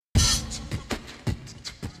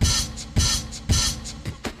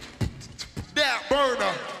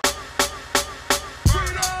burner.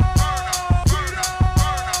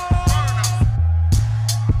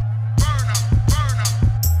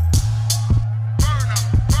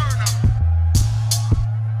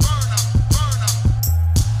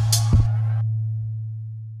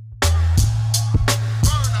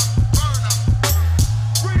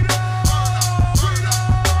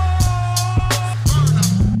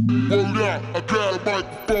 I got a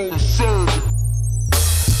microphone to serve it.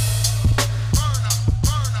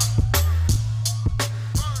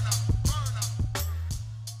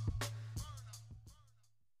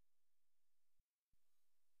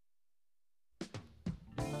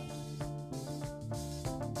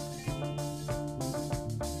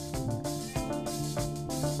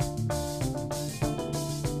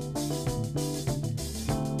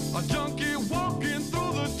 A junkie walking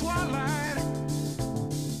through the twilight.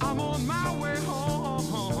 I'm on my way home.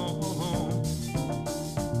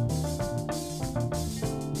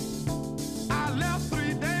 I left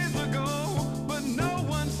 3 days ago, but no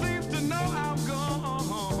one seems to know I'm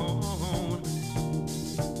gone.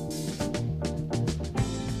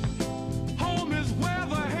 Home is where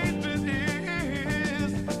the hatred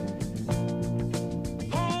is.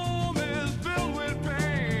 Home is filled with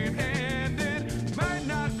pain, and it might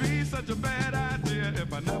not be such a bad idea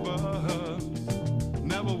if I never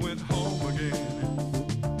went home again.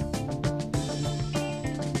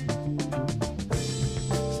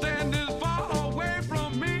 Stand as far away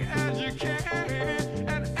from me as you can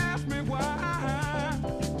and ask me why.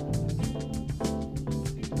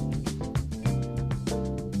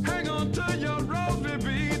 Hang on to your rosary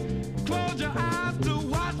beads, close your eyes to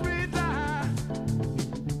watch me die.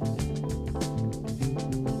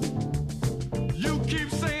 You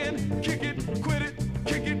keep saying, kick it, quit it,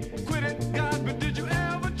 God, but did you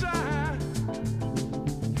ever try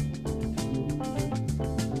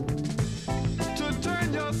to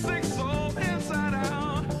turn your sick soul inside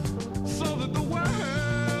out so that the world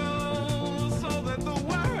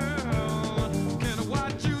can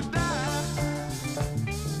watch you die?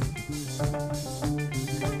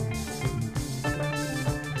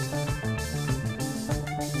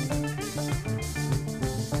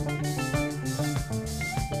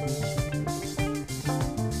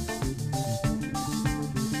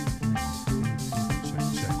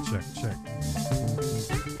 Check.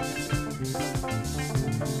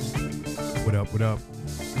 What up?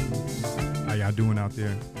 How y'all doing out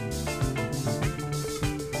there?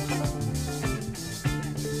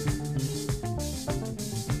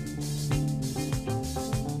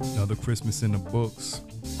 Another Christmas in the books.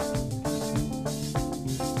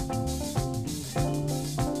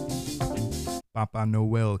 Papa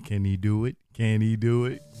Noel, can he do it? Can he do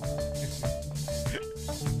it?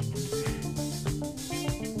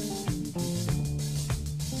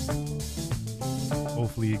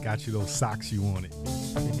 Hopefully it got you those socks you wanted.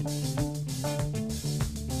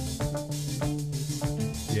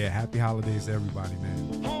 Yeah, happy holidays to everybody,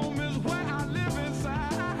 man. Home is where I live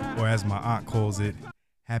inside. Or as my aunt calls it,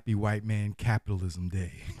 Happy White Man Capitalism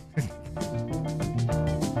Day.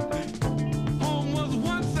 Home was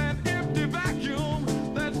once an empty vacuum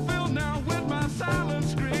that's filled now with my silent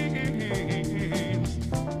screams.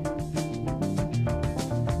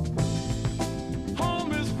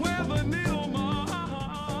 Home is where the needle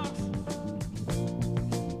marks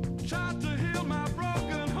tried to heal my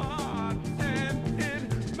broken heart, and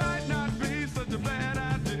it might not be such a bad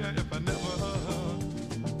idea if I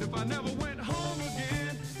never went home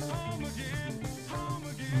again.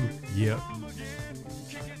 Yep.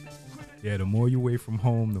 Yeah, the more you away from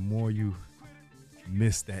home, the more you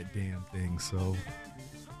miss that damn thing. So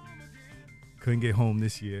couldn't get home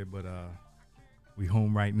this year, but we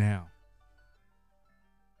home right now.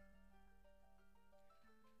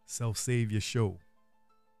 Self-Savior Show.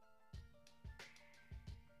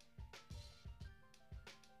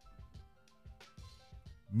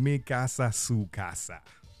 Mi casa, su casa.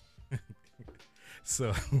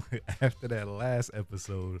 So after that last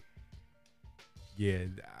episode, yeah,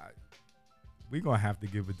 we're going to have to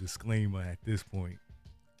give a disclaimer at this point.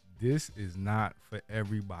 This is not for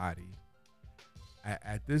everybody.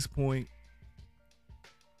 At this point,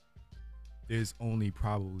 there's only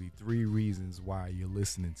probably 3 reasons why you're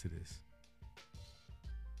listening to this.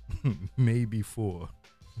 Maybe 4.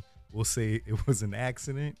 We'll say it was an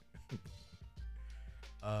accident.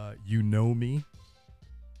 You know me.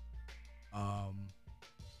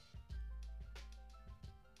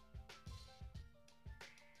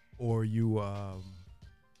 Or you're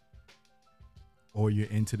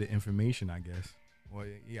into the information, I guess. Well,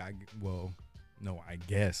 yeah,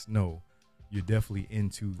 no, you're definitely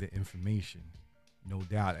into the information. no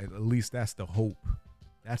doubt. At least that's the hope.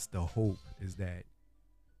 That's the hope, is that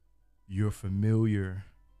you're familiar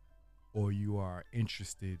or you are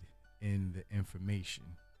interested in the information.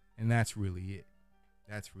 And that's really it.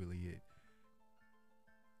 That's really it.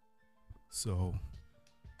 So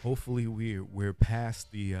hopefully we're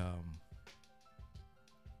past the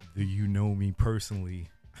you know me personally,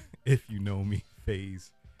 if you know me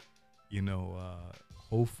phase.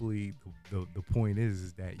 Hopefully the point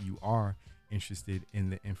is that you are interested in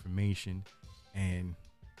the information, and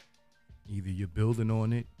either you're building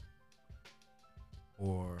on it,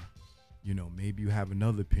 or maybe you have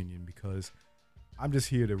another opinion, because I'm just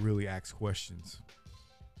here to really ask questions.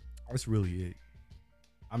 That's really it.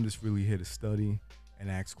 I'm just really here to study and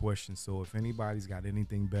ask questions. So if anybody's got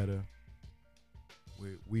anything better,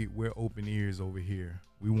 we're open ears over here.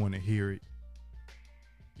 We want to hear it.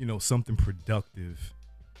 Something productive,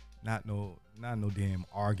 not no damn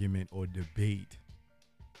argument or debate.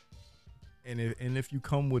 And if you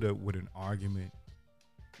come with an argument,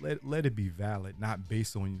 let it be valid, not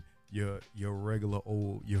based on your regular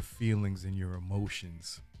your feelings and your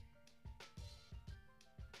emotions.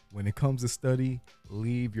 When it comes to study,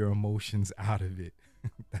 leave your emotions out of it.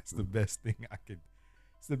 That's the best thing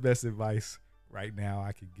it's the best advice right now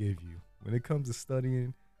I could give you. When it comes to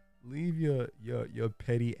studying, leave your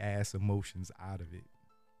petty ass emotions out of it.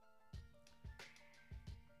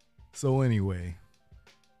 So anyway,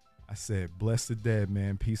 I said, bless the dead,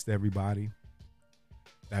 man. Peace to everybody.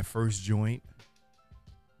 That first joint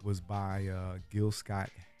was by Gil Scott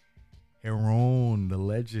Heron, the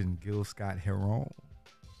legend Gil Scott Heron.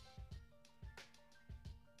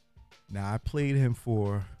 Now, I played him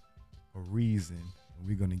for a reason, and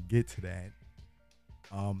we're going to get to that.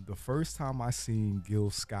 The first time I seen Gil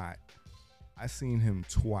Scott, I seen him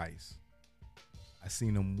twice. I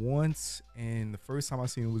seen him once, and the first time I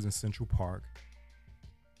seen him was in Central Park.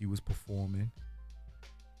 He was performing.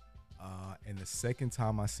 And the second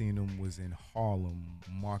time I seen him was in Harlem,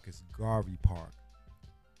 Marcus Garvey Park.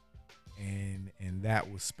 And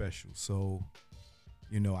that was special. So,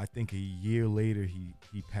 I think a year later he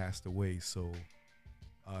passed away. So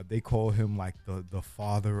they call him like the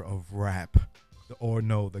father of rap.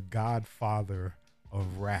 The godfather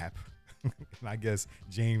of rap. And I guess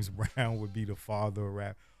James Brown would be the father of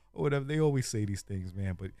rap or whatever. They always say these things,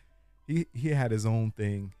 man. But he had his own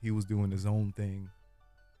thing. He was doing his own thing.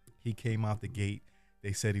 He came out the gate.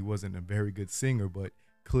 They said he wasn't a very good singer, but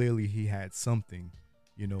clearly he had something.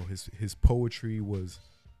 His poetry was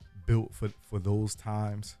built for those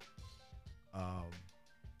times.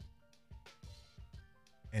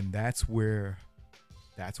 And that's where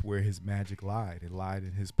his magic lied. It lied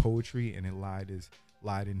in his poetry, and it lied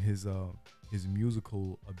in his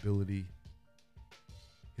musical ability,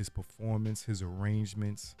 his performance, his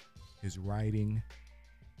arrangements, his writing.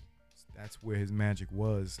 That's where his magic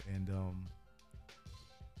was. And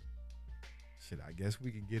I guess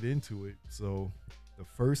we can get into it. So the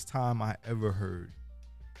first time I ever heard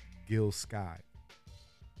Gil Scott,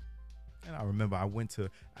 and I remember I went to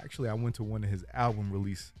one of his album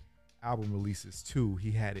releases too.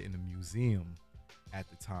 He had it in a museum at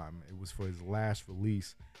the time. It was for his last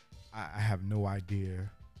release. I have no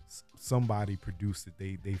idea. Somebody produced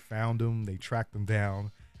it. They found him, they tracked him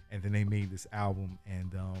down, and then they made this album.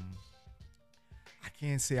 And I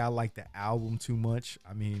can't say I like the album too much.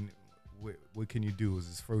 I mean, what can you do? It was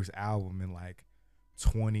his first album in like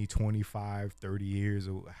 20, 25, 30 years,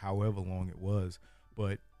 or however long it was.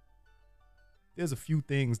 But there's a few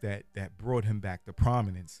things that brought him back to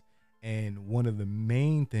prominence. And one of the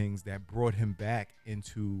main things that brought him back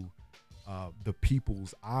into the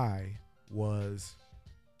people's eye was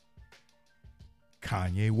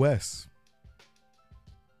Kanye West.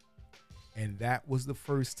 And that was the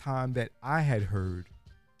first time that I had heard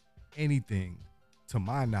anything, to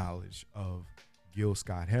my knowledge, of Gil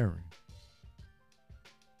Scott Heron.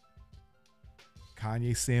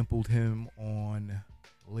 Kanye sampled him on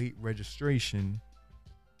Late Registration,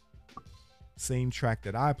 same track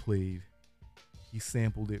that I played. He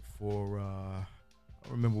sampled it for I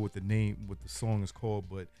don't remember what the song is called,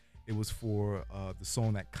 but it was for the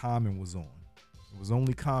song that Common was on. It was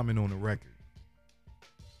only Common on the record.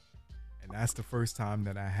 And that's the first time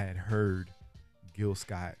that I had heard Gil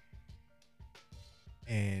Scott.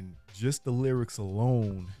 And just the lyrics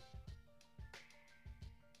alone,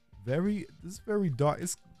 it's very dark.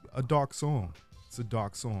 It's a dark song. It's a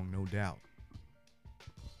dark song, no doubt.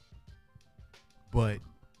 But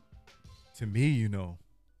to me,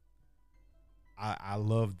 I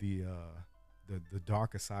love the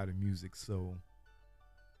darker side of music. So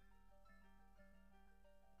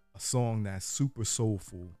a song that's super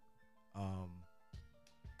soulful,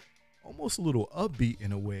 almost a little upbeat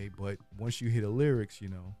in a way, but once you hear the lyrics,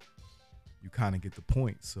 you kind of get the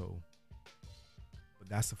point. So, but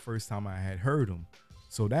that's the first time I had heard him.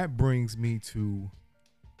 So that brings me to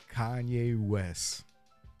Kanye West.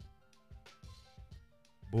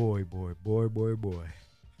 Boy.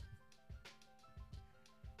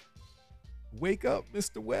 Wake up,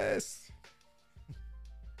 Mr. West.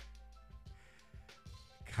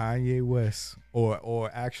 Kanye West,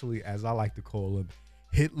 or actually, as I like to call him,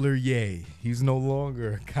 Hitler Yay. He's no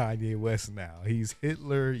longer Kanye West now. He's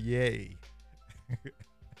Hitler Yay.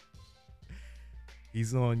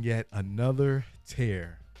 He's on yet another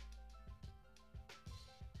tear.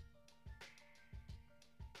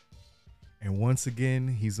 And once again,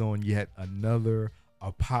 he's on yet another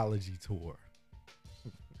apology tour.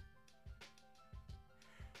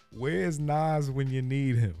 Where's Nas when you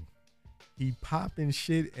need him? He popping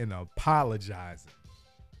shit and apologizing.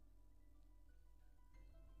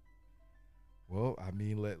 Well, I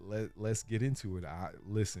mean, let's get into it.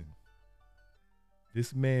 Listen,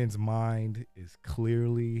 this man's mind is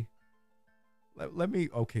clearly. Let me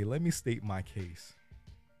state my case.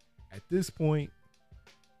 At this point,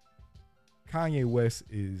 Kanye West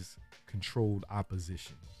is controlled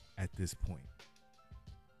opposition. At this point,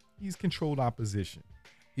 he's controlled opposition.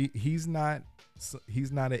 He's not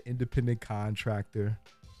an independent contractor.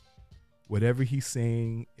 Whatever he's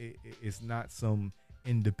saying, it's not some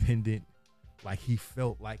independent, like he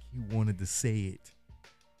felt like he wanted to say it.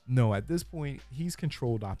 No, at this point, he's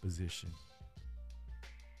controlled opposition.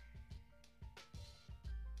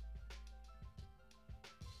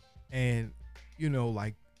 And,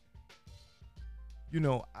 when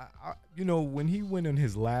he went on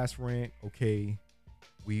his last rant, okay,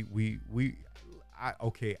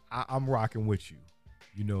 I'm rocking with you.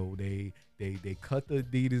 They cut the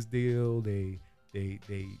Adidas deal. They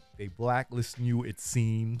blacklisting you. It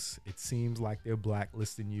seems like they're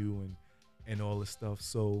blacklisting you and all this stuff.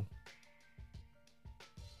 So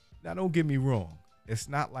now, don't get me wrong. It's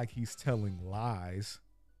not like he's telling lies,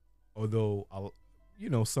 although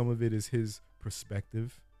some of it is his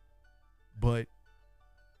perspective. But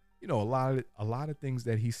a lot of things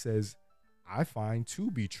that he says, I find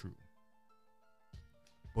to be true.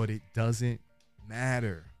 But it doesn't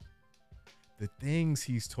matter. The things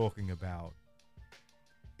he's talking about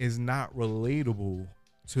is not relatable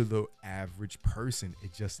to the average person.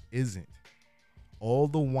 It just isn't. All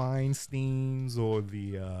the Weinsteins or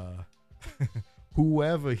the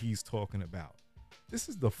whoever he's talking about, this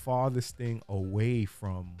is the farthest thing away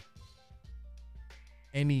from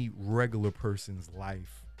any regular person's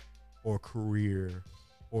life or career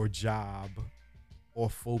or job or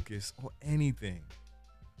focus or anything.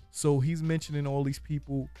 So he's mentioning all these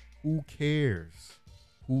people. Who cares?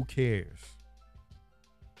 Who cares?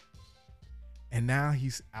 And now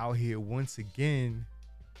he's out here once again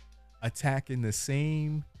attacking the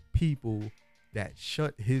same people that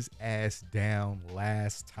shut his ass down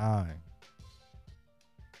last time.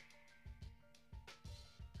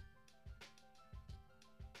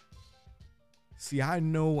 See, I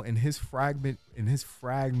know in his fragmented,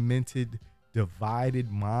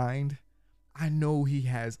 divided mind, I know he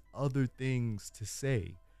has other things to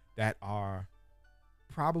say that are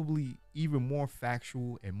probably even more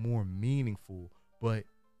factual and more meaningful, but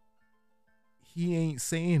he ain't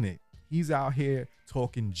saying it. He's out here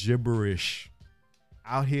talking gibberish,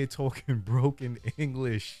 out here talking broken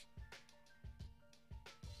English,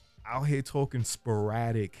 out here talking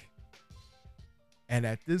sporadic. And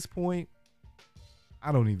at this point,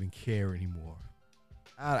 I don't even care anymore.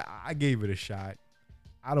 I gave it a shot.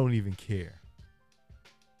 I don't even care.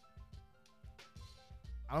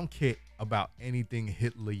 I don't care about anything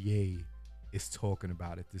Hitler Yay is talking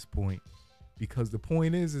about at this point, because the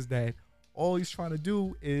point is that all he's trying to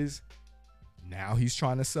do is now he's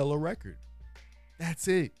trying to sell a record. That's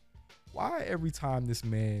it. Why every time this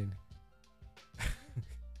man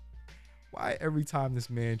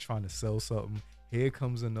trying to sell something, here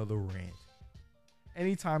comes another rant.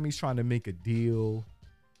 Anytime he's trying to make a deal,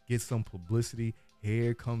 get some publicity,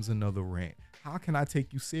 here comes another rant. How can I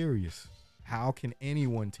take you serious? How can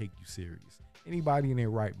anyone take you serious? Anybody in their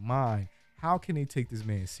right mind, how can they take this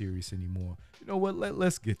man serious anymore? You know what?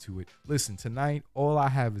 Let's get to it. Listen, tonight, all I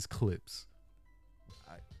have is clips.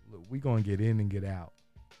 We're going to get in and get out.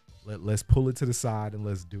 Let's pull it to the side and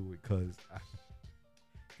let's do it, because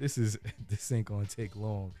this ain't going to take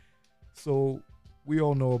long. So we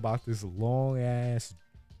all know about this long ass,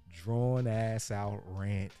 drawn ass out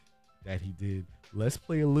rant that he did. Let's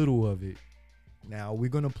play a little of it. Now we're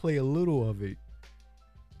going to play a little of it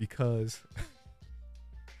because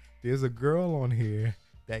there's a girl on here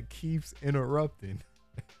that keeps interrupting.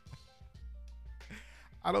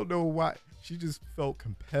 I don't know why. She just felt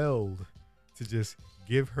compelled to just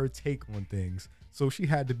give her take on things. So she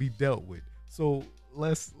had to be dealt with. So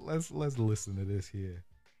let's listen to this here.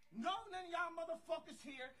 No, none of y'all motherfuckers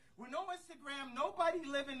here with no Instagram, nobody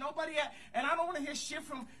living, nobody at, and I don't want to hear shit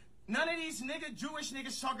from none of these Jewish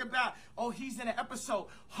niggas talking about, oh, he's in an episode.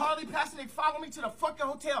 Harley Pasternak follow me to the fucking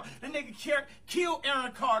hotel. The nigga killed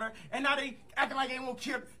Aaron Carter, and now they acting like they won't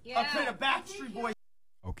kill play the Backstreet Boys.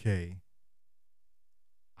 Okay.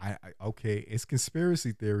 Okay, it's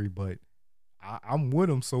conspiracy theory, but I'm with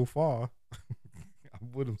him so far.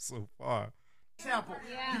 I'm with him so far. Example.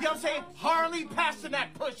 You get what I'm saying? Harley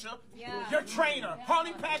Pasternak pusher, your trainer.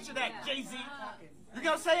 Harley Pasternak, Jay-Z. You get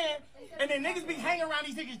what I'm saying? And then niggas be hanging around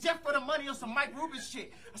these niggas just for the money or some Mike Rubin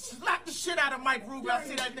shit. I slap the shit out of Mike Rubin. I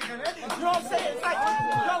see that nigga. You know what I'm saying? It's like,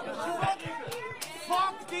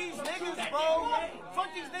 fuck these niggas, bro. Fuck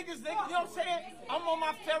these niggas. You know what I'm saying? I'm on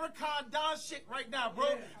my Farrakhan Don shit right now, bro.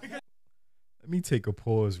 Because let me take a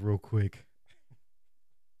pause real quick.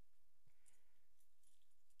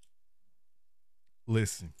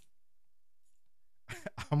 Listen,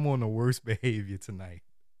 I'm on the worst behavior tonight.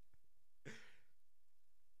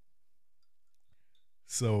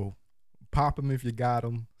 So, pop them if you got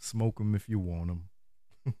them, smoke them if you want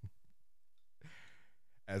them.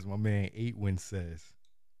 As my man 8-Win says,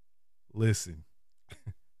 listen,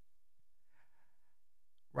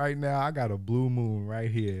 right now I got a blue moon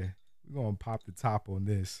right here. We're going to pop the top on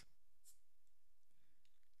this.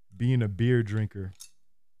 Being a beer drinker,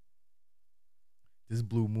 this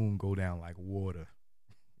blue moon go down like water.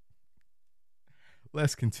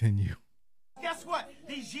 Let's continue. guess what?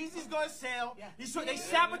 These Yeezys gonna sell. They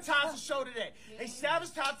sabotaged the show today. They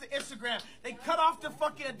sabotaged the Instagram. They cut off the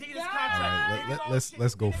fucking Adidas contract. All right,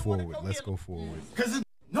 let's go forward. Let's go forward. Cause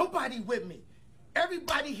nobody with me.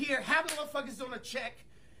 Everybody here, half the motherfuckers on a check.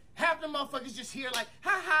 Half the motherfuckers just here like,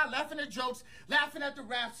 ha ha, laughing at jokes, laughing at the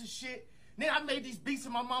raps and shit. Then I made these beats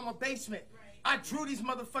in my mama's basement. I drew these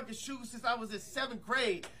motherfucking shoes since I was in 7th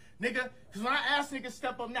grade. Nigga, because when I asked niggas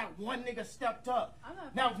step up, not one nigga stepped up.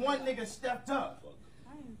 Not one nigga stepped up.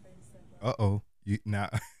 Uh-oh. You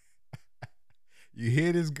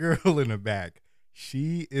hear this girl in the back.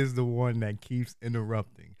 She is the one that keeps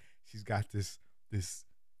interrupting. She's got this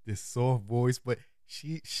soft voice, but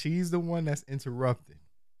she's the one that's interrupting.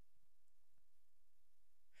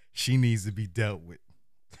 She needs to be dealt with.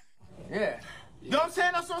 Yeah. You know what I'm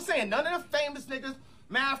saying? That's what I'm saying. None of the famous niggas,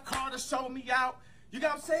 Mav Carter showed me out. You know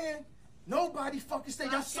what I'm saying? Nobody fucking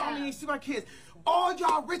said y'all saw me, ain't see my kids. All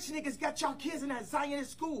y'all rich niggas got y'all kids in that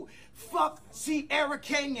Zionist school. Fuck Sierra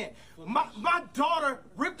Canyon. My daughter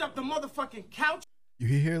ripped up the motherfucking couch. You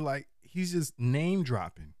hear like he's just name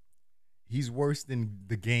dropping. He's worse than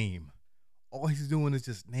the game. All he's doing is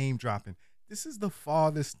just name dropping. This is the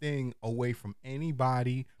farthest thing away from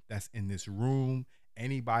anybody that's in this room.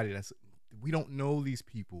 Anybody that's, we don't know these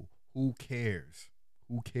people. Who cares?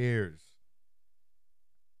 Who cares?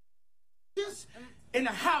 In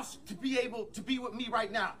the house to be able to be with me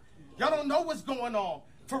right now. Y'all don't know what's going on,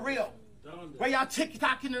 for real. Where y'all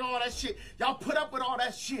TikToking and all that shit. Y'all put up with all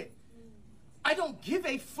that shit. I don't give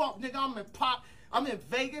a fuck, nigga. I'm in Pop. I'm in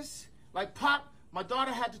Vegas. Like Pop, my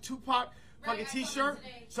daughter had the Tupac fucking t-shirt.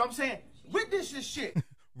 So I'm saying, witness this shit.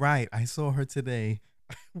 Right, I saw her today.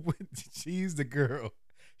 She's the girl.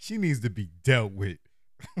 She needs to be dealt with.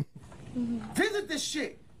 Visit this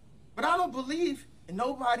shit. But I don't believe in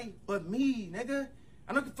nobody but me, nigga.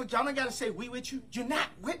 Y'all don't gotta say we with you. You're not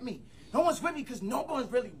with me. No one's with me because no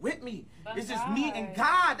one's really with me. It's just me and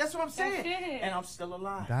God. That's what I'm saying. And I'm still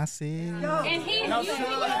alive. That's it. And I'm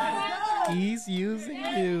still alive. He's using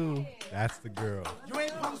you. That's the girl. You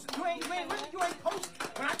ain't posting. You ain't posting.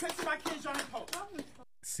 When I couldn't see my kids, y'all ain't posting.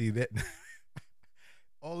 See that?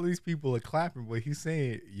 All these people are clapping, but he's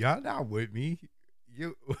saying, y'all not with me.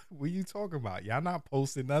 What you talking about? Y'all not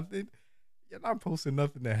posting nothing? You're not posting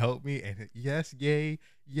nothing to help me. And yes, yay.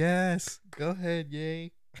 Yes. Go ahead,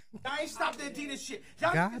 yay. I ain't stopped the Adidas shit.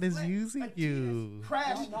 God is using you.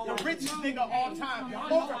 Crash, the richest nigga of all time.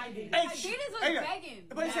 Adidas was begging.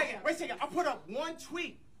 Wait a second. I put up one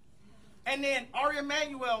tweet. And then Ari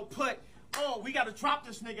Emanuel put, oh, we got to drop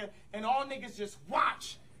this nigga. And all niggas just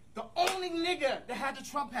watch. The only nigga that had the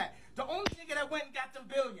Trump hat. The only nigga that went and got them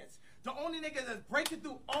billions. The only nigga that's breaking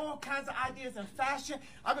through all kinds of ideas in fashion.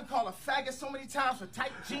 I've been called a faggot so many times for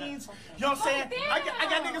tight jeans. You know what I'm saying? I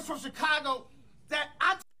got niggas from Chicago that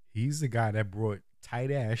He's the guy that brought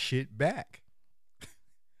tight ass shit back.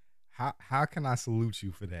 How can I salute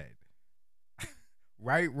you for that?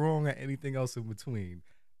 Right, wrong, or anything else in between.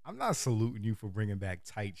 I'm not saluting you for bringing back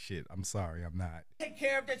tight shit. I'm sorry, I'm not. Take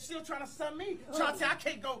care of that. Still trying to sum me. Trying to say I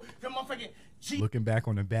can't go to motherfucking G. Looking back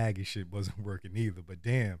on the bag and shit wasn't working either. But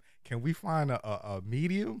damn, can we find a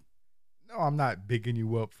medium? No, I'm not bigging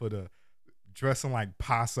you up for the dressing like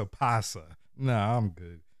pasa pasa. Nah, I'm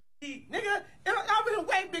good. Nigga, I've been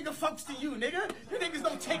way bigger folks than you, nigga. You niggas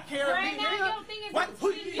don't take care of me, Right now, nigga. you don't think it's What?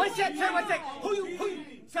 Who? cheating. Wait, shut up. Who you?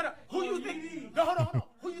 Shut up. Who you think? No, hold on.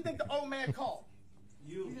 Who you think the old man called?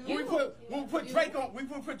 You. When we put Drake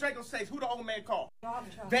on stage, who the old man called?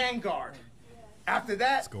 Vanguard. After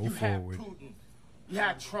that, go you forward. had Putin. You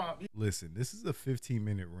had Trump. Listen, this is a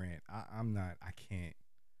 15-minute rant. I'm not. I can't.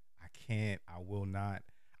 I will not.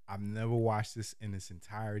 I've never watched this in its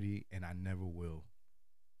entirety, and I never will.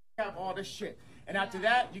 You have all this shit, and after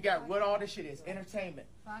that, you got what all this shit is: entertainment,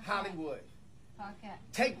 Fuck Hollywood. Fuck it.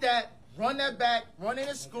 Take that, run that back, run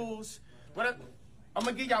into schools. I'm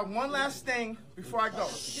gonna give y'all one last thing before I go.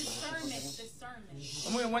 Discernment.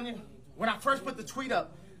 When I first put the tweet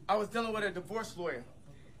up, I was dealing with a divorce lawyer,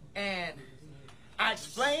 and I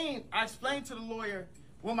explained to the lawyer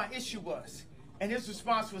what my issue was, and his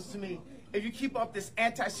response was to me: if you keep up this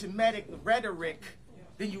anti-Semitic rhetoric,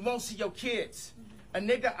 then you won't see your kids. A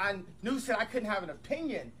nigga I knew said I couldn't have an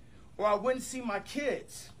opinion, or I wouldn't see my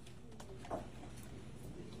kids.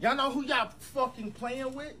 Y'all know who y'all fucking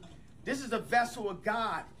playing with? This is a vessel of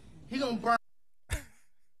God. He gonna burn.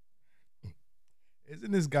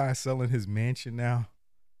 Isn't this guy selling his mansion now?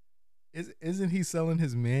 Isn't he selling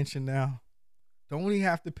his mansion now? Don't he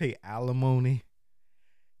have to pay alimony?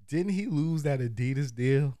 Didn't he lose that Adidas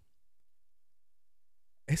deal?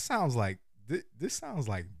 It sounds like this sounds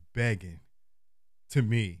like begging to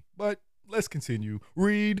me. But let's continue.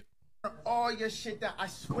 Read. All your shit that I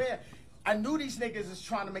swear. I knew these niggas is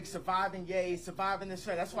trying to make surviving this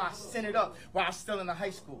way. That's why I sent it up while I was still in the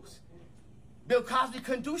high schools. Bill Cosby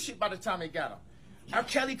couldn't do shit by the time they got him. R.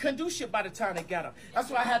 Kelly couldn't do shit by the time they got him. That's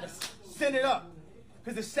why I had to send it up.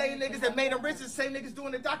 Because the same niggas that made him rich, the same niggas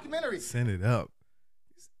doing the documentary. Send it up.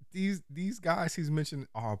 These guys he's mentioned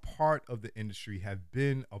are a part of the industry, have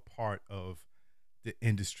been a part of the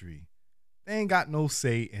industry. They ain't got no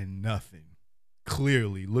say in nothing.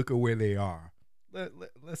 Clearly, look at where they are.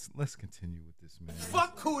 Let's continue with this, man.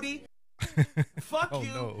 Fuck Cootie. Fuck Oh, you.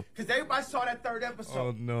 no. Because everybody saw that third episode.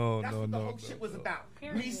 Oh, no, That's no, what the no, whole no, shit was no. about.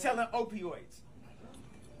 Me selling opioids.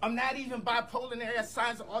 I'm not even bipolar and I got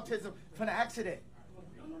signs of autism from the accident.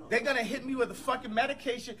 They're going to hit me with a fucking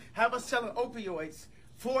medication, have us selling opioids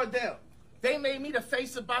for them. They made me the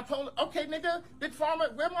face of bipolar. Okay, nigga, Big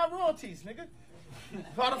Pharma, where my royalties, nigga?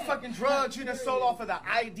 For all the fucking drugs you done sold off of the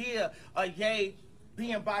idea of Ye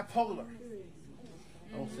being bipolar.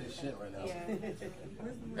 I don't say shit right now. You know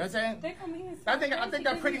what I'm saying? I think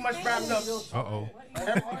I pretty much wrapped up Uh-oh.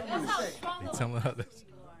 everything you say. They telling her this.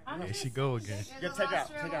 There she go again. Yeah, take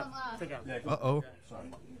out. Uh-oh. Sorry.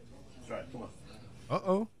 That's right. Come on.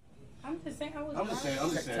 Uh-oh. I'm just saying.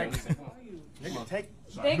 Nigga, take.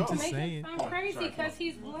 They I'm just saying. I'm crazy because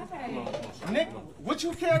he's black. Nick, what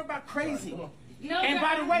you care about crazy? No, And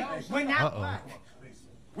by the way, we're not Uh-oh.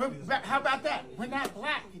 black. How about that? We're not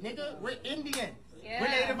black, nigga. We're Indian. Yeah. We're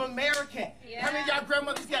Native American. Yeah. How many of y'all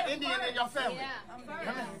grandmothers got Indian in your family? Yeah.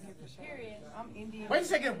 How many? Period. I'm Indian. Wait a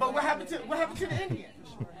second, but what happened to the Indians?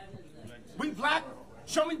 We black.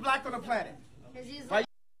 Show me black on the planet. Because he's Why like,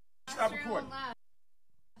 you stop recording?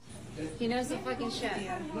 he knows the fucking shit.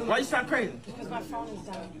 Why you sound crazy? Because my phone is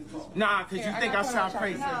done. Nah, because you think I sound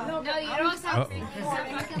crazy. No, you don't sound crazy. You're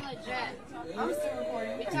fucking legit. I'm still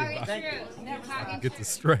recording. You're talking truth. You're talking Get the truth.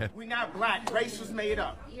 strap. We not black. Race was made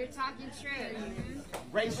up. You're talking truth.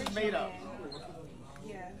 Race was made up.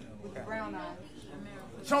 Yeah, with the brown eye.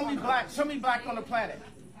 Show me black. Show me black on the planet.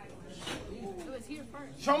 It was here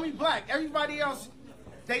first. Show me black. Everybody else,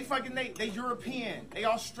 they European, they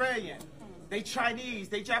Australian, they Chinese,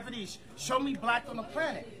 they Japanese. Show me black on the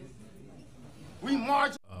planet. We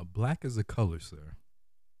Black is a color, sir.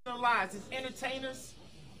 marginalized as entertainers.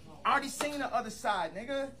 I already seen the other side,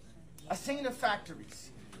 nigga. I seen the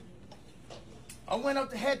factories. I went up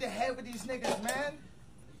to head with these niggas, man.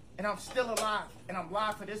 And I'm still alive. And I'm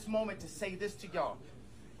live for this moment to say this to y'all.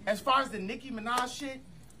 As far as the Nicki Minaj shit,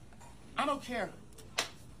 I don't care.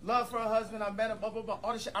 Love for her husband, I met her, blah, blah, blah,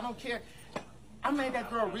 all this shit. I don't care. I made that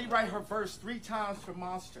girl rewrite her verse 3 times for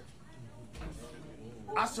Monster.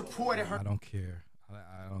 I supported her. I don't care.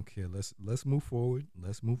 I don't care. Let's move forward.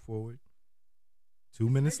 Let's move forward. 2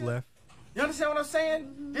 minutes left. You understand what I'm saying?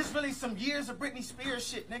 This really some years of Britney Spears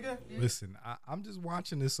shit, nigga. Listen, I'm just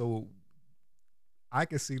watching this so I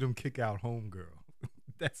can see them kick out Homegirl.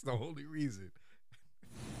 That's the only reason.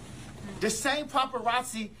 The same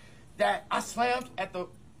paparazzi that I slammed at the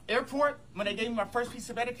airport, when they gave me my first piece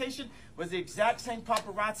of medication, was the exact same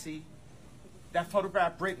paparazzi that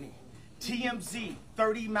photographed Britney. TMZ,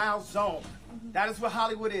 30-mile zone. That is what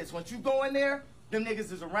Hollywood is. Once you go in there, them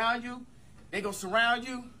niggas is around you. They gonna surround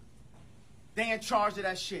you. They in charge of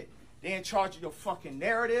that shit. They in charge of your fucking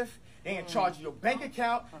narrative. They in charge of your bank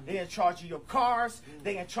account. They in charge of your cars.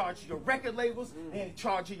 They in charge of your record labels. They in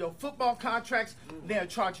charge of your football contracts. They in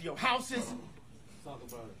charge of your houses. Talk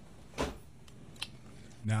about it.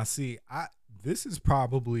 Now, see, this is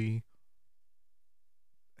probably.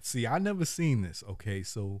 See, I never seen this. Okay,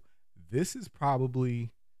 so this is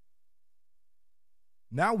probably.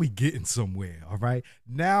 Now we getting somewhere. All right,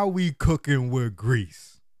 now we cooking with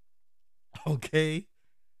grease. Okay,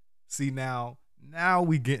 see now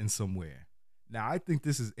we getting somewhere. Now I think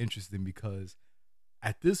this is interesting because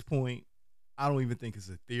at this point, I don't even think it's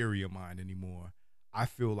a theory of mine anymore. I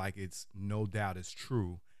feel like it's no doubt it's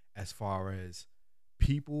true as far as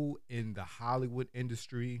people in the Hollywood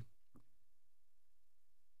industry,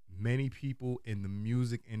 many people in the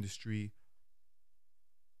music industry,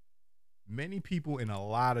 many people in a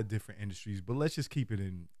lot of different industries, but let's just keep it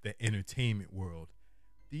in the entertainment world.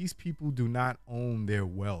 These people do not own their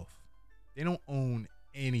wealth. They don't own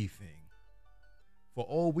anything. For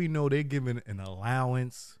all we know, they're given an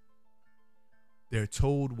allowance. They're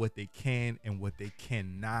told what they can and what they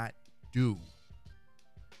cannot do.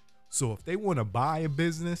 So if they want to buy a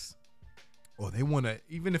business, or they want to,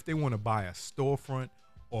 even if they want to buy a storefront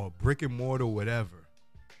or a brick and mortar, whatever,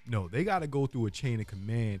 no, they got to go through a chain of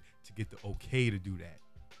command to get the okay to do that.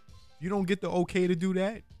 If you don't get the okay to do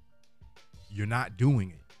that, you're not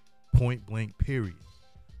doing it. Point blank, period.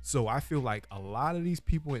 So I feel like a lot of these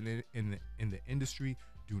people in the industry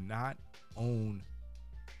do not own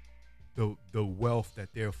the wealth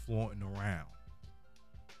that they're flaunting around.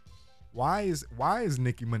 Why is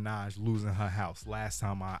Nicki Minaj losing her house? Last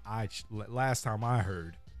time I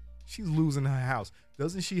heard, she's losing her house.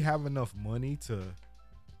 Doesn't she have enough money to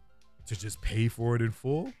just pay for it in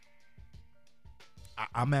full?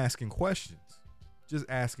 I'm asking questions. Just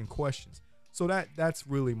asking questions. So that's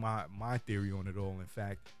really my theory on it all. In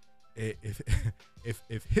fact,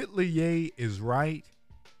 if Hitler Ye is right,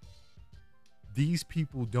 these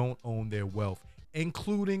people don't own their wealth,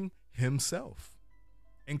 including himself.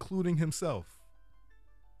 And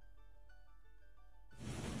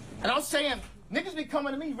I'm saying, niggas be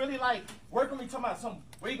coming to me really like, working me talking about something.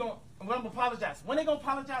 When I'm gonna apologize? When they gonna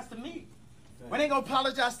apologize to me? When they gonna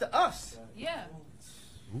apologize to us? Yeah.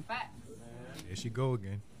 Facts. There she go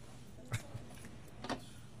again.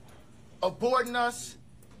 Aborting us,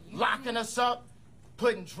 locking us up,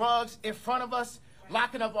 putting drugs in front of us,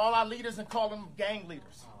 locking up all our leaders and calling them gang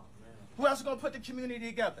leaders. Who else is gonna put the community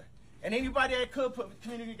together? And anybody that could put the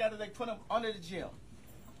community together, they put them under the jail.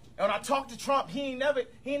 And when I talked to Trump, he ain't never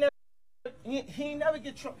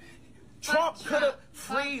get Trump. Trump could have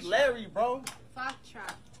freed Larry, bro. Fuck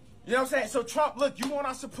Trump. You know what I'm saying? So Trump, look, you want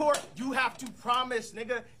our support? You have to promise,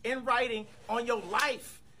 nigga, in writing on your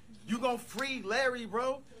life, you gonna free Larry,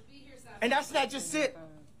 bro. And that's not just it.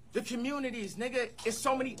 The communities, nigga, it's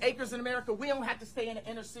so many acres in America. We don't have to stay in the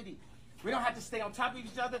inner city. We don't have to stay on top of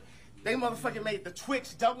each other. They motherfucking made the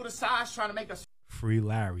Twix double the size trying to make us free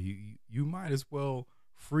Larry. You might as well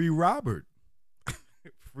free Robert.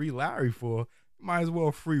 Free Larry for, might as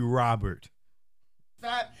well free Robert.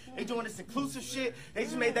 fat. They doing this inclusive shit. They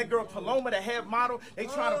just made that girl Paloma the head model. They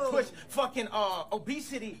trying to push fucking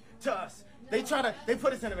obesity to us. They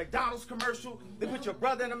put us in a McDonald's commercial. They put your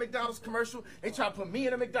brother in a McDonald's commercial. They try to put me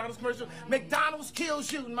in a McDonald's commercial. McDonald's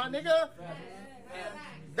kills you, my nigga.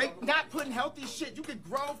 They not putting healthy shit. You can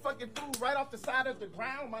grow fucking food right off the side of the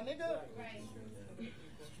ground, my nigga.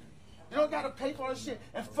 You don't gotta pay for all this shit.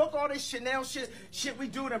 And fuck all this Chanel shit we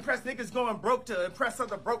do to impress niggas going broke to impress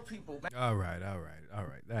other broke people, man. All right.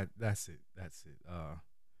 That's it.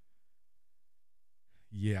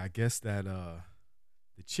 Yeah, I guess that the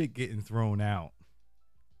chick getting thrown out,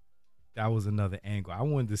 that was another angle I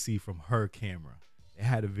wanted to see from her camera. They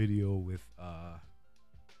had a video with her.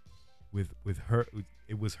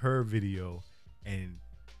 It was her video, and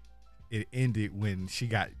it ended when she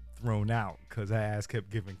got thrown out because her ass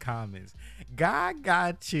kept giving comments. God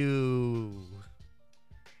got you.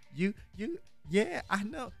 You. Yeah, I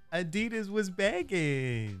know. Adidas was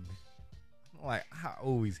begging. Like, I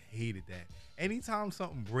always hated that. Anytime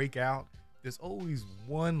something break out, there's always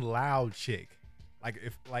one loud chick. Like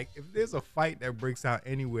if there's a fight that breaks out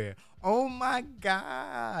anywhere, oh my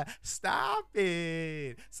God, stop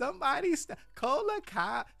it. Somebody call a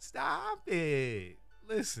cop, stop it.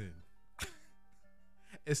 Listen,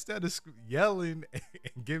 instead of yelling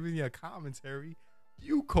and giving your commentary,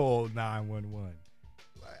 you call 911.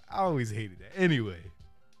 I always hated that. Anyway,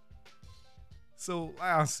 so like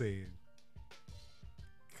I was saying,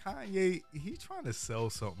 Kanye, he trying to sell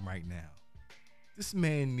something right now. This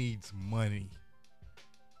man needs money.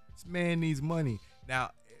 This man needs money.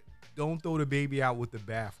 Now, don't throw the baby out with the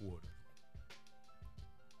bathwater.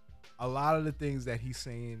 A lot of the things that he's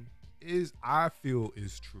saying I feel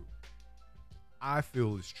is true. I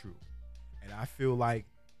feel is true. And I feel like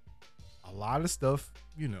a lot of stuff,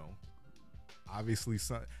 obviously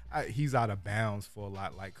he's out of bounds for a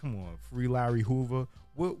lot. Like, come on, free Larry Hoover.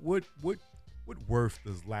 What worth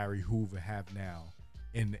does Larry Hoover have now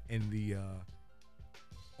in the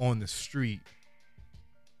on the street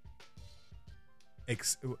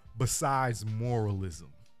besides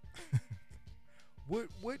moralism?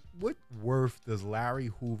 What worth does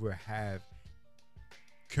Larry Hoover have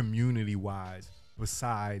community-wise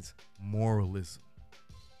besides moralism?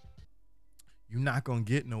 You're not gonna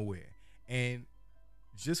get nowhere. And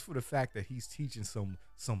just for the fact that he's teaching some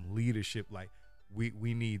leadership, like we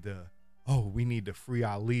need to free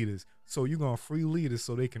our leaders. So you're gonna free leaders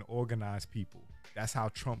so they can organize people. That's how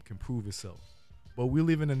Trump can prove himself. But we're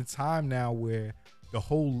living in a time now where the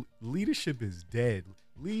whole leadership is dead.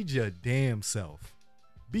 Lead your damn self.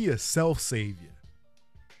 Be a self-savior.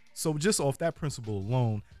 So just off that principle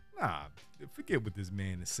alone, forget what this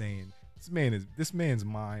man is saying. This man's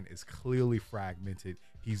mind is clearly fragmented.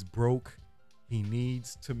 He's broke. He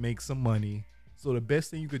needs to make some money. So the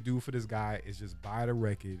best thing you could do for this guy is just buy the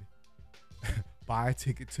record, buy a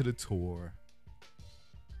ticket to the tour.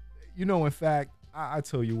 In fact, I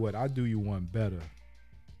tell you what, I'll do you one better.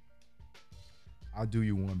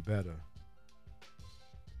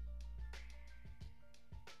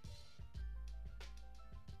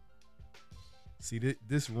 See,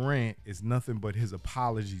 this rant is nothing but his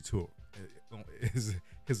apology tour.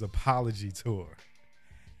 His apology tour.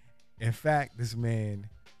 In fact, this man,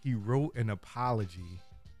 he wrote an apology.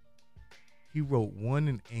 He wrote one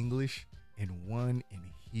in English and one in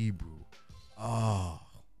Hebrew. Oh.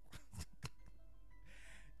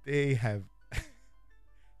 They have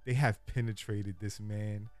penetrated this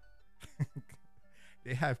man.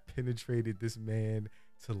 They have penetrated this man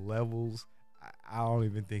to levels I don't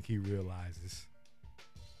even think he realizes.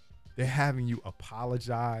 They're having you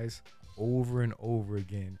apologize over and over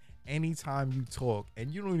again anytime you talk,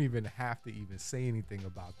 and you don't even have to even say anything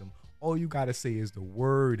about them. All you gotta say is the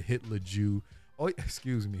word Hitler Jew. Oh,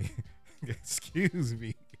 excuse me. Excuse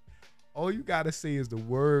me. All you gotta say is the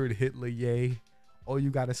word Hitler yay. All you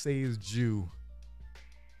gotta say is Jew.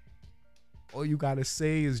 All you gotta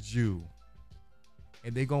say is Jew.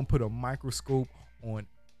 And they're gonna put a microscope on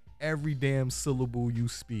every damn syllable you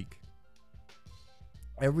speak.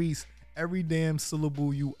 Every damn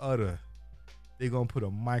syllable you utter, they're gonna put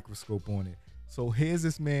a microscope on it. So here's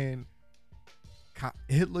this man,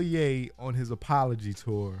 Hitler Ye, on his apology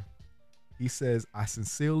tour. He says, I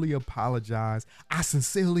sincerely apologize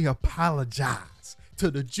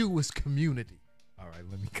to the Jewish community. All right,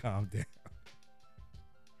 let me calm down.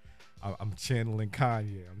 I'm channeling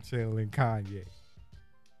Kanye.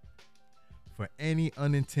 For any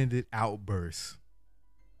unintended outbursts,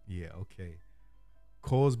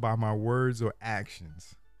 caused by my words or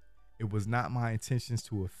actions. It was not my intentions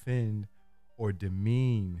to offend or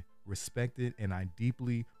demean, respected, and I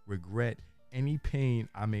deeply regret any pain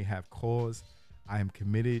I may have caused. I am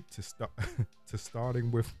committed to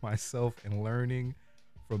starting with myself and learning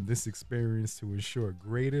from this experience to ensure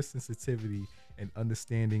greater sensitivity and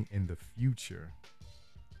understanding in the future.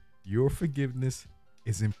 Your forgiveness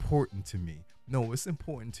is important to me. No, it's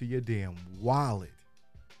important to your damn wallet.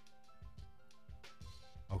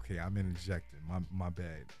 Okay, I'm interjecting. My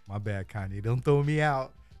bad. My bad, Kanye. Don't throw me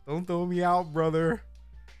out. Don't throw me out, brother.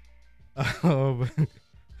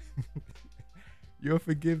 Your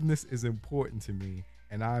forgiveness is important to me,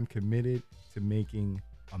 and I'm committed to making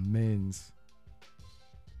amends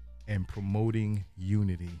and promoting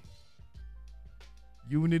unity.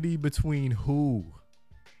 Unity between who?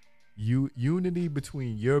 Unity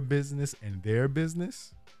between your business and their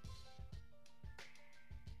business?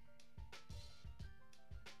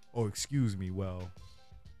 Oh, excuse me. Well,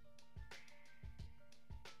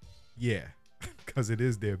 yeah, because it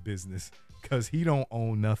is their business. Because he don't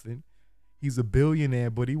own nothing. He's a billionaire,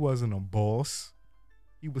 but he wasn't a boss.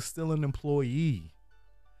 He was still an employee.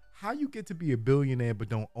 How you get to be a billionaire but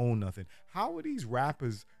don't own nothing? How are these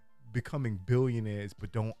rappers becoming billionaires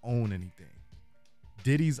but don't own anything?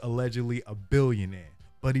 Diddy's allegedly a billionaire,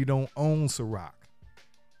 but he don't own Ciroc.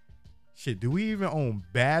 Shit, do we even own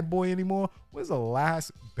Bad Boy anymore? When's the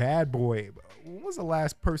last Bad Boy? When was the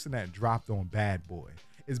last person that dropped on Bad Boy?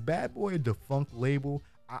 Is Bad Boy a defunct label?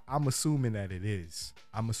 I'm assuming that it is.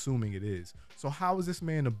 I'm assuming it is. So how is this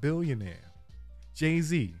man a billionaire?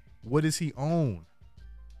 Jay-Z, what does he own?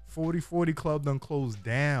 4040 Club done closed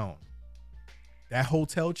down. That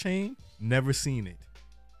hotel chain, never seen it.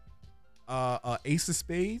 Ace of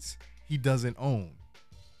Spades, he doesn't own.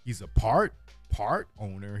 He's a part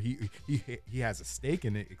owner. He has a stake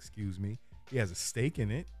in it, excuse me. He has a stake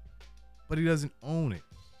in it, but he doesn't own it.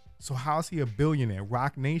 So how's he a billionaire?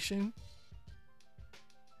 Rock Nation?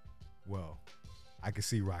 Well, I can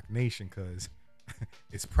see Rock Nation because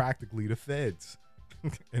it's practically the feds.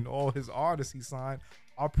 And all his artists he signed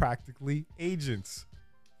are practically agents.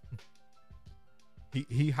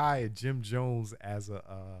 He hired Jim Jones as a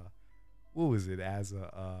what was it? I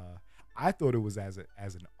thought it was as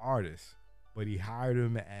an artist, but he hired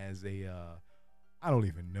him as a I don't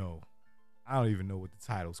even know what the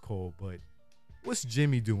title's called, but what's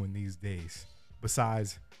Jimmy doing these days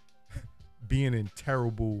besides being in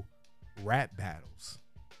terrible rap battles?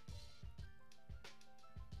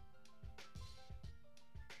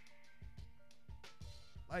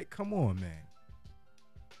 Like, come on, man.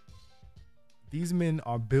 These men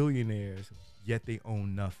are billionaires, yet they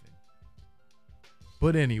own nothing.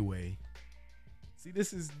 But anyway, see,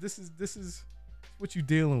 this is what you're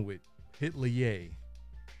dealing with. Hitler, yay.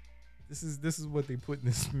 This is what they putting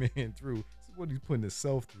this man through. This is what he's putting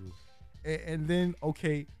himself through. And then,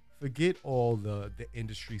 okay, forget all the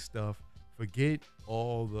industry stuff. Forget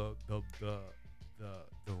all the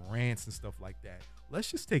rants and stuff like that. Let's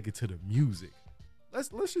just take it to the music.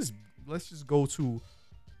 Let's just go to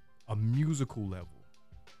a musical level.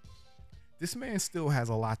 This man still has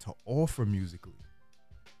a lot to offer musically.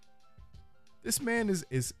 This man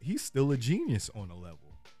he's still a genius on a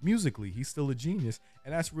level. Musically, he's still a genius,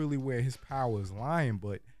 and that's really where his power is lying,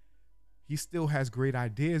 but he still has great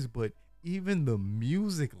ideas, but even the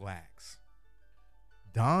music lacks.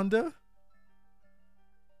 Donda?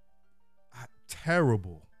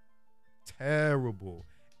 Terrible.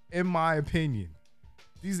 In my opinion.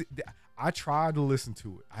 I tried to listen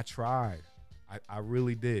to it. I tried. I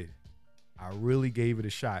really did. I really gave it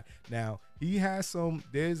a shot. Now, he has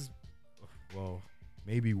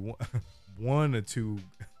maybe one or two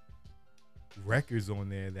records on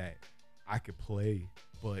there that I could play,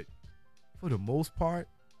 but for the most part,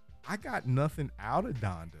 I got nothing out of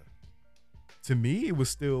Donda. To me, it was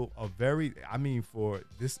still for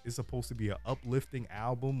this is supposed to be an uplifting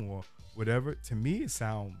album or whatever. To me, it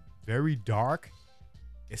sounded very dark.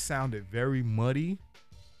 It sounded very muddy.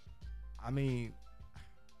 I mean,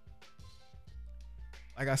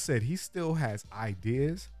 like I said, he still has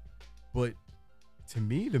ideas, but to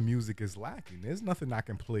me, the music is lacking. There's nothing I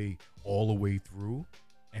can play all the way through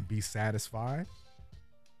and be satisfied.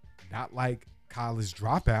 Not like College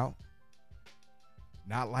Dropout.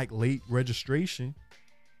 Not like Late Registration.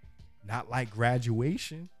 Not like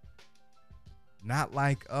Graduation. Not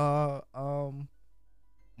like My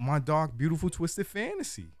Dark Beautiful Twisted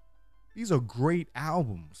Fantasy. These are great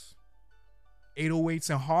albums. 808s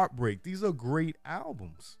and Heartbreak. These are great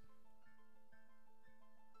albums.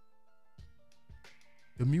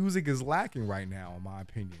 The music is lacking right now, in my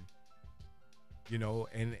opinion. You know,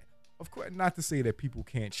 and of course, not to say that people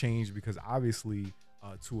can't change, because obviously,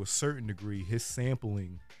 to a certain degree, his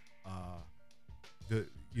sampling,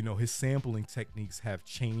 his sampling techniques have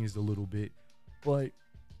changed a little bit, but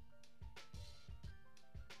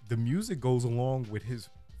the music goes along with his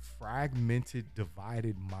fragmented,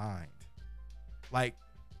 divided mind. Like,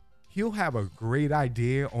 he'll have a great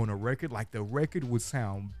idea on a record, like the record would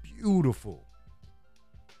sound beautiful.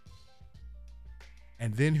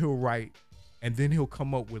 And then he'll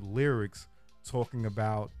come up with lyrics talking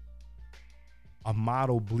about a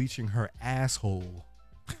model bleaching her asshole.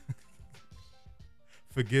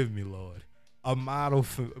 Forgive me, Lord. A model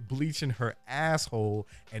bleaching her asshole,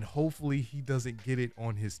 and hopefully he doesn't get it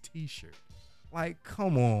on his t-shirt. Like,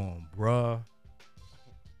 come on, bruh.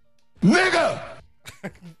 Nigga!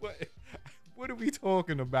 What are we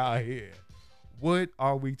talking about here? What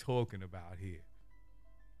are we talking about here?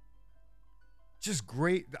 Just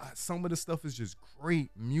great. Some of the stuff is just great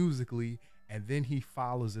musically, and then he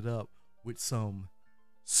follows it up with some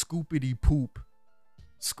scoopity poop,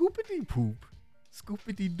 scoopity doop.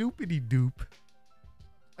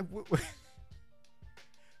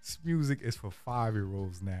 This music is for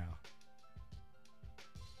 5-year-olds now.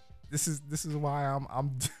 This is why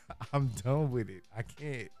I'm done with it. I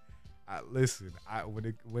can't. Listen.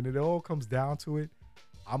 When it all comes down to it,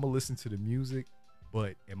 I'm gonna listen to the music.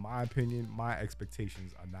 But in my opinion, my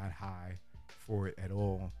expectations are not high for it at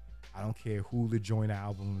all. I don't care who the joint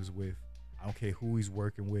album is with. I don't care who he's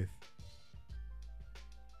working with.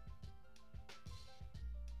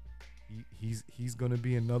 he's gonna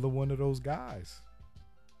be another one of those guys.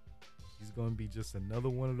 He's gonna be just another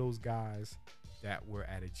one of those guys that were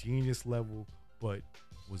at a genius level, but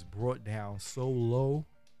was brought down so low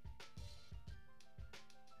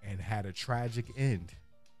and had a tragic end.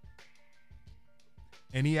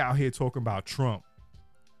 And he out here talking about Trump.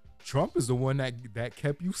 Trump is the one that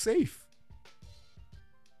kept you safe.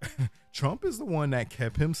 Trump is the one that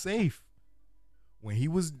kept him safe. When he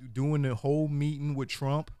was doing the whole meeting with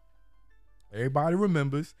Trump, everybody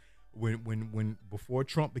remembers when before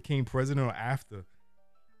Trump became president or after,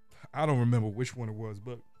 I don't remember which one it was,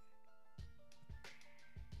 but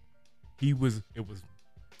it was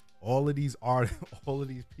all of these all of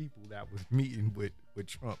these people that was meeting with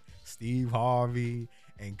Trump. Steve Harvey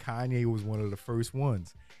and Kanye was one of the first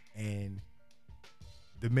ones. And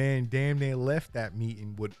the man damn near left that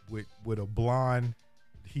meeting with a blonde.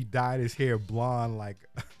 He dyed his hair blonde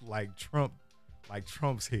like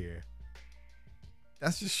Trump's hair.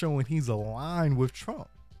 That's just showing he's aligned with Trump.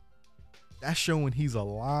 That's showing he's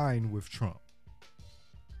aligned with Trump.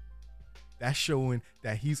 That's showing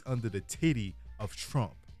that he's under the titty of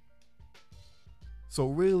Trump. So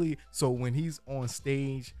when he's on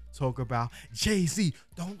stage talk about Jay-Z,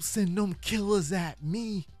 don't send them killers at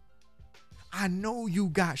me. I know you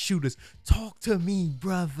got shooters. Talk to me,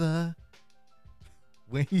 brother.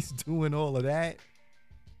 When he's doing all of that,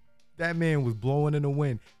 that man was blowing in the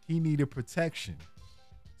wind. He needed protection.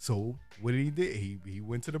 So what did he do? He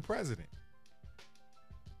went to the president.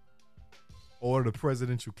 Or the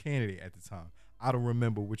presidential candidate at the time. I don't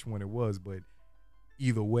remember which one it was, but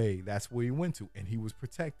either way, that's where he went to. And he was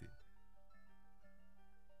protected.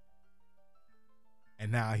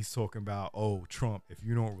 And now he's talking about, oh, Trump, if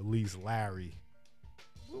you don't release Larry,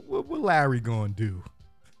 what Larry gonna do?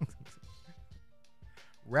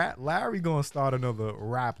 Larry gonna start another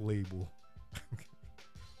rap label.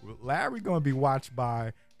 Larry gonna be watched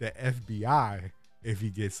by the FBI if he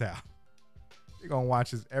gets out. They're gonna watch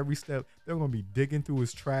his every step. They're gonna be digging through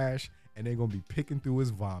his trash and they're gonna be picking through his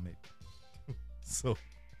vomit. So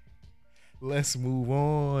let's move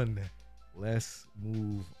on. Let's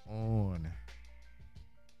move on.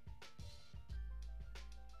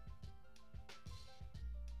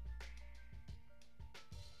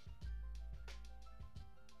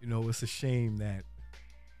 You know, it's a shame that,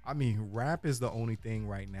 I mean, rap is the only thing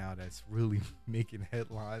right now that's really making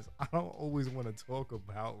headlines. I don't always want to talk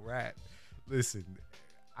about rap. Listen,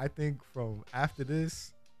 I think from after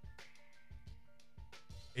this,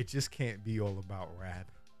 it just can't be all about rap.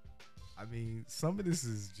 I mean, some of this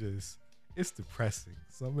is just, it's depressing.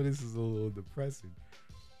 Some of this is a little depressing.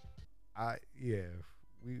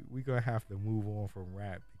 We gonna have to move on from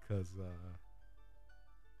rap because,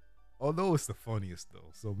 although it's the funniest though,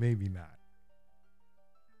 so maybe not.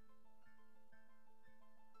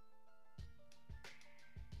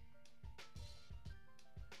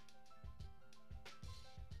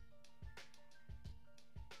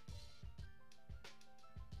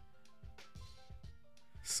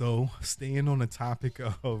 So, staying on the topic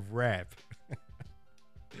of rap.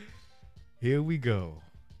 Here we go.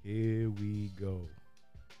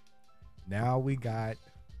 Now we got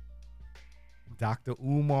Dr.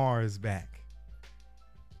 Umar is back.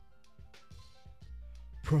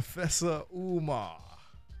 Professor Umar.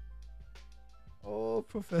 Oh,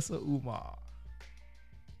 Professor Umar.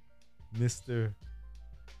 Mr.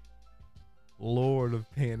 Lord of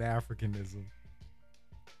Pan-Africanism.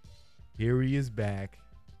 Here he is back.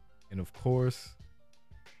 And of course,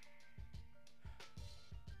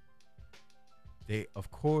 they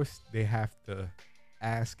have to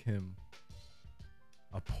ask him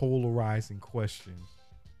a polarizing question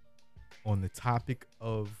on the topic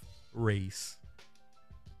of race.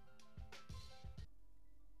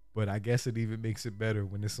 But I guess it even makes it better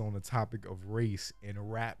when it's on the topic of race in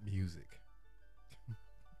rap music.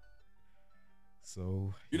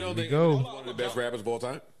 So, you know, we go. One of the best rappers of all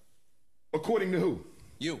time. According to who?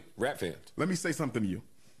 You, rap fans. Let me say something to you.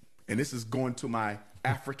 And this is going to my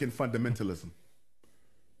African fundamentalism.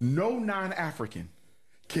 No non-African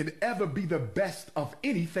can ever be the best of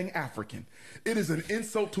anything African. It is an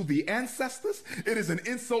insult to the ancestors, it is an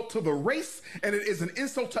insult to the race, and it is an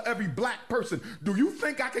insult to every black person. Do you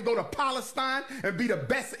think I could go to Palestine and be the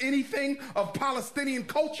best anything of Palestinian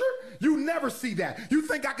culture? You never see that. You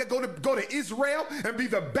think I could go to Israel and be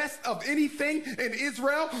the best of anything in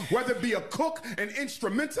Israel, whether it be a cook, an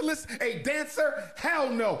instrumentalist, a dancer? Hell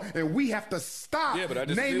no. And we have to stop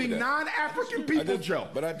naming non-African people, Joe.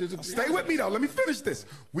 But I disagree. Stay with me though. Let me finish this.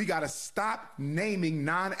 We got to stop naming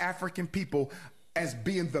non-African people as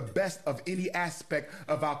being the best of any aspect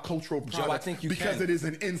of our cultural product. Joe, I think you because can. it is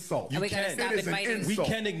an insult. You can. It is an We insult.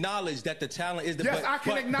 can acknowledge that the talent is the. Yes, I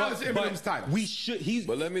can acknowledge Eminem's title. We should. He's.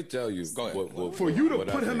 But let me tell you. Go ahead. For you to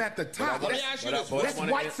put him at the top, Let me ask you this. that's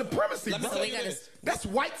white supremacy, Let me bro. tell you this. That's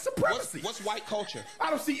white supremacy. What's white culture? I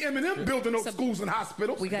don't see Eminem building no schools and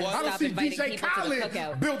hospitals. We gotta I don't stop see inviting DJ people to the Khaled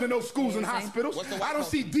cookout. building no schools and You know what I'm hospitals. What's the white I don't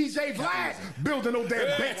see culture? DJ Vlad building no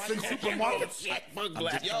damn bets in supermarkets.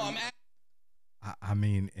 Yo, I'm I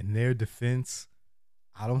mean, in their defense,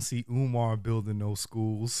 I don't see Umar building no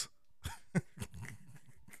schools.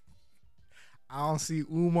 I don't see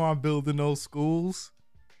Umar building no schools.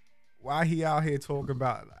 Why he out here talking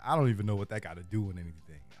about? I don't even know what that got to do with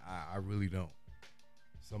anything. I really don't.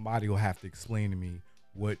 Somebody will have to explain to me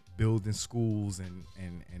what building schools and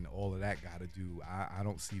all of that got to do. I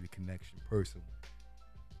don't see the connection personally.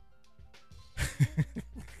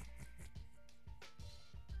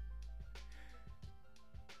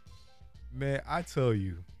 Man, I tell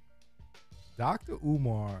you, Dr.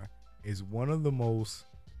 Umar is one of the most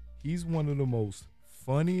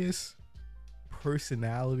funniest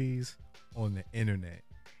personalities on the internet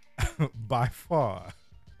by far.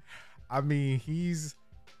 I mean, he's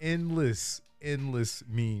endless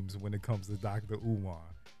memes when it comes to Dr. Umar.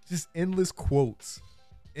 Just endless quotes,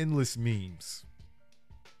 endless memes.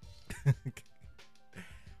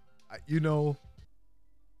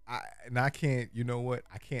 I can't, you know what?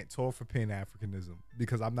 I can't talk for Pan-Africanism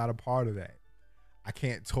because I'm not a part of that. I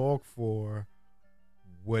can't talk for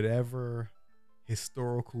whatever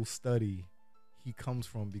historical study he comes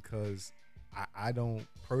from because I don't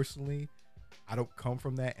personally, I don't come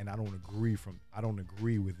from that and I don't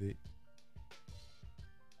agree with it.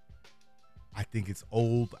 I think it's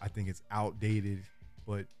old. I think it's outdated,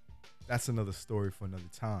 but that's another story for another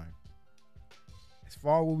time. As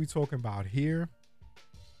far as what we're talking about here,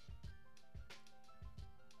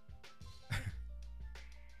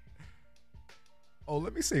 oh,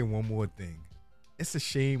 let me say one more thing. It's a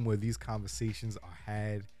shame where these conversations are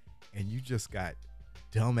had and you just got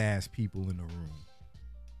dumbass people in the room.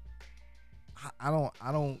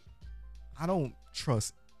 I don't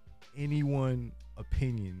trust anyone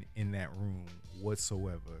opinion in that room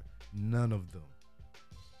whatsoever. None of them.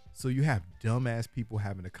 So you have dumbass people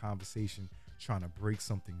having a conversation trying to break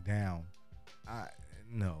something down.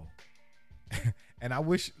 No. And I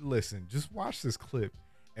wish, listen, just watch this clip.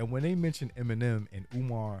 And when they mention Eminem and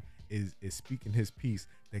Umar is speaking his piece,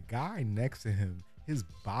 the guy next to him, his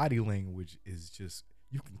body language is just,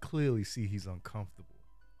 you can clearly see he's uncomfortable.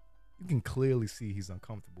 You can clearly see he's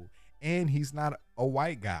uncomfortable. And he's not a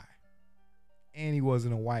white guy. And he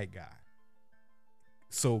wasn't a white guy.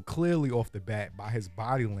 So clearly off the bat, by his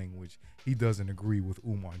body language, he doesn't agree with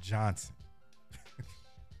Umar Johnson.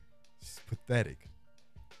 It's pathetic.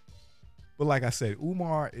 But like I said,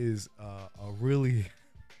 Umar is a really...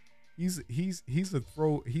 He's a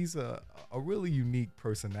really unique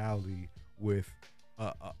personality with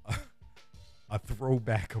a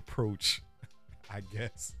throwback approach, I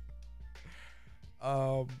guess.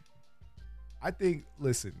 I think,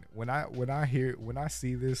 listen, when I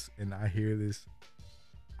see this and I hear this,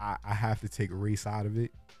 I have to take race out of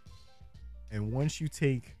it. And once you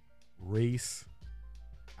take race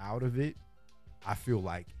out of it, I feel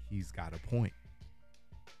like he's got a point.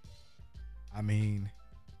 I mean,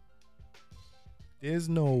 there's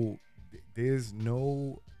no,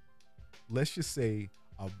 let's just say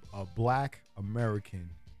a black American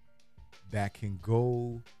that can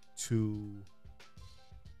go to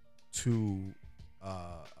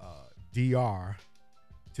DR,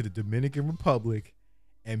 to the Dominican Republic,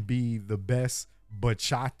 and be the best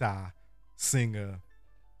bachata singer.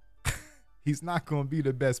 He's not going to be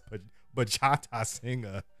the best bachata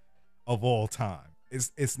singer of all time.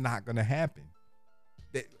 It's not going to happen.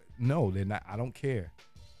 No, they're not. I don't care.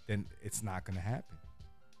 Then it's not going to happen.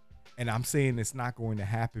 And I'm saying it's not going to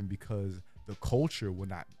happen because the culture will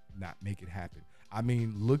not make it happen. I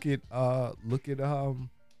mean, look at oh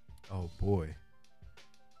boy.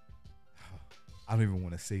 I don't even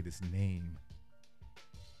want to say this name.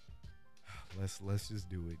 Let's just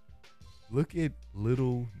do it. Look at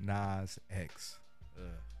Lil Nas X.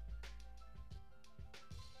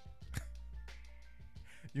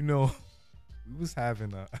 You know, we was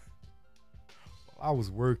having I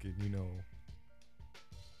was working, you know.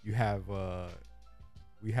 We have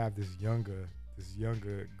this younger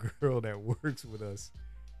girl that works with us.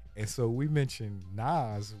 And so we mentioned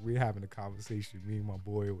Nas. We're having a conversation, me and my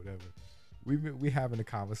boy or whatever. We having a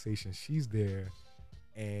conversation. She's there,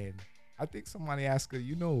 and I think somebody asked her,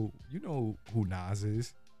 you know who Nas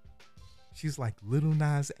is? She's like, Lil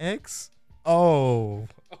Nas X? Oh.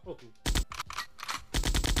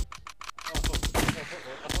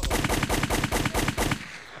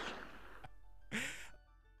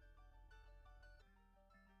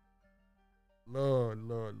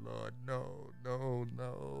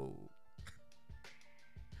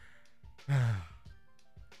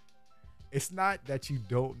 It's not that you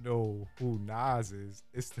don't know who Nas is.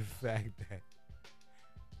 It's the fact that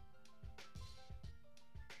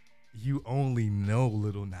you only know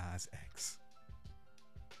Little Nas X.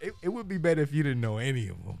 It would be better if you didn't know any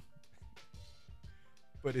of them.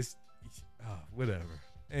 But it's whatever.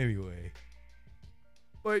 Anyway.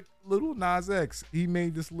 But Little Nas X, he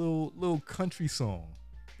made this little country song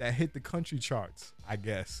that hit the country charts, I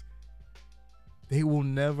guess. They will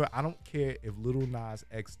never, I don't care if Little Nas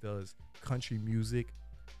X does country music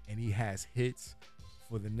and he has hits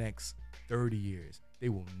for the next 30 years. They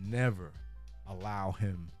will never allow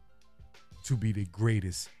him to be the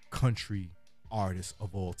greatest country artist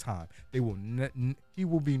of all time. They will he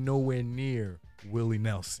will be nowhere near Willie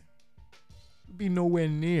Nelson. He'll be nowhere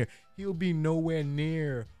near. He'll be nowhere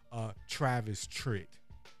near Travis Tritt.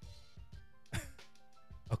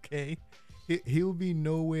 Okay? He'll be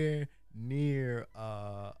nowhere near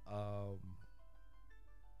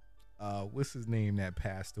what's his name that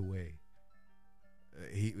passed away?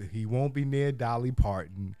 He won't be near Dolly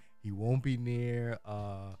Parton. He won't be near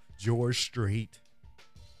George Strait.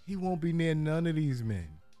 He won't be near none of these men.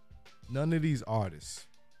 None of these artists.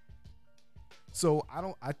 So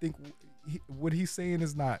I think what he's saying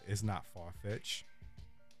is not far-fetched.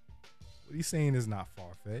 What he's saying is not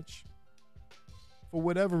far-fetched. For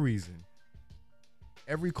whatever reason,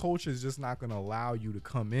 every culture is just not going to allow you to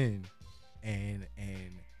come in and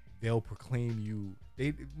they'll proclaim you.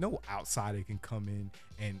 No outsider can come in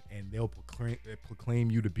and they'll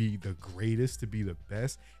proclaim you to be the greatest, to be the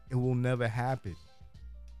best. It will never happen.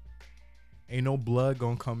 Ain't no blood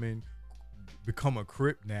gonna come in, become a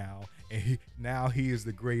Crip now, and he is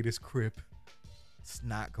the greatest Crip. It's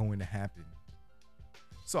not going to happen.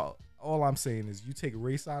 So all I'm saying is, you take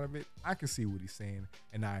race out of it, I can see what he's saying,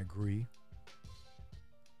 and I agree.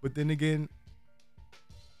 But then again,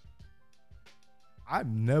 I've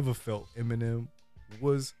never felt Eminem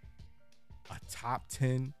was a top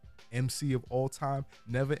 10 MC of all time.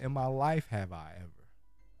 Never in my life have I ever.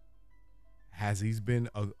 Has he been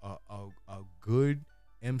a good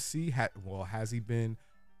MC? Has he been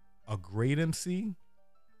a great MC?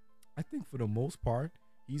 I think for the most part,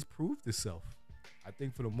 he's proved himself. I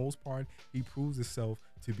think for the most part, he proves himself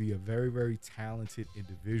to be a very, very talented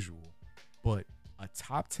individual. But a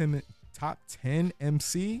top 10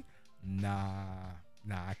 MC? Nah,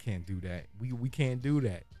 I can't do that. We can't do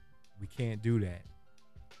that. We can't do that.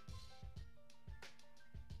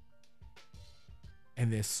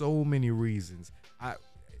 And there's so many reasons. I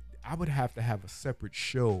would have to have a separate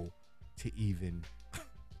show to even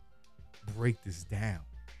break this down.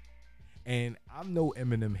 And I'm no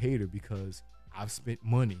Eminem hater because I've spent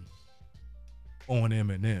money on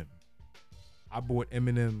Eminem. I bought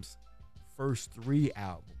Eminem's first 3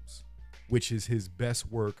 albums, which is his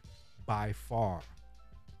best work by far.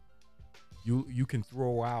 You can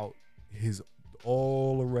throw out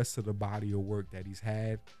all the rest of the body of work that he's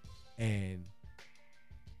had, and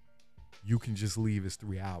you can just leave his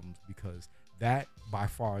 3 albums, because that by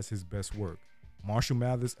far is his best work. Marshall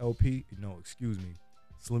Mathers LP,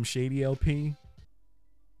 Slim Shady LP,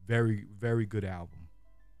 very, very good album.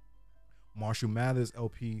 Marshall Mathers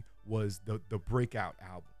LP was the breakout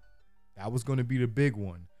album. That was going to be the big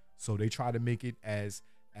one. So they tried to make it as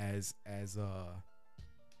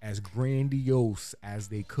grandiose as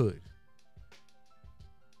they could.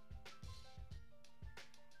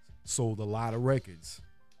 Sold a lot of records.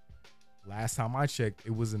 Last time I checked,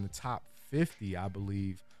 it was in the top 50, I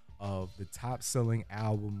believe, of the top selling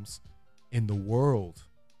albums in the world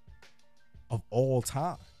of all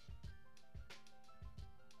time.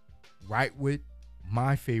 Right with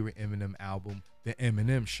my favorite Eminem album, The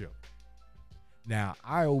Eminem Show. Now,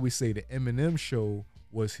 I always say The Eminem Show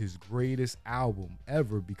was his greatest album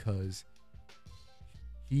ever because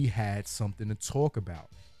he had something to talk about.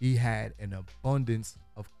 He had an abundance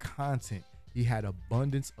of content. He had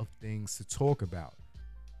abundance of things to talk about.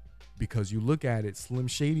 Because you look at it, Slim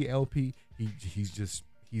Shady LP,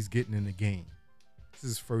 he's getting in the game. This is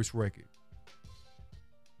his first record.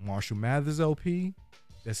 Marshall Mathers LP,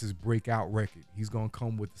 that's his breakout record. He's going to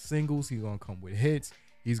come with the singles. He's going to come with hits.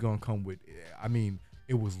 He's going to come with,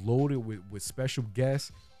 it was loaded with special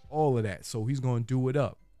guests, all of that. So he's going to do it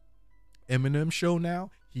up. Eminem Show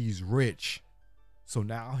now, he's rich. So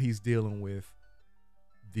now he's dealing with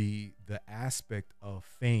the aspect of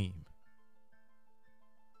fame.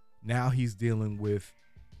 Now he's dealing with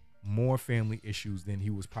more family issues than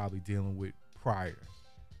he was probably dealing with prior.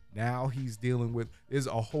 Now he's dealing with,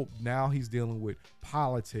 now he's dealing with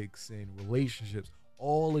politics and relationships,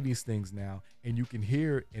 all of these things now. And you can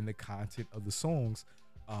hear in the content of the songs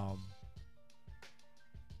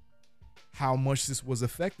how much this was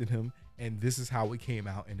affecting him. And this is how it came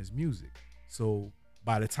out in his music. So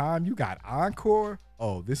by the time you got Encore,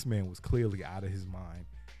 oh, this man was clearly out of his mind.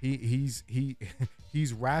 He's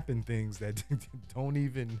rapping things that don't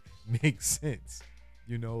even make sense.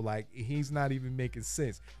 You know, like he's not even making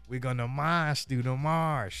sense. We're gonna march through the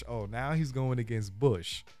marsh. Oh, now he's going against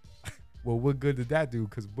Bush. Well, what good did that do?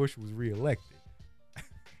 Because Bush was reelected.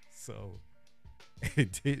 So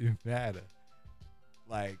it didn't matter.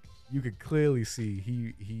 Like you could clearly see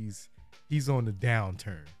he's on the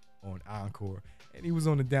downturn on Encore, and he was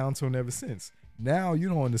on the downturn ever since. Now you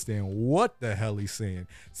don't understand what the hell he's saying.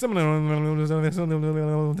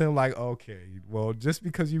 Like, okay, well, just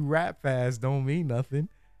because you rap fast don't mean nothing.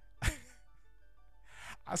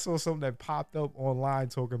 I saw something that popped up online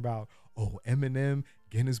talking about, oh, Eminem,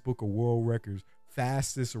 Guinness Book of World Records,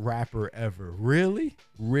 fastest rapper ever. Really?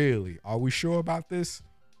 Really? Are we sure about this?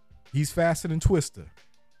 He's faster than Twista.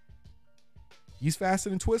 He's faster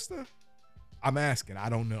than Twista? I'm asking. I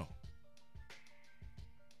don't know.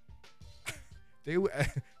 They will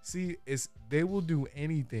do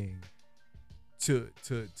anything to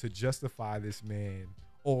justify this man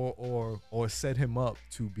or set him up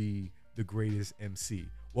to be the greatest MC.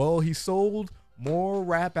 Well, he sold more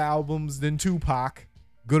rap albums than Tupac,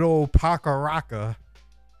 good old Pac-a-Rocka.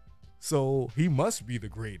 So he must be the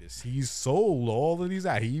greatest. He's sold all of these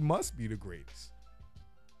out. He must be the greatest.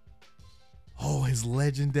 Oh, his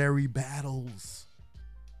legendary battles.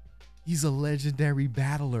 He's a legendary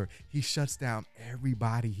battler. He shuts down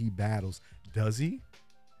everybody he battles. Does he?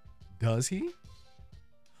 Does he?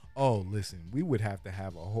 Oh, listen, we would have to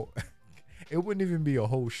have a whole... It wouldn't even be a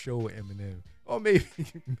whole show of Eminem. Or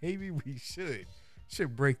maybe we should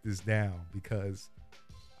break this down, because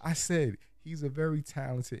I said he's a very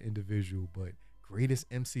talented individual, but greatest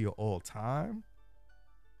MC of all time?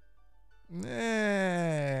 Nah.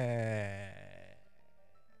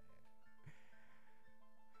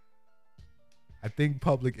 I think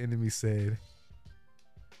Public Enemy said,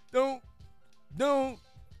 don't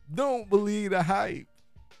believe the hype.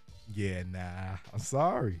 Yeah, nah, I'm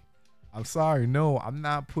sorry. No, I'm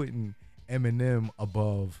not putting Eminem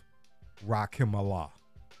above Rakim Allah.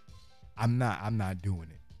 I'm not doing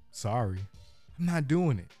it. Sorry. I'm not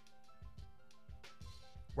doing it.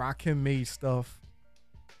 Rakim made stuff.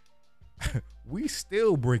 We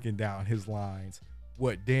still breaking down his lines.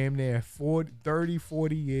 What, damn near 30,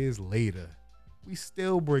 40 years later. We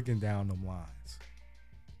still breaking down them lines.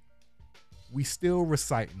 We still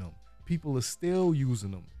reciting them. People are still using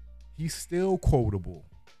them. He's still quotable.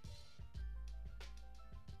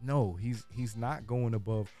 No, he's not going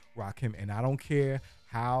above Rakim, and I don't care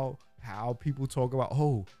how people talk about,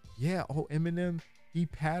 Eminem, he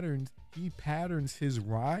patterns his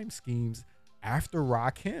rhyme schemes after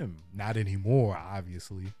Rakim. Not anymore,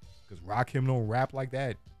 obviously, because Rakim don't rap like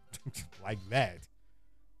that,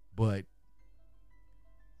 But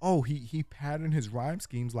he patterned his rhyme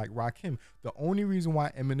schemes like Rakim. The only reason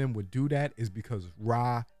why Eminem would do that is because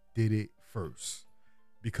Ra did it first.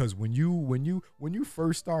 Because when you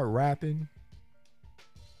first start rapping,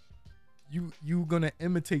 you gonna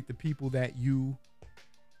imitate the people that you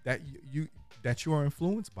are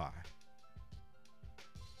influenced by.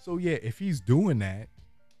 So yeah, if he's doing that,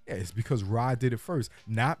 yeah, it's because Ra did it first,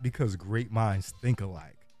 not because great minds think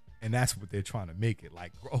alike. And that's what they're trying to make it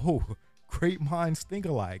like. Oh, great minds think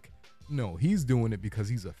alike. No, he's doing it because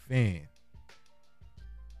he's a fan.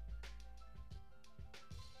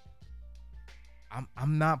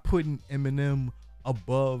 I'm not putting Eminem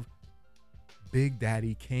above Big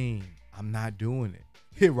Daddy Kane. I'm not doing it.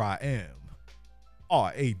 Here I am.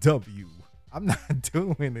 R-A-W. I'm not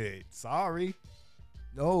doing it. Sorry.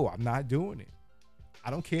 No, I'm not doing it.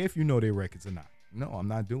 I don't care if you know their records or not. No, I'm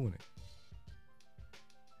not doing it.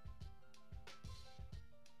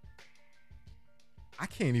 I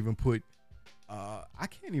can't even put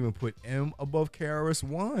M above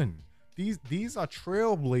KRS-One. These are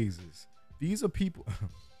trailblazers. These are people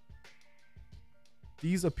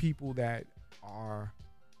that are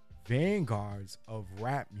vanguards of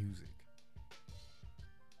rap music.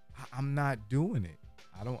 I'm not doing it.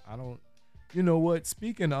 I don't you know what?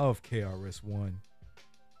 Speaking of KRS-One,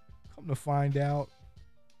 come to find out,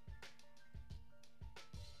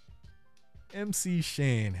 MC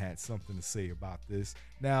Shan had something to say about this.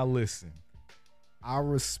 Now listen, I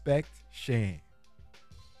respect Shan.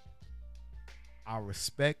 I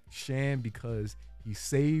respect Shan because he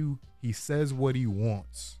says what he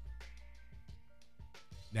wants.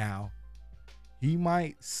 Now, he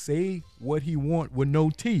might say what he wants with no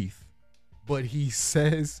teeth, but he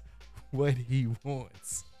says what he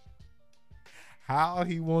wants. How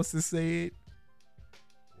he wants to say it,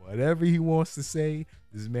 Whatever he wants to say,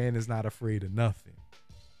 this man is not afraid of nothing.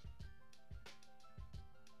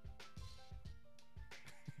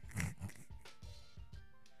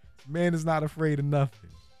 Man is not afraid of nothing.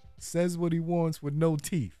 Says what he wants with no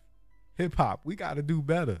teeth. Hip hop, we got to do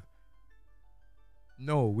better.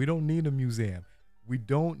 No, we don't need a museum. We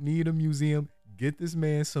don't need a museum. Get this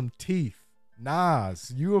man some teeth.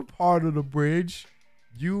 Nas, you a part of the bridge.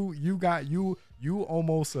 You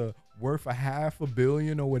almost worth $500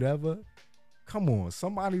 million or whatever. Come on,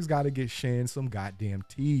 somebody's got to get Shan some goddamn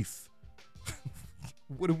teeth.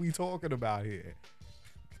 What are we talking about here?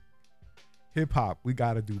 Hip hop, we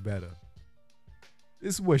got to do better.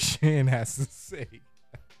 This is what Shan has to say.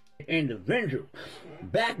 Individual.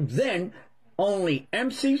 Back then, only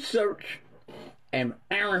MC Search and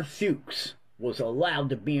Aaron Fuchs was allowed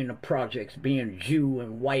to be in the projects, being Jew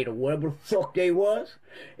and white or whatever the fuck they was.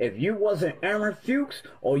 If you wasn't Aaron Fuchs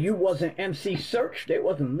or you wasn't MC Search, they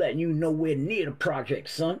wasn't letting you nowhere near the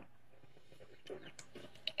project, son.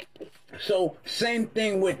 So, same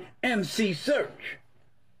thing with MC Search.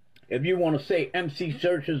 If you want to say MC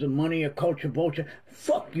Search is a money or culture vulture,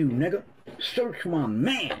 fuck you, nigga. Search my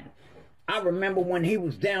man. I remember when he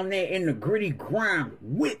was down there in the gritty grind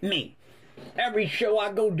with me. Every show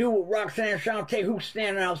I go do with Roxanne Shante, who's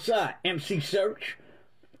standing outside? MC Search.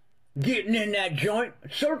 Getting in that joint.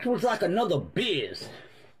 Search was like another biz.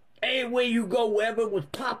 Everywhere you go, wherever it was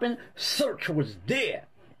popping, Search was there.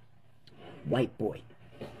 White boy.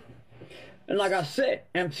 And like I said,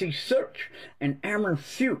 MC Search and Aaron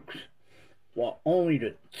Fuchs were only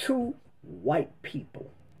the two white people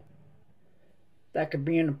that could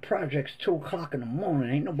be in the projects 2 o'clock in the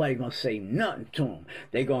morning. Ain't nobody gonna say nothing to them.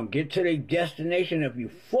 They gonna get to their destination. If you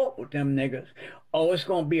fuck with them niggas, oh, it's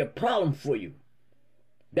gonna be a problem for you.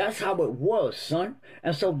 That's how it was, son.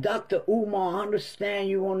 And so, Dr. Umar, I understand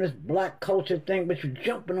you on this black culture thing, but you're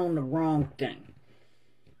jumping on the wrong thing.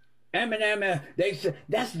 Eminem, they said,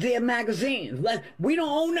 that's their magazine. We don't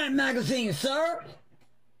own that magazine, sir.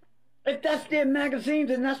 If that's their magazine,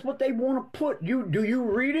 then that's what they want to put. Do you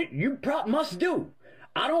read it? You must do.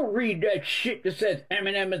 I don't read that shit that says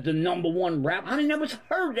Eminem is the #1 rapper. I never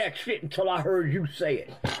heard that shit until I heard you say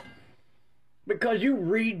it. Because you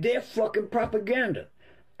read their fucking propaganda.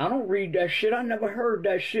 I don't read that shit. I never heard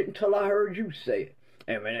that shit until I heard you say it.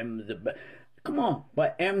 Eminem is the best. Come on,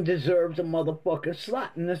 but M deserves a motherfucking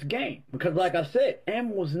slot in this game. Because like I said,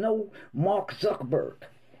 M was no Mark Zuckerberg.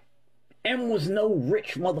 M was no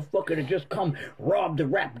rich motherfucker to just come rob the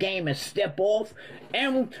rap game and step off.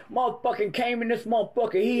 M motherfucking came in this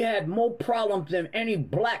motherfucker. He had more problems than any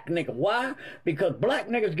black nigga. Why? Because black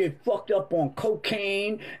niggas get fucked up on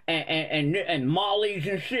cocaine and mollies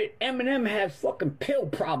and shit. Eminem has fucking pill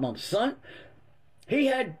problems, son. He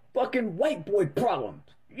had fucking white boy problems.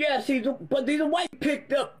 Yes, but he's a white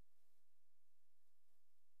picked up.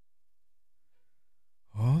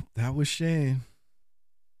 Oh, that was Shan.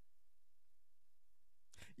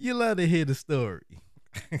 You love to hear the story.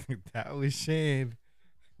 That was Shan.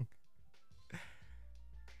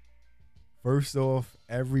 First off,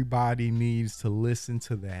 everybody needs to listen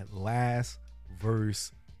to that last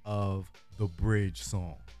verse of the bridge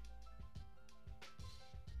song.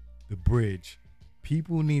 The bridge.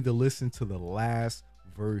 People need to listen to the last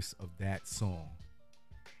verse of that song.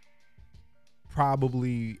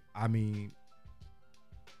 Probably, I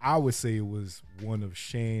would say it was one of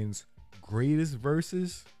Shan's greatest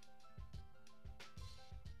verses.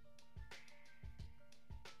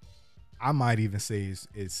 I might even say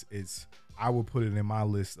it's I would put it in my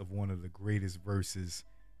list of one of the greatest verses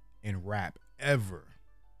in rap ever.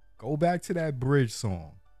 Go back to that bridge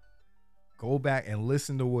song. Go back and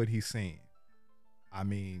listen to what he's saying.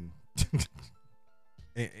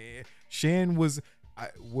 Shan was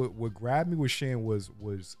what grabbed me with Shan was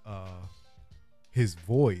his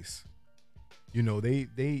voice. You know, they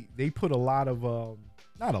put a lot of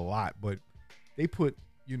not a lot, but they put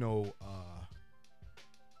the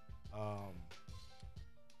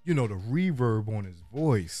reverb on his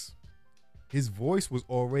voice. His voice was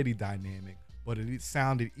already dynamic, but it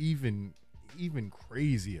sounded even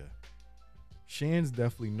crazier. Shan's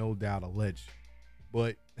definitely no doubt a legend.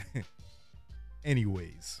 But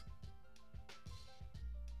anyways,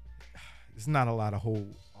 there's not a whole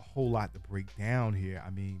lot to break down here.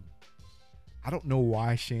 I don't know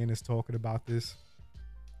why Shan is talking about this.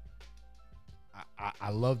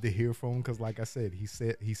 I love to hear from him because, like I said, he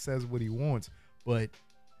says what he wants, but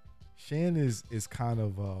Shan is kind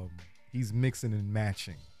of he's mixing and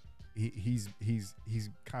matching. He's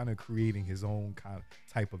kind of creating his own kind of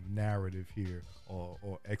type of narrative here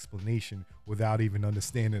or explanation without even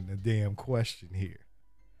understanding the damn question here.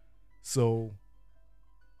 So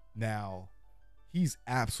Now, he's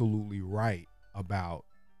absolutely right about,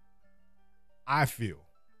 I feel,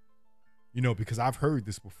 because I've heard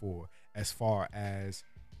this before as far as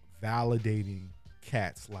validating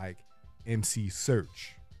cats like MC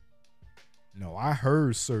Search. No, I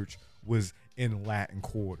heard Search was in Latin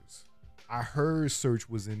quarters. I heard Search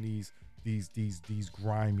was in these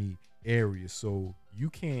grimy areas. So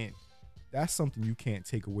that's something you can't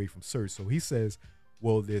take away from Search. So he says,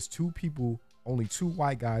 well, there's only two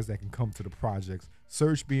white guys that can come to the projects,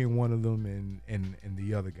 Search being one of them and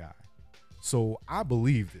the other guy. So I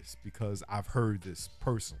believe this because I've heard this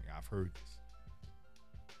personally. I've heard this.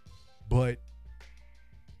 But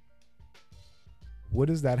what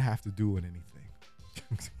does that have to do with anything?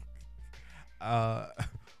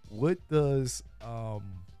 What does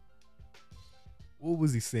what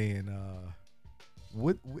was he saying?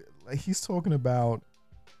 What like he's talking about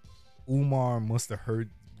Umar must have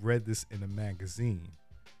read this in a magazine.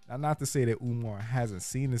 Now, not to say that Umar hasn't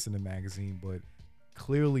seen this in a magazine, but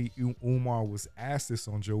clearly Umar was asked this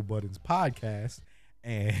on Joe Budden's podcast,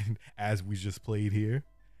 and as we just played here,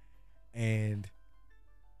 and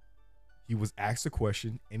he was asked a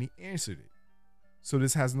question and he answered it. So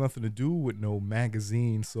this has nothing to do with no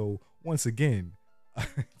magazine. So once again,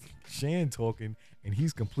 Shan talking and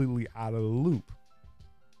he's completely out of the loop.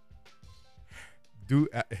 Dude,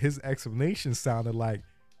 his explanation sounded like,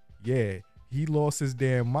 yeah, he lost his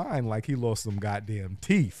damn mind like he lost some goddamn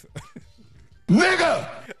teeth. Nigga!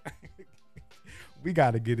 We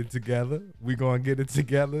got to get it together. We going to get it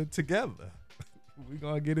together. We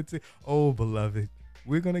going to get it oh, beloved,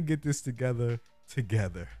 we're going to get this together.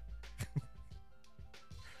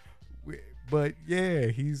 But yeah,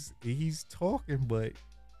 he's talking, but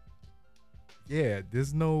yeah,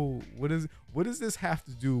 there's no, what does this have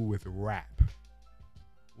to do with rap?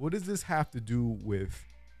 What does this have to do with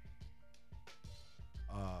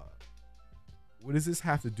what does this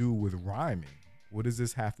have to do with rhyming? What does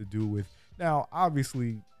this have to do with, now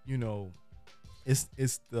obviously,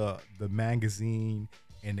 it's the magazine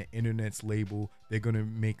and the internet's label. They're gonna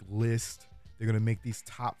make lists. They're gonna make these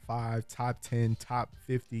top 5, top 10, top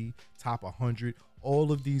 50, top 100,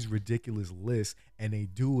 all of these ridiculous lists, and they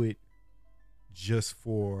do it just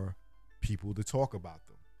for people to talk about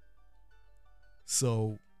them.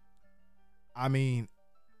 So, I mean,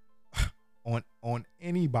 on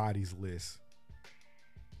anybody's list,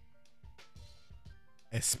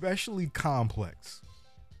 especially complex,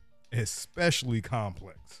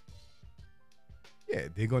 yeah,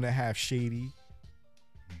 they're gonna have Shady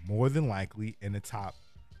more than likely in the top,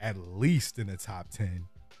 at least in the top 10.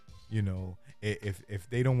 If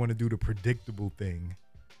they don't want to do the predictable thing,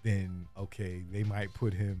 then okay, they might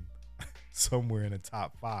put him somewhere in the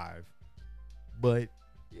top 5. But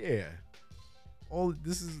yeah, all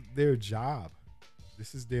this is their job.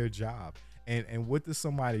 And what does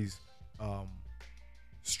somebody's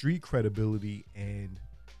street credibility and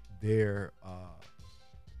their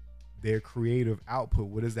creative output,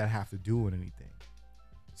 what does that have to do with anything?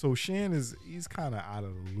 So Shan he's kind of out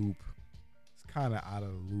of the loop.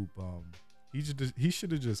 He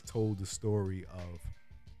should have just told the story of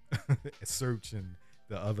searching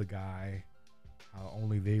the other guy, how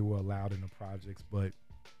only they were allowed in the projects, but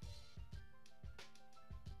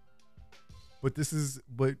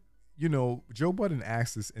Joe Budden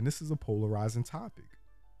asked this, and this is a polarizing topic.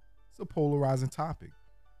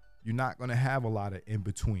 You're not going to have a lot of in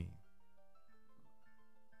between.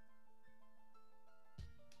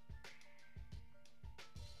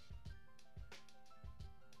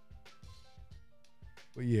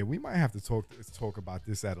 But yeah, we might have to talk about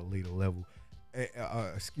this at a later level.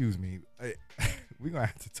 Excuse me. We're going to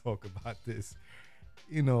have to talk about this.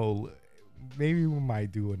 Maybe we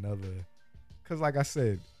might do another. Because like I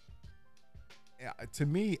said, to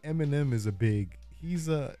me, Eminem is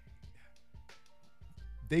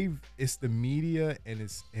it's the media, and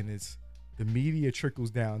it's the media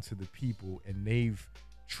trickles down to the people, and they've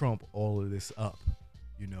trumped all of this up.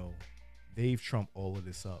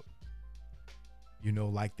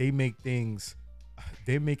 Like they're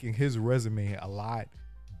making his resume a lot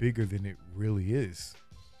bigger than it really is.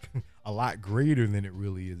 A lot greater than it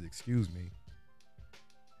really is, excuse me.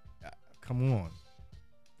 Come on.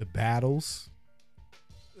 The battles.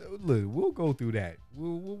 Look, we'll go through that.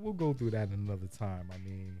 We'll go through that another time. I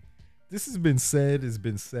mean, this has been said. It's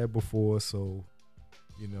been said before. So,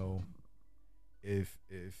 if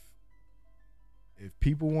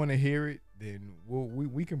people want to hear it, then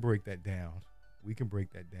we can break that down.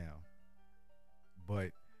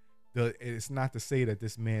 But it's not to say that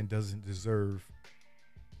this man doesn't deserve.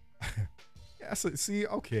 That's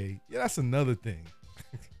another thing.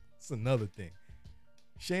 It's another thing.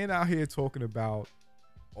 Shane out here talking about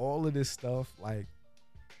all of this stuff. Like,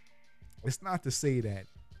 it's not to say that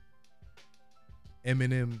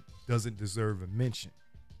Eminem doesn't deserve a mention.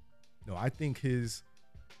 No, I think his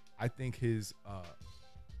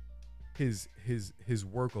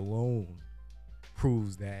work alone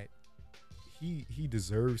proves that he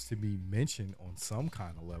deserves to be mentioned on some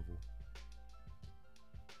kind of level.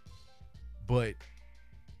 But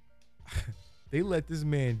they let this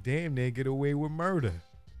man damn near get away with murder.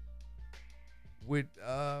 With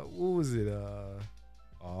what was it?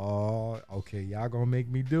 Oh, okay, y'all gonna make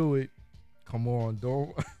me do it. Come on,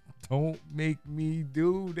 don't make me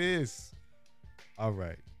do this. All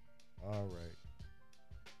right.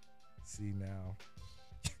 See now.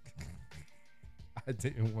 I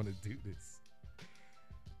didn't want to do this.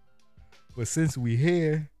 But since we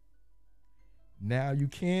here, now you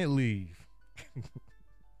can't leave.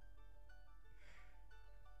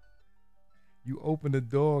 You open the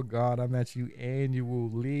door, God. I'm at you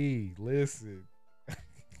annually. Listen.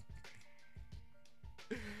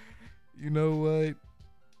 You know what?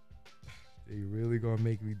 They really gonna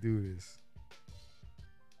make me do this.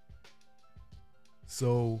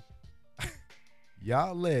 So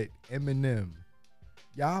y'all let Eminem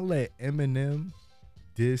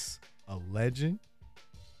diss a legend.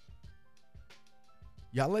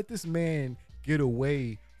 Y'all let this man get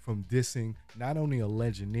away from dissing not only a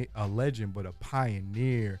legend, but a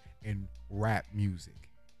pioneer in rap music.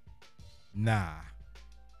 Nah,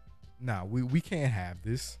 we can't have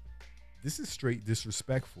this. This is straight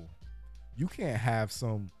disrespectful. You can't have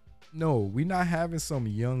we're not having some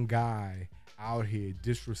young guy out here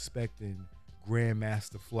disrespecting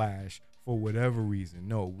Grandmaster Flash for whatever reason.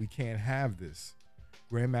 No, we can't have this.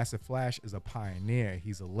 Grandmaster Flash is a pioneer.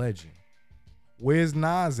 He's a legend. Where's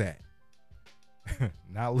Nas at?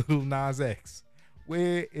 Not Lil Nas X.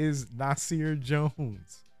 Where is Nasir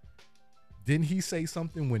Jones? Didn't he say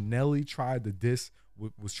something when Nelly was trying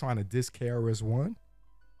to diss KRS-One?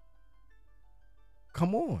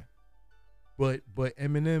 Come on. But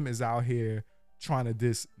Eminem is out here trying to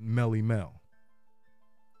diss Melly Mel.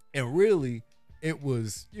 And really, it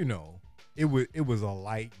was a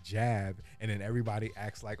light jab, and then everybody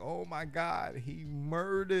acts like, oh my God, he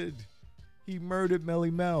murdered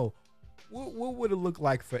Melly Mel. What would it look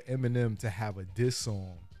like for Eminem to have a diss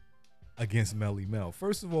song against Melly Mel?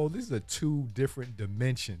 First of all, these are two different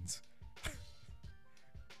dimensions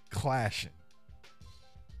clashing.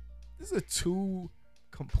 These are two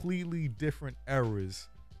completely different eras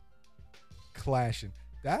clashing.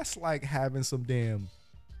 That's like having some damn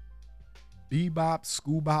bebop,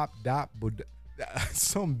 scoobop, dop,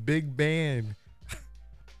 some big band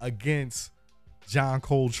against John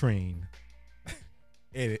Coltrane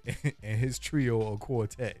and his trio or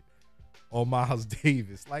quartet, or Miles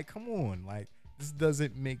Davis. Like, come on, like, this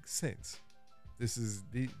doesn't make sense. This is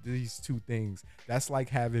these two things. That's like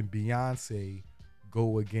having Beyonce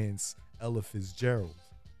go against Ella Fitzgerald.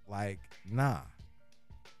 Like, nah,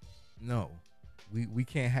 no, we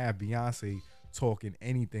can't have Beyonce talking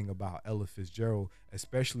anything about Ella Fitzgerald,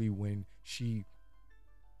 especially when she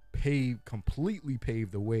completely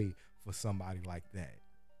paved the way for somebody like that.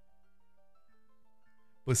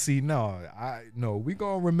 But see, we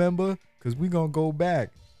gonna remember, because we gonna go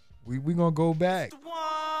back. We gonna go back.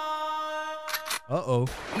 Uh-oh.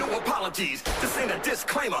 No apologies. This ain't a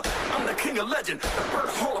disclaimer. I'm the king of legend, the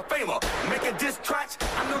first Hall of Famer. Making diss tracks,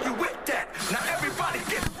 I know you with that. Now everybody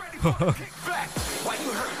get ready for the kickback. Why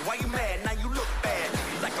you hurt? Why you mad? Now you look bad.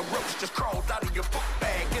 Like a roach just crawled out of your book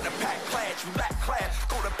bag. In a pack class, you lack class.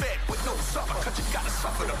 Go to bed with no supper, cause you gotta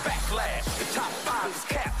suffer the backlash. The top 5 is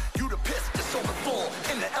cap. You the piss just on the floor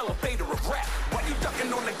in the elevator of rap. Why you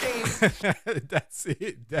ducking on the game?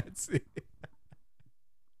 That's it.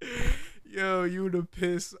 Yo, you the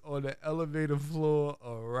piss on the elevator floor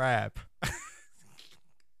of rap.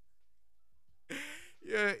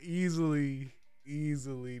 Yeah, easily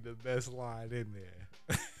the best line in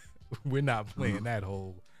there. We're not playing that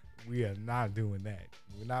whole. We are not doing that.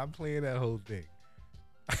 We're not playing that whole thing.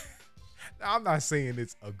 Now, I'm not saying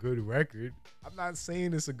it's a good record.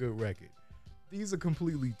 These are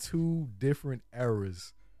completely two different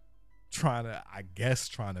eras trying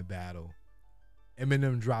to battle.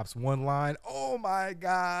 Eminem drops one line. Oh my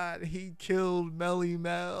God, he killed Melly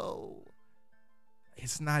Mel.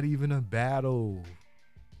 It's not even a battle.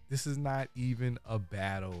 This is not even a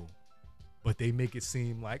battle. But they make it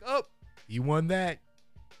seem like, oh, he won that.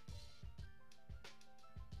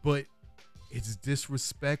 But it's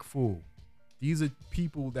disrespectful. These are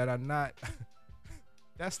people that are not.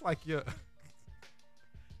 That's like your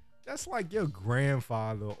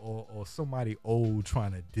grandfather or somebody old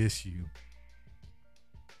trying to diss you.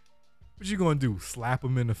 What you gonna do? Slap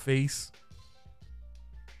them in the face?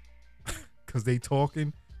 Cause they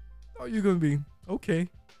talking? No, you're gonna be okay.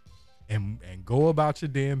 And go about your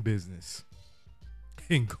damn business.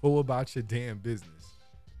 And go about your damn business.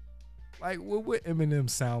 Like, what would Eminem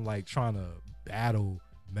sound like trying to battle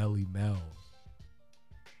Melly Mel?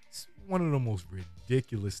 It's one of the most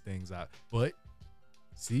ridiculous things but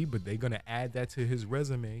they're gonna add that to his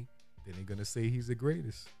resume. Then they're gonna say he's the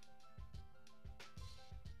greatest.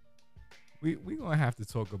 We gonna have to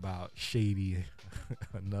talk about Shady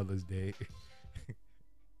another day.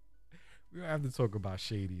 We're gonna have to talk about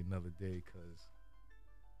Shady another day, cause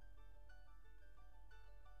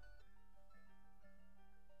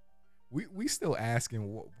we still asking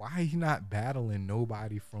why he not battling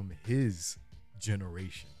nobody from his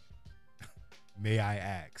generation. May I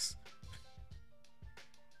ask?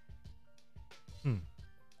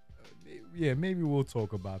 Yeah, maybe we'll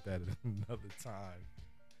talk about that another time.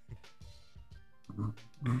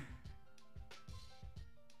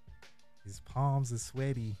 His palms are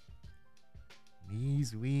sweaty,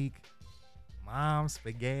 knees weak, mom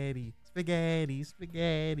spaghetti. All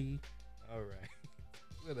right,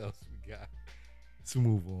 what else we got? Let's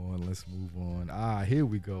move on. Here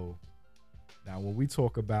we go. Now, when we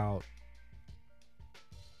talk about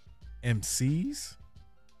MCs,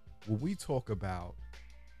 when we talk about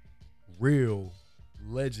real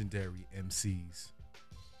legendary MCs,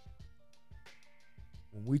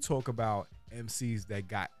 when we talk about MCs that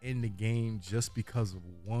got in the game just because of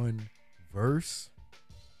one verse,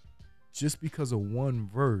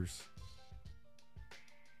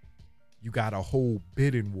 you got a whole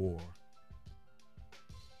bidding war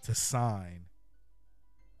to sign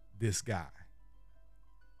this guy.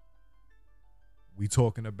 We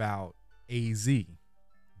talking about AZ, the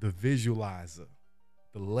visualizer,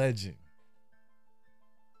 the legend.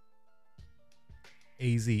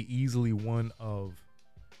 AZ, easily one of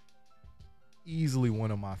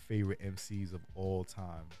my favorite MCs of all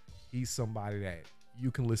time. He's somebody that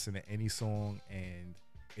you can listen to any song and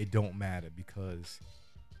it don't matter, because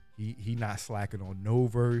he not slacking on no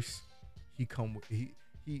verse. He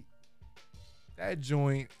that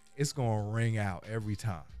joint, it's gonna ring out every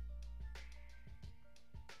time.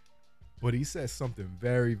 But he says something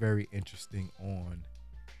very, very interesting on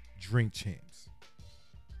Drink Champs.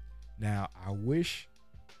 Now, I wish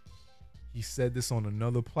he said this on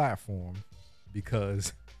another platform,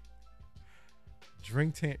 because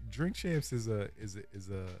Drink Champs is a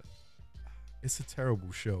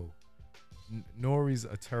terrible show. Nori's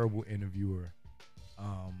a terrible interviewer.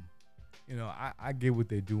 I get what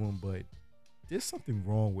they're doing, but there's something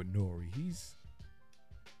wrong with Nori. He's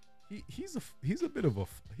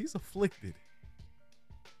afflicted.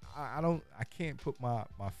 I can't put my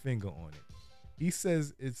finger on it. He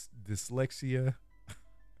says it's dyslexia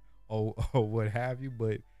or what have you,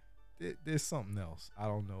 but there's something else. I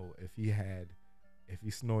don't know if he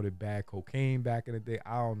snorted bad cocaine back in the day.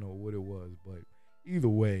 I don't know what it was, but either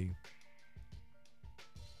way,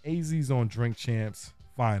 AZ's on Drink Champs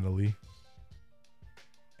finally,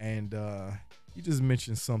 and he just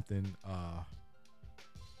mentioned something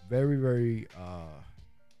very, very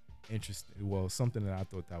interesting. Well, something that I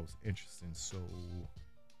thought that was interesting. So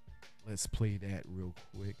let's play that real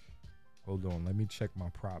quick. Hold on, let me check my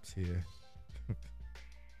props here.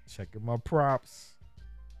 Checking my props.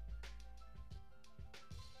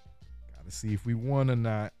 Gotta see if we won or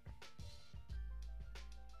not.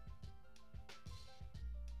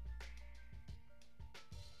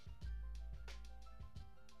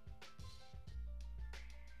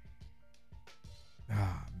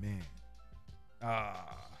 Man.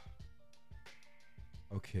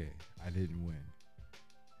 Okay, I didn't win.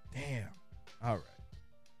 Damn. All right.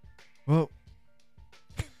 Well,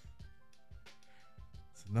 it's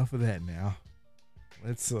enough of that now.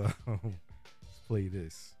 Let's play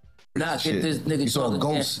this. Nah, get this nigga. You saw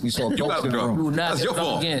ghosts. You saw ghosts in the room. That's your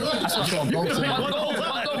fault. Again. I saw ghosts in the room.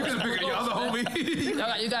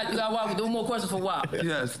 You got Wop. Do more questions for Wop.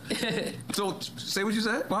 Yes. So say what you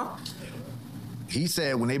said, Wop. He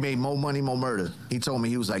said when they made More Money, More Murder, he told me,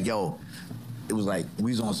 he was like, yo, it was like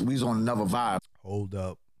we was on another vibe. Hold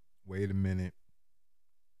up. Wait a minute.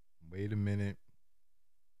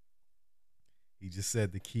 He just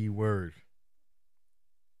said the key word.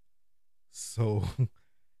 So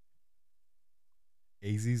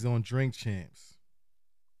AZ's on Drink Champs.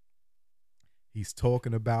 He's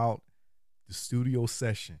talking about the studio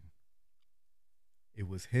session. It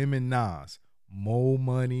was him and Nas. More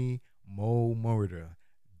Money, More Murder,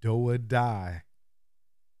 Do or Die.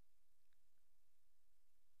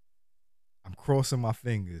 I'm crossing my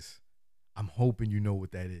fingers. I'm hoping you know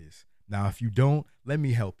what that is. Now, if you don't, let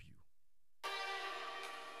me help you.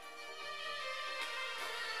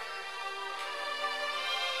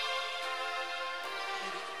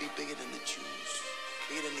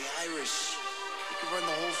 Irish. You could run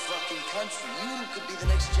the whole fucking country. You could be the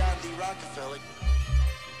next John D. Rockefeller.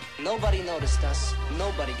 Nobody noticed us.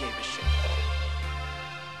 Nobody gave a shit.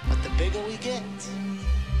 But the bigger we get,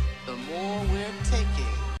 the more we're taking.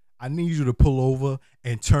 I need you to pull over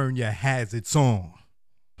and turn your hazards on.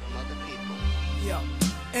 Yo,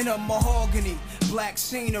 in a mahogany, black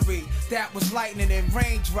scenery that was lightning and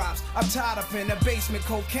raindrops. I'm tied up in a basement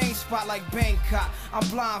cocaine spot like Bangkok. I'm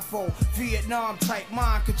blindfold, Vietnam type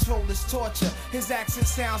mind control is torture. His accent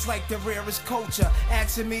sounds like the rarest culture.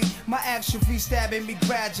 Asking me, my atrophy stabbing me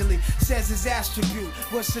gradually. Says his attribute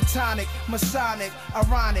was satanic, masonic,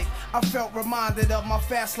 ironic. I felt reminded of my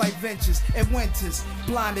fast life ventures and winters.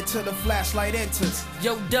 Blinded till the flashlight enters.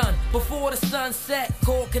 Yo, done before the sun set.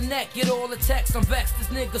 Call connect, get all the texts. I'm vexed. This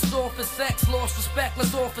nigga soft as sex, lost respect.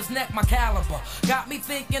 Let's off his neck, my caliber. Got me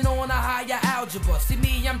thinking on a higher algebra. See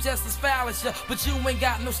me, I'm just as foul as ya, but you ain't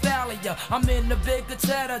got no style of ya. I'm in the bigger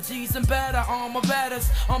cheddar, G's and better. Armor betters,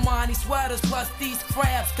 Armani sweaters. Plus these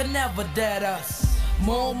crabs could never dead us.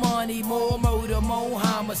 More money, more murder, more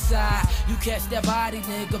homicide. You catch that body,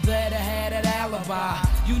 nigga, better have that alibi.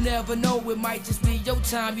 You never know, it might just be your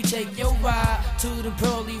time. You take your ride to the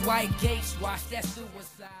pearly white gates. Watch that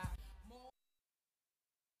suicide.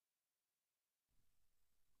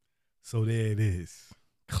 So there it is.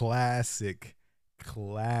 Classic,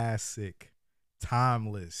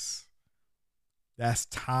 timeless. That's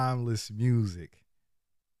timeless music.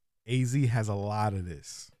 AZ has a lot of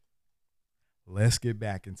this. Let's get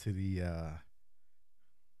back into this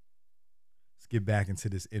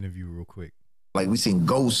interview real quick. Like we seen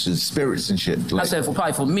ghosts and spirits and shit. Like, I said,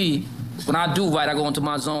 for me, when I do write, I go into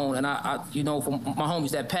my zone, and I you know, for my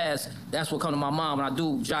homies that pass, that's what come to my mind when I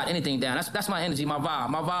do jot anything down. That's my energy, my vibe.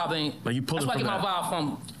 My vibe ain't. Like you that's why I get my vibe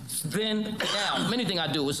from then now. Anything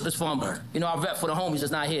I do is from, you know, I rep for the homies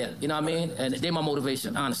that's not here. You know what I mean? And they're my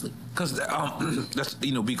motivation, honestly. Because let's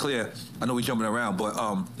be clear. I know we're jumping around, but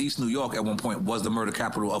East New York at one point was the murder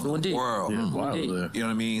capital of the world. Yeah, You know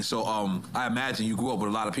what I mean? So I imagine you grew up with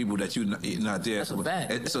a lot of people that you're not there. That's a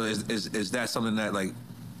fact. So is that something that, like,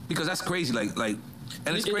 because that's crazy, like,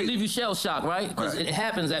 and it's It crazy. leave you shell shocked, right? Because it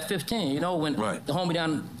happens at 15. You know, when the homie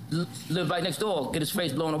down live right next door, get his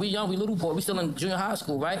face blown up. We young, we little boy, we still in junior high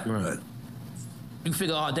school, right? Right. You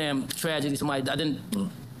figure, oh damn, tragedy, somebody. I didn't.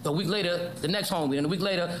 A week later, the next homie, and a week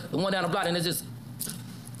later, the one down the block, and it's just,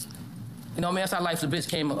 you know what I mean? That's how Life's a Bitch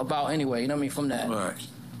came about anyway. You know what I mean? From that. Right.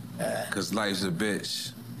 Because life's a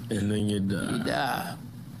bitch. And then you die. You die.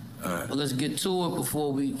 But let's get to it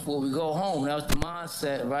before we go home. That was the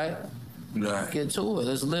mindset, right? Right. Get to it.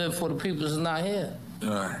 Let's live for the people that's not here.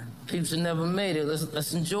 Right. People that never made it.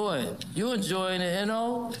 Let's enjoy it. You enjoying it, you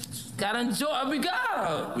know? Gotta enjoy it. We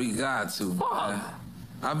gotta. We got to.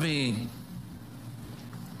 I mean,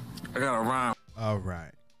 I got a rhyme. All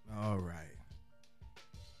right.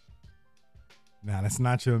 Now, that's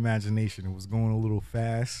not your imagination. It was going a little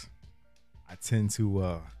fast. I tend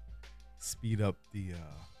to speed up the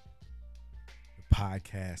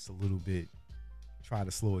podcast a little bit. Try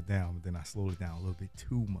to slow it down, but then I slowed it down a little bit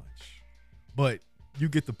too much. But you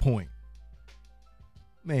get the point.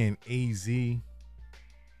 Man, AZ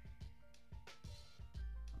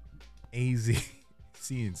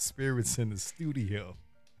seeing spirits in the studio.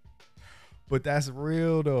 But that's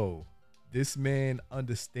real though. This man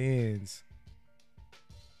understands.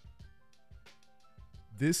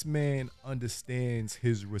 This man understands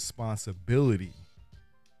his responsibility.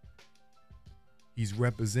 He's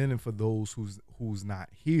representing for those who's not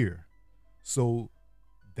here. So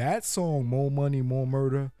that song, More Money, More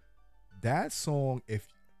Murder, that song,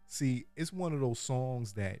 it's one of those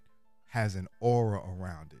songs that has an aura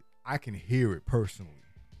around it. I can hear it personally.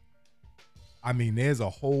 I mean, there's a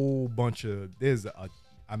whole bunch of, there's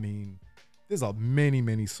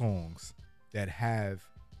many songs that have,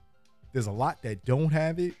 there's a lot that don't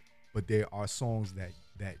have it, but there are songs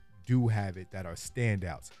that do have it that are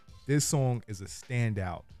standouts. This song is a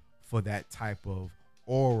standout for that type of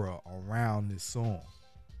aura around this song.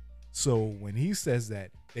 So when he says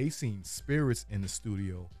that they seen spirits in the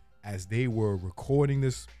studio as they were recording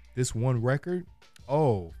this one record,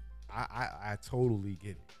 I totally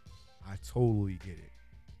get it. I totally get it.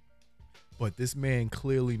 But this man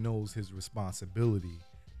clearly knows his responsibility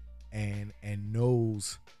and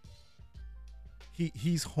knows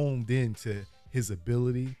he's homed into his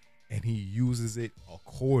ability and he uses it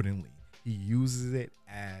accordingly. He uses it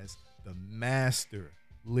as the master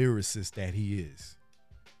lyricist that he is.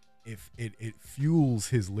 If it fuels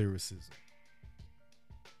his lyricism.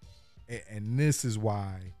 And this is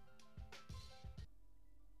why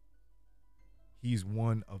he's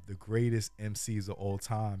one of the greatest MCs of all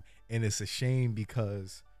time. And it's a shame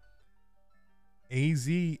because AZ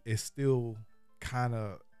is still kind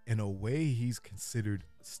of, in a way, he's considered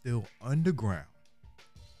still underground.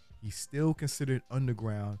 He's still considered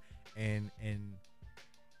underground, and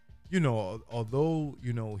you know, although,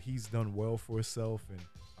 you know, he's done well for himself, and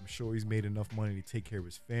I'm sure he's made enough money to take care of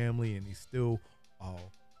his family, and he's still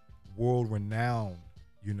world renowned,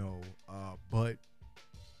 you know, but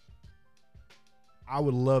I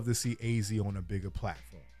would love to see AZ on a bigger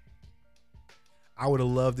platform. I would have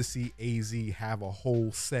loved to see AZ have a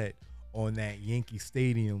whole set on that Yankee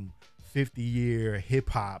Stadium 50-year hip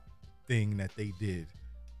hop thing that they did.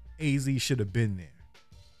 AZ should have been there.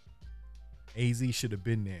 AZ should have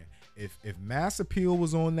been there. If Mass Appeal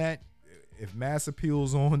was on that, if Mass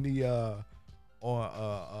Appeal's on the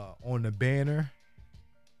on the banner,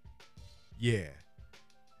 yeah,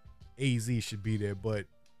 AZ should be there. But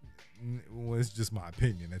well, it's just my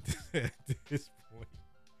opinion at this point.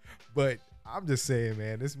 But I'm just saying,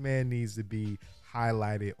 man, this man needs to be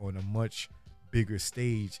highlighted on a much bigger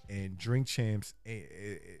stage. And Drink Champs,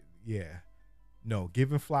 yeah, no,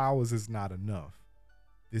 giving flowers is not enough.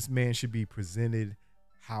 This man should be presented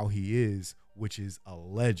how he is, which is a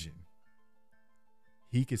legend.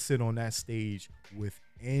 He could sit on that stage with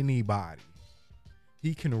anybody.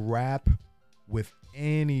 He can rap with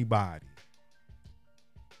anybody.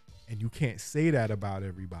 And you can't say that about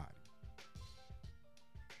everybody.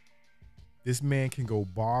 This man can go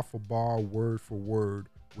bar for bar, word for word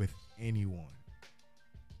with anyone.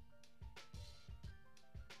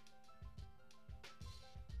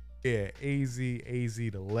 Yeah, AZ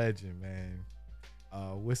the legend, man.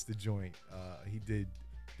 What's the joint? He did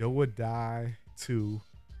Do or Die 2.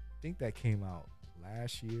 I think that came out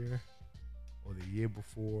last year or the year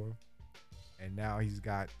before. And now he's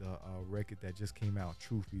got the record that just came out,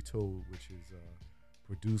 Truth Be Told, which is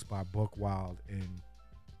produced by Buck Wild, and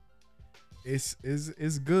it's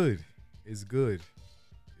good. It's good.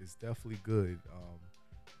 It's definitely good.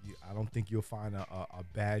 I don't think you'll find a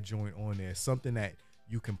bad joint on there. Something that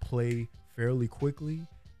you can play fairly quickly.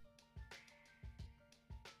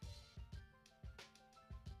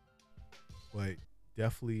 But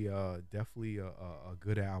definitely a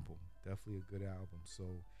good album. Definitely a good album. So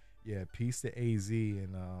yeah, peace to AZ,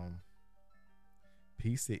 and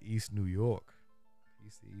peace to East New York.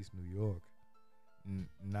 Peace to East New York.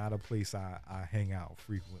 Not a place I hang out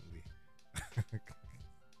frequently.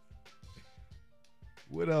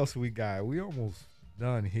 What else we got? We almost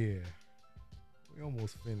done here. We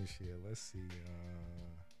almost finished here. Let's see.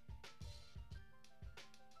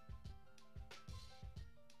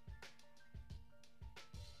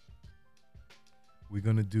 We're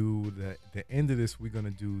gonna do the end of this. We're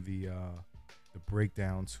gonna do the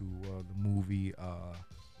breakdown to the movie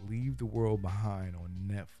Leave the World Behind on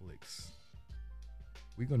Netflix.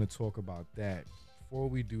 We're gonna talk about that. Before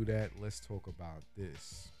we do that, let's talk about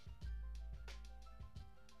this.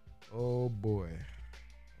 Oh boy.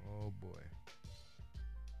 Oh boy.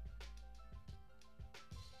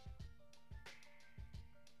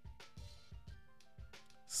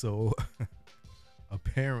 So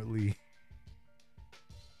apparently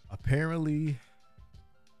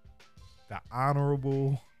the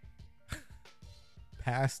Honorable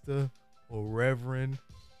Pastor or Reverend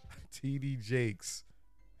T.D. Jakes,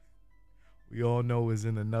 we all know, is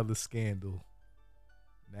in another scandal.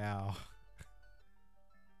 Now,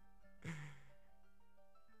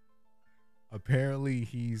 apparently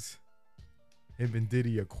him and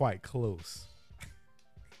Diddy are quite close.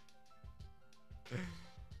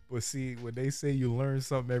 But see, when they say you learn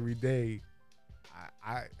something every day,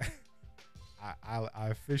 I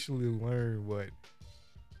officially learned what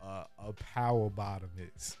a power bottom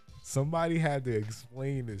is. Somebody had to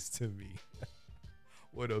explain this to me.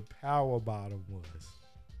 What a power bottom was.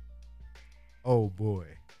 Oh boy.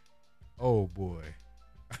 Oh boy.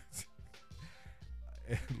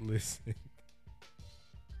 Listen.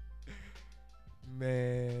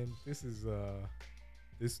 Man, this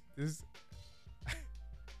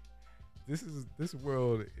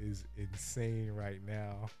world is insane right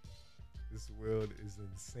now. This world is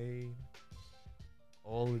insane.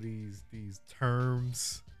 All of these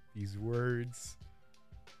terms, these words.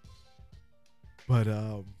 But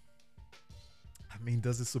I mean,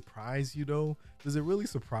 does it surprise you though? Does it really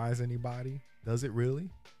surprise anybody? Does it really?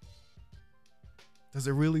 Does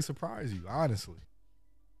it really surprise you, honestly?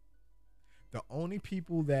 The only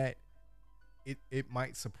people that it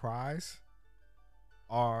might surprise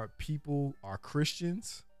are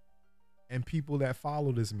Christians and people that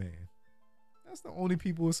follow this man. That's the only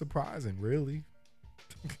people who's surprising, really.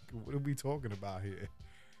 What are we talking about here?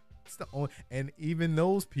 It's the only, and even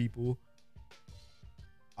those people,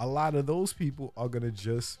 a lot of those people are gonna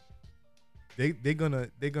just they're gonna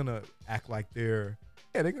act like they're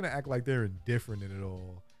indifferent in it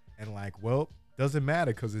all, and like, well, doesn't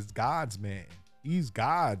matter because it's God's man. He's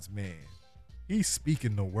God's man. He's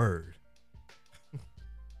speaking the word.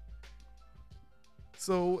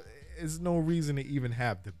 So there's no reason to even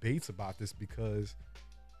have debates about this because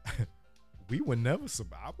I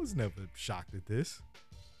was never shocked at this.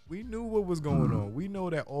 We knew what was going on. We know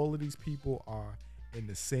that all of these people are in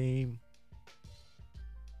the same.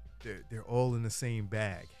 They're all in the same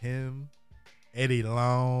bag. Him, Eddie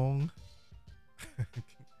Long,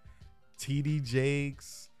 TD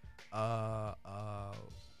Jakes,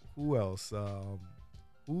 who else?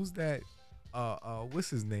 Who's that? What's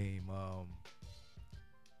his name?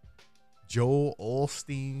 Joel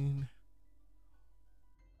Osteen.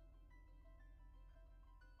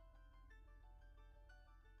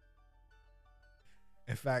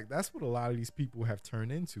 In fact, that's what a lot of these people have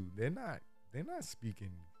turned into. They're not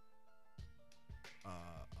speaking.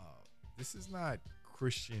 This is not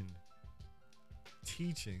Christian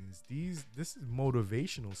teachings. This is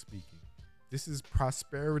motivational speaking. This is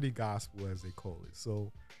prosperity gospel, as they call it.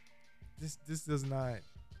 So this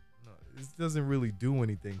doesn't really do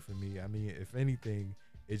anything for me. I mean, if anything,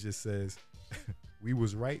 it just says we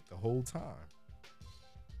was right the whole time.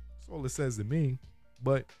 That's all it says to me.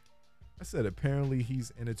 But I said apparently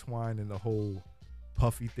he's intertwined in the whole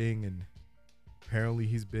Puffy thing, and apparently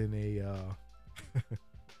he's been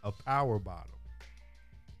a power bottom.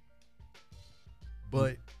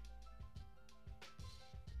 But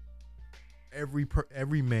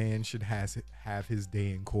every man should have his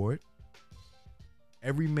day in court.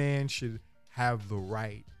 Every man should have the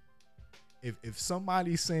right. If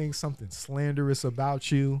somebody's saying something slanderous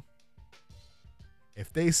about you,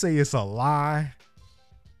 if they say it's a lie,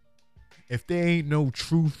 if there ain't no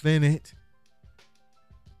truth in it,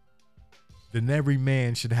 then every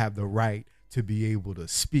man should have the right to be able to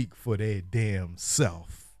speak for their damn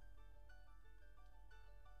self.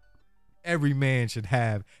 Every man should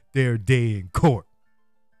have their day in court.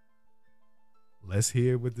 Let's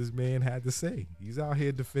hear what this man had to say. He's out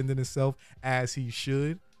here defending himself as he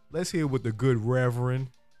should. Let's hear what the good reverend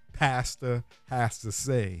pastor has to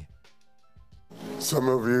say. Some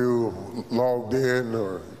of you logged in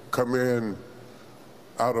or come in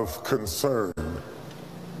out of concern.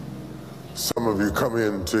 Some of you come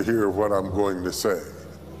in to hear what I'm going to say.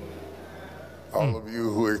 All of you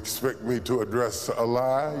who expect me to address a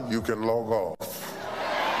lie, you can log off.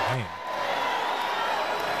 Damn.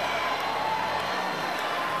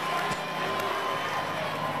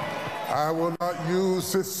 I will not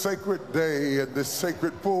use this sacred day and this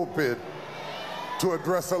sacred pulpit to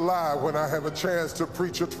address a lie when I have a chance to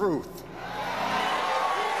preach a truth.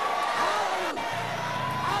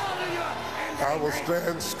 I will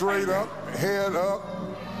stand straight up, head up,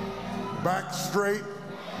 back straight,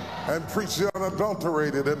 and preach the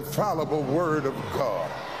unadulterated, infallible word of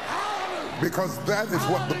God. Because that is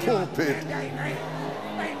what the pulpit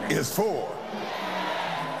is for.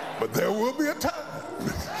 But there will be a time.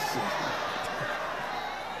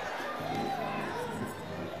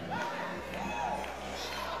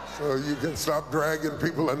 So you can stop dragging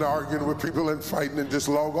people and arguing with people and fighting and just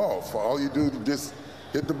log off. All you do is just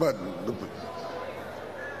hit the button.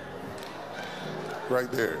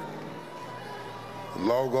 Right there.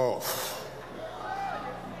 Log off.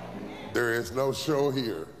 There is no show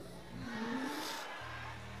here.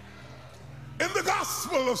 In the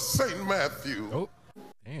Gospel of St. Matthew. Oh,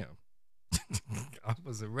 damn. I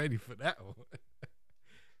wasn't ready for that one.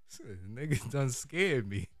 Nigga done scared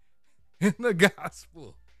me. In the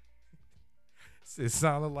Gospel. It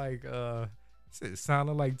sounded like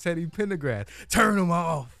Teddy Pendergrass. Turn him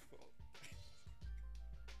off.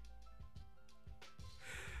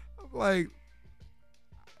 I'm like,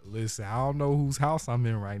 listen, I don't know whose house I'm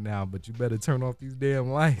in right now, but you better turn off these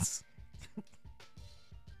damn lights.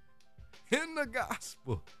 In the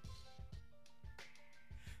Gospel.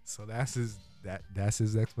 So that's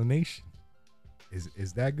his explanation.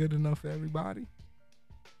 Is that good enough for everybody?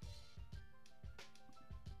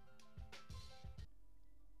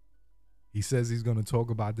 He says he's going to talk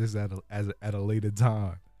about this at a later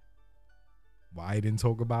time. Why he didn't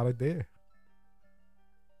talk about it there?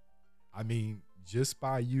 I mean, just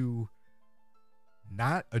by you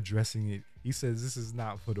not addressing it, he says this is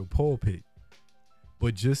not for the pulpit.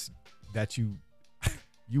 But just that you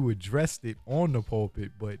addressed it on the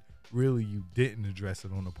pulpit, but really you didn't address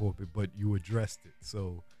it on the pulpit, but you addressed it.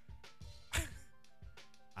 So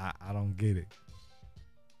I don't get it.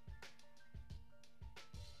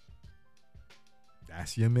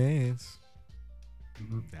 That's your man's.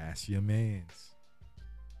 That's your man's.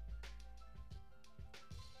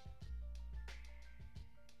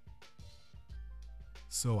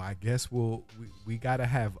 So I guess we gotta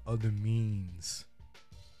have other means.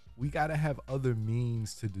 We gotta have other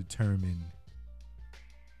means to determine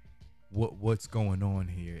what's going on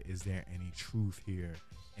here. Is there any truth here?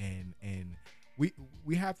 And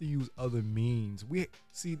we have to use other means. We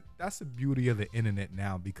see that's the beauty of the internet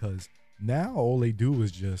now, because now all they do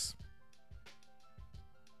is just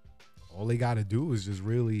all they gotta do is just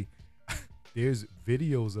really there's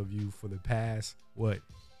videos of you for the past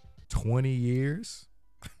 20 years.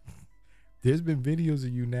 There's been videos of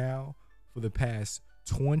you now for the past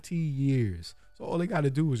 20 years. So all they got to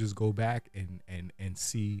do is just go back and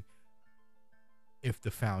see if the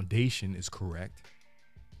foundation is correct.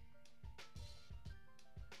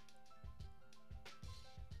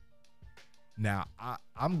 Now,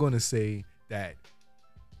 I'm going to say that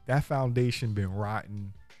foundation been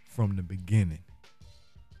rotten from the beginning.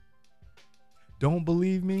 Don't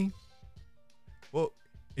believe me? Well,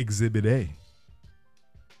 Exhibit A.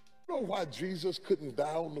 You know why Jesus couldn't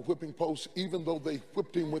die on the whipping post, even though they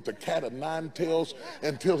whipped him with the cat of nine tails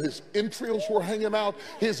until his entrails were hanging out,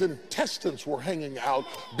 his intestines were hanging out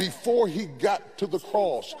before he got to the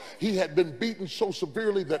cross. He had been beaten so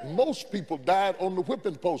severely that most people died on the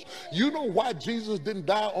whipping post. You know why Jesus didn't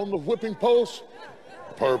die on the whipping post?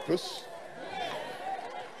 Purpose.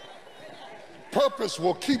 Purpose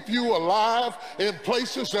will keep you alive in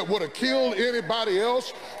places that would have killed anybody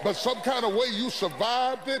else, but some kind of way you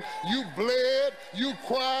survived it. You bled, you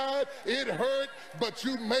cried, it hurt, but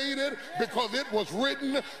you made it because it was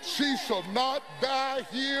written, she shall not die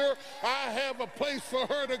here. I have a place for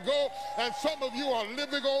her to go, and some of you are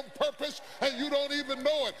living on purpose and you don't even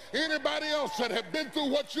know it. Anybody else that have been through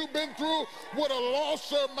what you've been through would have lost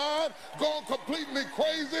their mind, gone completely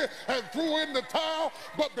crazy, and threw in the towel,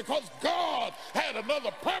 but because God had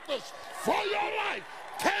another purpose for your life.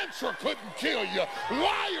 Cancer couldn't kill you.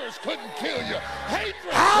 Liars couldn't kill you. Hatred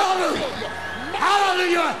couldn't kill you.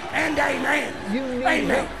 Hallelujah and amen. You need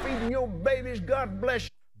amen. help feeding your babies. God bless you.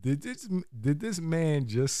 Did this man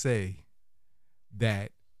just say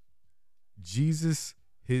that Jesus,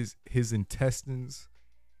 his intestines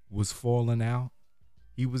was falling out?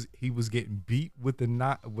 He was getting beat with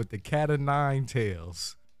the cat of nine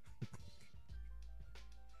tails.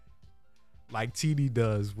 Like TD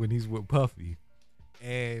does when he's with Puffy,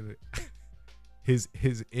 and his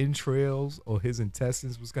entrails or his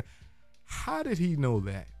intestines was. How did he know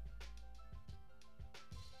that?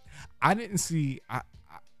 I didn't see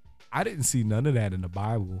none of that in the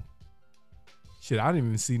Bible. Shit, I didn't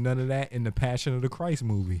even see none of that in the Passion of the Christ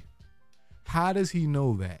movie. How does he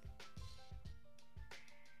know that?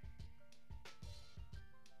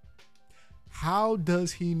 How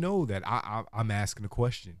does he know that? I'm asking the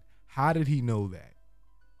question. How did he know that?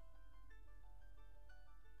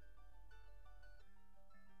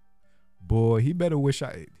 Boy, he better wish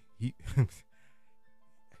he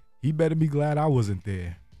better be glad I wasn't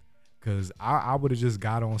there. Cause I would have just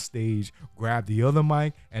got on stage, grabbed the other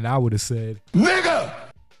mic, and I would have said, "Nigga!"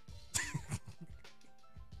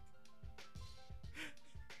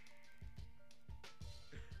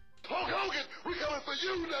 Hulk Hogan, we coming for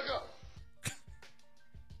you, nigga.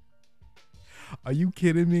 Are you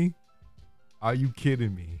kidding me? Are you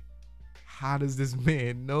kidding me? How does this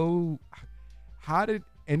man know? How did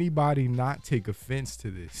anybody not take offense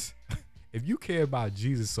to this? If you care about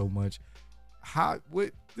Jesus so much,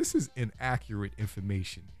 this is inaccurate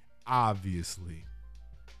information, obviously.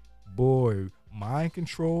 Boy, mind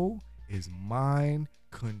control is mind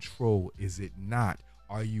control, is it not?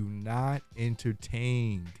 Are you not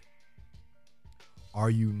entertained?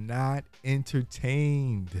 Are you not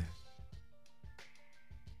entertained?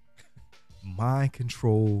 Mind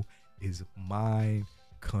control is mind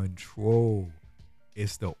control.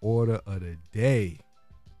 It's the order of the day.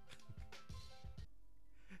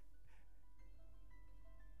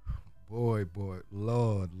 Boy,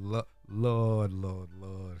 Lord.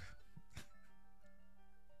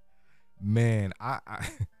 Man,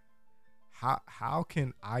 how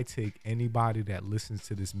can I take anybody that listens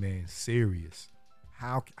to this man serious?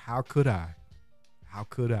 How could I? How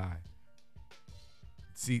could I?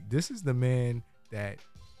 See, this is the man that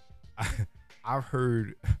I've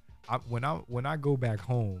heard when I go back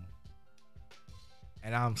home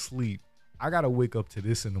and I'm asleep, I gotta wake up to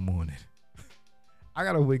this in the morning. I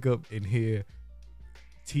gotta wake up and hear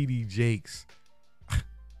TD Jakes.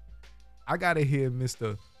 I gotta hear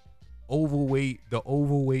Mr. Overweight, the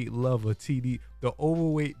overweight lover TD, the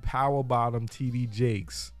overweight power bottom TD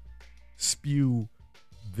Jakes spew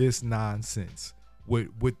this nonsense.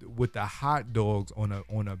 With the hot dogs on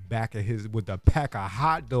a back of his, with a pack of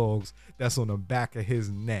hot dogs that's on the back of his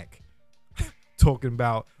neck, talking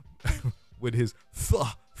about with his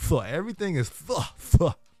fuh. Everything is fuh.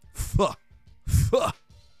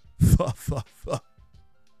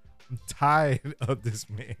 I'm tired of this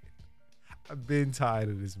man. I've been tired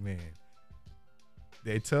of this man.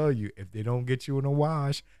 They tell you if they don't get you in a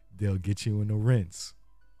wash, they'll get you in a rinse.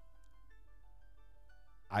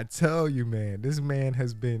 I tell you, man, this man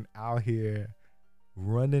has been out here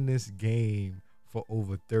running this game for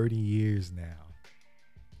over 30 years now.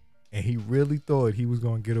 And he really thought he was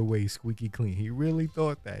going to get away squeaky clean. He really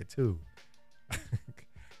thought that too.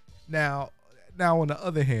 Now, on the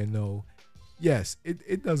other hand, though, yes,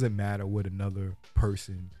 it doesn't matter what another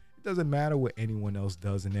person, it doesn't matter what anyone else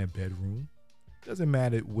does in their bedroom. It doesn't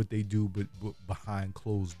matter what they do but behind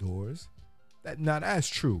closed doors. That's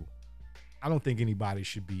true. I don't think anybody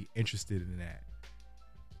should be interested in that.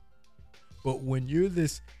 But when you're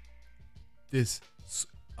this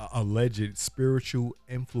alleged spiritual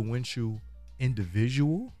influential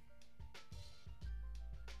individual,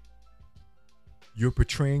 you're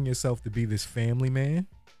portraying yourself to be this family man,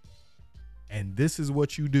 and this is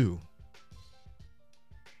what you do.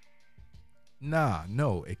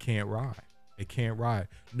 No, it can't ride. It can't ride.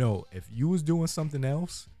 No, if you was doing something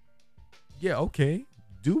else, yeah, okay.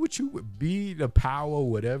 Do what you would. Be the power,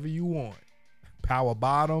 whatever you want. Power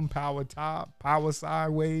bottom, power top, power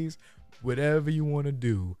sideways, whatever you want to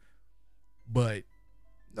do. But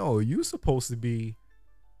no, you're supposed to be,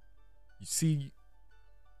 you see,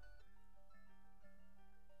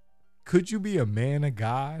 could you be a man of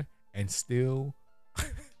God and still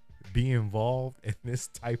be involved in this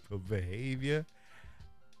type of behavior?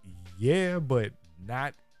 Yeah, but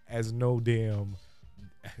not as no damn,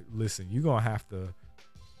 listen, you're going to have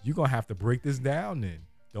to break this down then.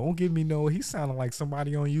 Don't give me no, he sounded like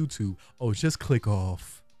somebody on YouTube. Oh, just click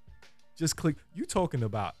off. Just click. You talking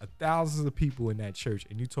about thousands of people in that church,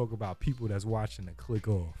 and you talk about people that's watching to click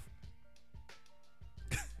off.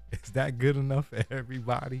 Is that good enough for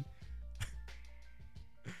everybody?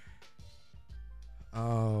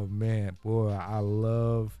 Oh man, boy, I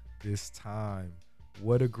love this time.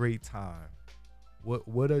 What a great time.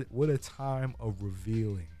 What a time of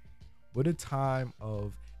revealing. What a time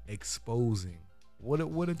of exposing. What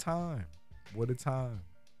a time. What a time.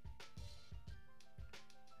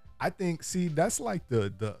 I think, see, that's like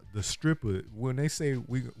the stripper when they say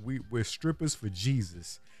we're strippers for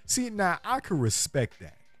Jesus. See, now I could respect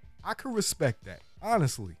that.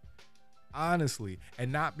 Honestly,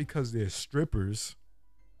 and not because they're strippers.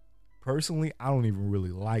 Personally, I don't even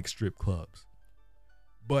really like strip clubs.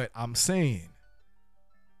 But I'm saying,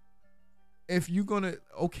 if you're gonna,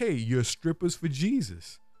 okay, you're strippers for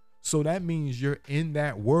Jesus. So that means you're in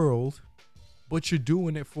that world, but you're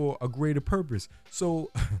doing it for a greater purpose.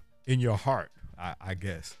 So in your heart, I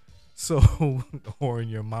guess. So, or in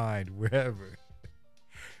your mind, wherever.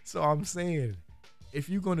 So I'm saying, if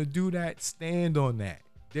you're going to do that, stand on that.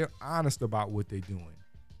 They're honest about what they're doing.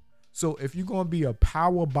 So if you're going to be a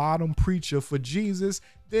power bottom preacher for Jesus,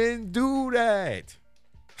 then do that.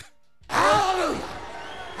 Hallelujah.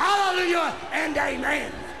 Hallelujah and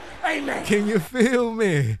amen. Amen. Can you feel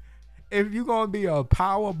me? If you're going to be a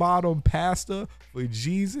power bottom pastor for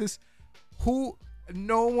Jesus,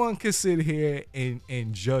 no one can sit here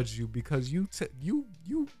and judge you because you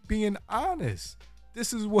being honest.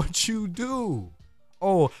 This is what you do.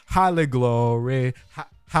 Oh, hallelujah, glory.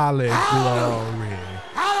 Hallelujah. Glory.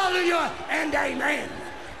 Hallelujah and amen.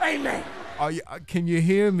 Amen. Can you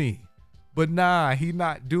hear me? But nah, he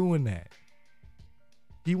not doing that.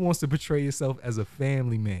 He wants to portray himself as a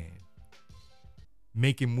family man.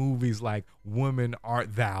 Making movies like Woman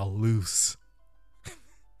Art Thou Loose.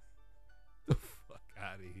 The fuck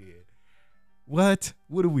out of here. What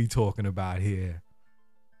are we talking about here?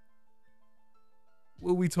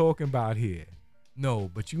 What are we talking about here? No,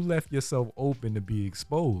 but you left yourself open to be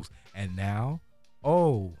exposed. And now,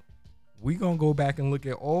 we gonna go back and look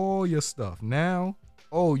at all your stuff. Now,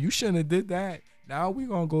 you shouldn't have did that. Now we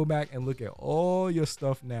gonna go back and look at all your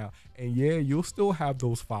stuff now. And yeah, you'll still have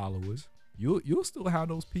those followers. You'll still have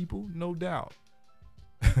those people, no doubt.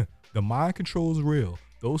 The mind control is real.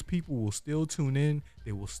 Those people will still tune in.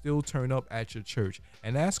 They will still turn up at your church.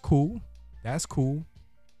 And that's cool. That's cool.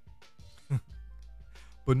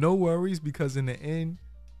 But no worries, because in the end,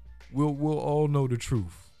 we'll all know the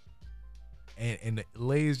truth. And the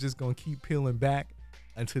layer's just gonna keep peeling back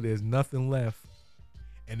until there's nothing left.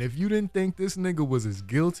 And if you didn't think this nigga was as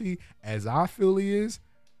guilty as I feel he is,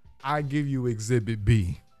 I give you Exhibit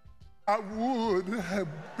B. I would have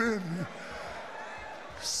been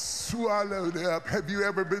swallowed up. Have you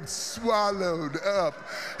ever been swallowed up?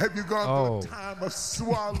 Have you gone through a time of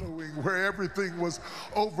swallowing where everything was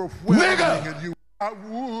overwhelming and you I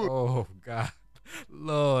would. Oh God,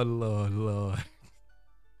 Lord.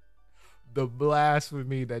 The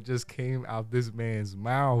blasphemy that just came out this man's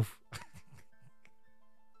mouth.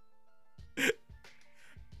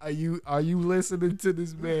 Are you listening to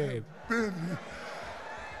this man? Been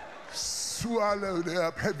swallowed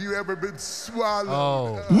up. Have you ever been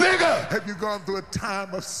swallowed up? Nigga! Have you gone through a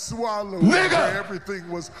time of swallow Nigga! where everything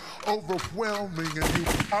was overwhelming and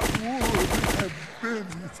I would have been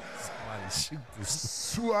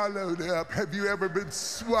swallowed up. Have you ever been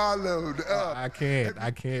swallowed up? I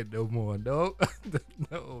can't no more. No,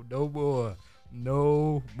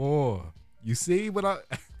 no more. You see what I...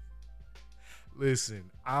 Listen,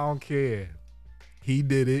 I don't care. He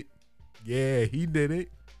did it. Yeah, he did it.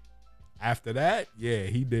 After that, yeah,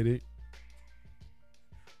 he did it.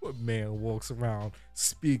 What man walks around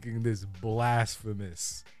speaking this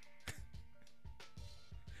blasphemous?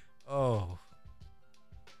 Oh.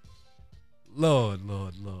 Lord.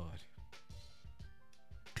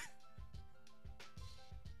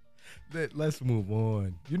 Let's move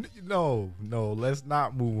on. No, let's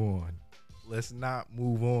not move on. Let's not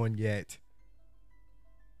move on yet.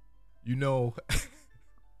 You know,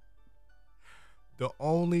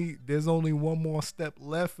 there's only one more step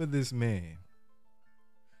left for this man.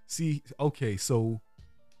 See, okay, so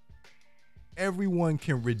everyone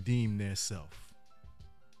can redeem their self.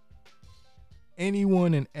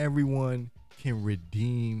 Anyone and everyone can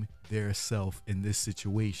redeem their self in this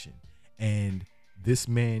situation. And this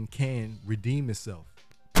man can redeem himself.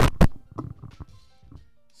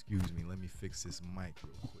 Excuse me, let me fix this mic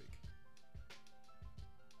real quick.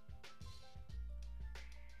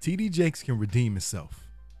 TD Jakes can redeem himself.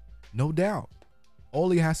 No doubt. All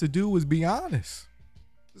he has to do is be honest.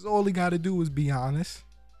 That's all he got to do is be honest.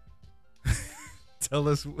 Tell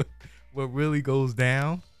us what really goes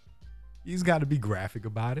down. He's got to be graphic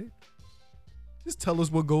about it. Just tell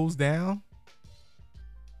us what goes down.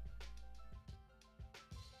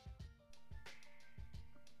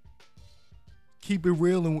 Keep it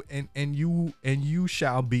real and you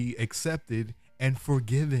shall be accepted and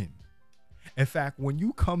forgiven. In fact, when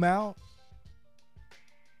you come out,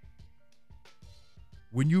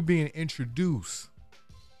 when you're being introduced,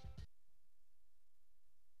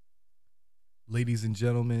 ladies and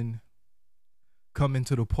gentlemen, come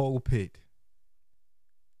into the pulpit.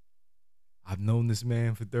 I've known this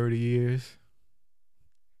man for 30 years.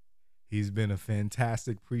 He's been a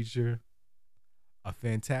fantastic preacher, a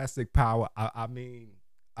fantastic power. I mean,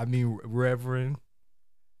 Reverend,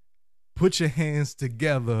 put your hands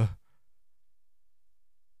together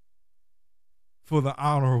for the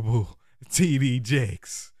Honorable TD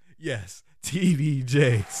Jakes. Yes, TD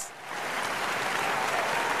Jakes.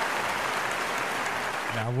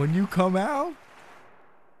 Now, when you come out,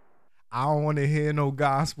 I don't want to hear no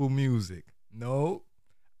gospel music. No,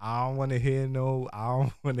 I don't want to hear no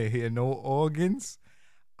organs.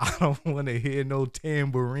 I don't want to hear no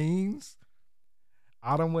tambourines.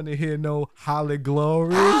 I don't want to hear no holly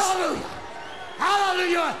glories. Hallelujah!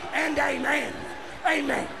 Hallelujah and amen.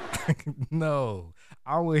 Amen. No,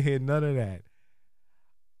 I don't want to hear none of that.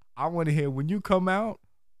 I want to hear, when you come out,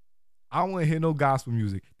 I don't want to hear no gospel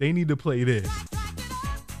music. They need to play this.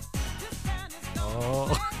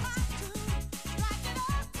 Oh.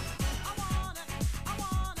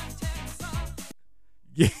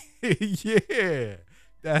 Yeah,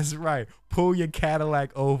 that's right. Pull your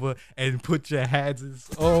Cadillac over and put your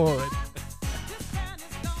hats on.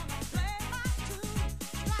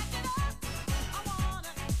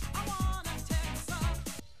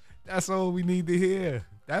 That's all we need to hear.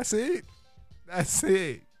 That's it. That's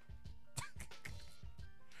it.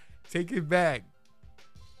 Take it back.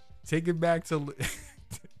 Take it back to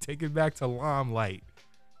take it back to Limelight.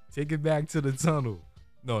 Take it back to the tunnel.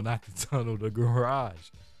 No, not the tunnel, the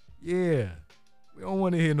garage. Yeah. We don't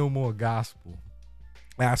want to hear no more gospel.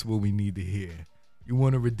 That's what we need to hear. You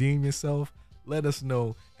want to redeem yourself? Let us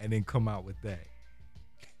know and then come out with that.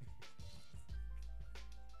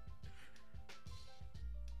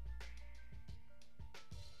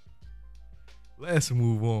 Let's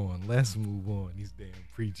move on. Let's move on. These damn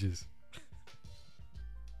preachers.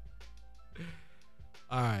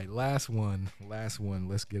 All right, last one.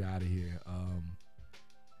 Let's get out of here.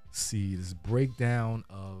 See this breakdown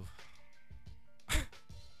of. I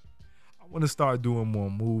want to start doing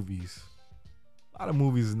more movies. A lot of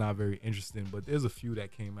movies is not very interesting, but there's a few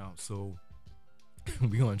that came out, so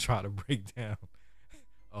we're gonna try to break down.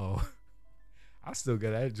 Oh, I still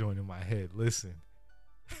got that joint in my head. Listen,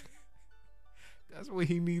 that's what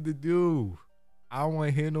he need to do. I don't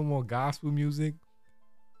want to hear no more gospel music.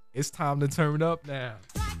 It's time to turn it up now.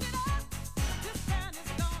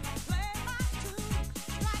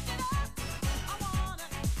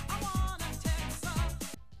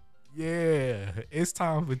 Yeah, it's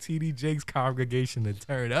time for TD Jake's congregation to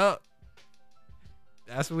turn up.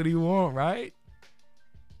 That's what he want, right?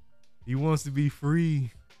 He wants to be free.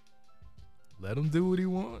 Let him do what he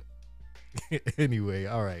want. Anyway,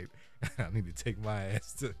 all right. I need to take my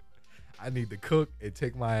ass to. I need to cook and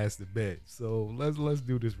take my ass to bed. So let's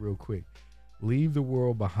do this real quick. Leave the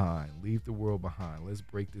world behind. Leave the world behind. Let's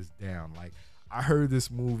break this down. Like, I heard this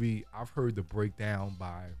movie. I've heard the breakdown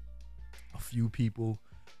by a few people.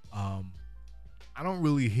 I don't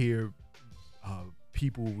really hear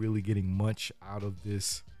people really getting much out of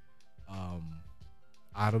this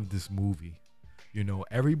movie. You know,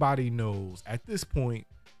 everybody knows at this point.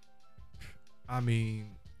 I mean,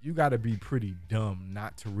 you got to be pretty dumb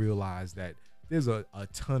not to realize that there's a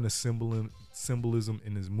ton of symbolism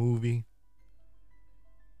in this movie.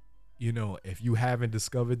 You know, if you haven't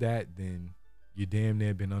discovered that, then you damn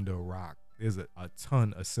near been under a rock. There's a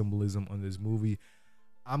ton of symbolism on this movie.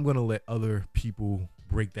 I'm gonna let other people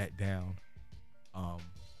break that down.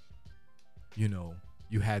 You know,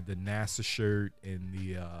 you had the NASA shirt and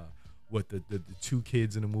the two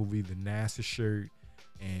kids in the movie, the NASA shirt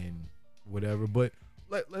and whatever. But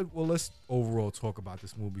let's overall talk about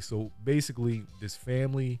this movie. So basically, this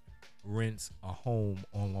family rents a home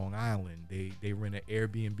on Long Island. They rent an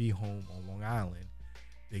Airbnb home on Long Island.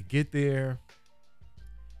 They get there,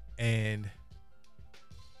 and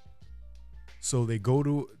so they go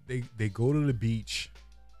to the beach.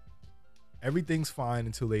 Everything's fine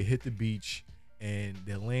until they hit the beach and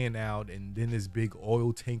they're laying out, and then this big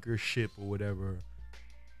oil tanker ship or whatever,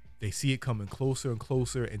 they see it coming closer and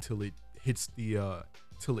closer until it hits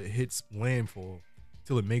landfall,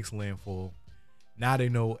 till it makes landfall. Now they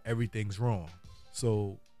know everything's wrong.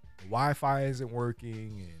 So the Wi-Fi isn't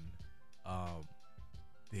working, and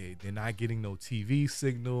they're not getting no TV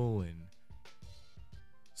signal, and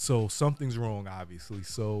so something's wrong, obviously.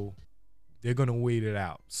 So they're gonna wait it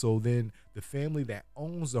out. So then the family that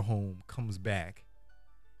owns the home comes back,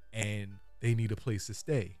 and they need a place to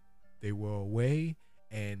stay. They were away,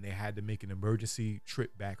 and they had to make an emergency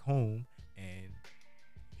trip back home, and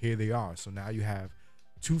here they are. So now you have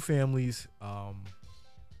two families. The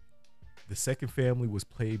second family was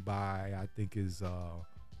played by, I think is I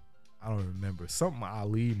don't remember, something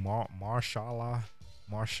Ali, Marshala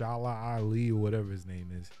Ali, or whatever his name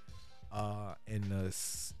is,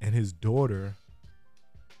 and his daughter,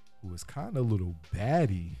 who was kind of a little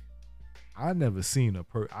baddie. I never seen her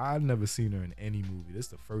in any movie. This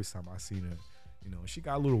is the first time I seen her. You know, she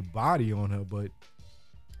got a little body on her, but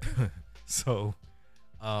so,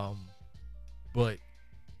 but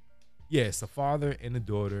yeah, it's the father and the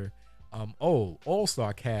daughter.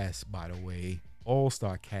 All-star cast, by the way.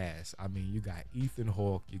 All-star cast. I mean, you got Ethan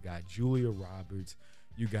Hawke, you got Julia Roberts,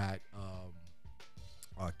 you got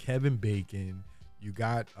Kevin Bacon, you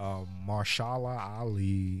got Marshala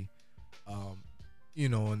Ali, you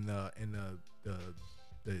know, and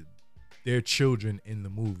their children in the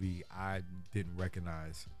movie I didn't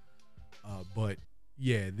recognize. But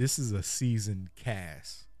yeah, this is a seasoned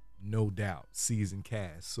cast, no doubt, seasoned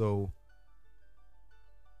cast. So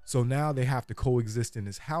now they have to coexist in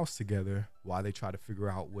this house together while they try to figure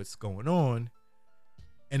out what's going on.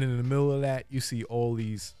 And in the middle of that, you see all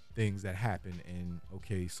these things that happen. And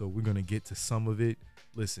okay, so we're going to get to some of it.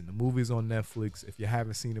 Listen, the movie's on Netflix. If you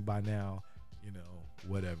haven't seen it by now, you know,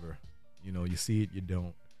 whatever. You know, you see it, you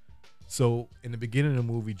don't. So in the beginning of the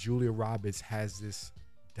movie, Julia Roberts has this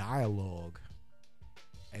dialogue.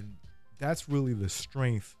 And that's really the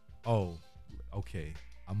strength. Oh, okay,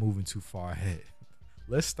 I'm moving too far ahead.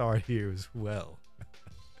 Let's start here as well.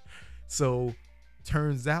 So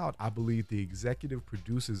turns out, I believe the executive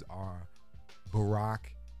producers are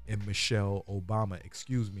Barack and Michelle Obama.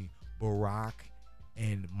 Excuse me, Barack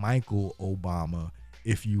and Michael Obama,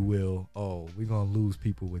 if you will. Oh, we're going to lose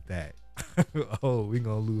people with that. Oh, we're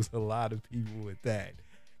going to lose a lot of people with that.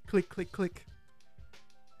 Click, click, click.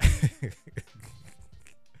 It's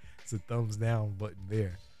a thumbs down button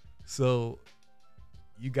there. So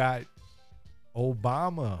you got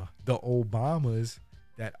Obama, the Obamas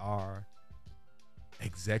that are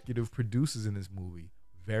executive producers in this movie.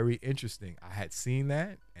 Very interesting. I had seen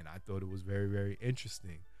that and I thought it was very, very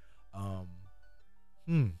interesting.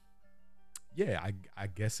 Yeah, I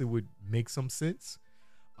guess it would make some sense.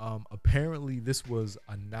 Apparently this was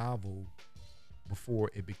a novel before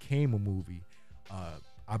it became a movie.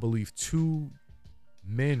 I believe two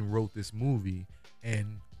men wrote this movie,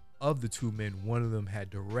 and of the two men, one of them had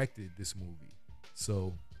directed this movie.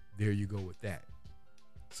 So there you go with that.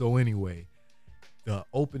 So anyway, the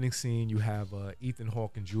opening scene, you have Ethan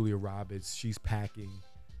Hawke and Julia Roberts. She's packing,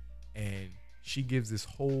 and she gives this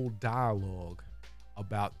whole dialogue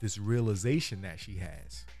about this realization that she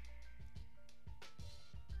has.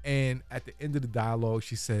 And at the end of the dialogue,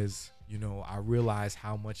 she says, you know, I realize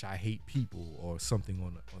how much I hate people, or something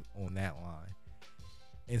on that line.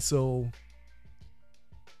 And so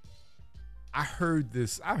I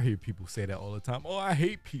hear people say that all the time. Oh, I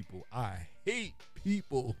hate people. I hate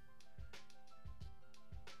people.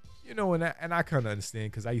 You know, and I kind of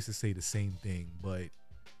understand, because I used to say the same thing. But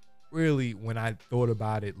really, when I thought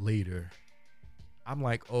about it later, I'm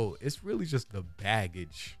like, oh, it's really just the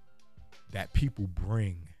baggage that people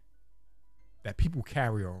bring, that people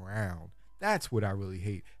carry around. That's what I really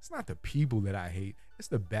hate. It's not the people that I hate. It's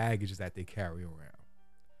the baggage that they carry around.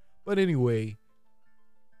 But anyway,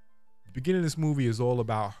 the beginning of this movie is all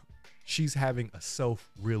about she's having a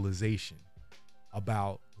self-realization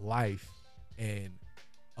about life and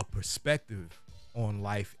a perspective on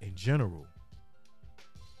life in general.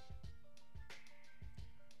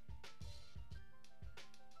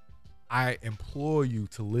 I implore you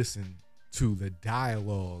to listen to the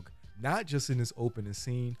dialogue, not just in this opening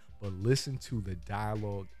scene, but listen to the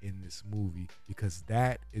dialogue in this movie, because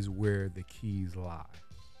that is where the keys lie.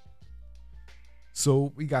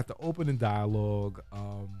 So we got the opening dialogue.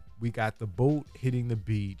 We got the boat hitting the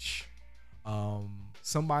beach.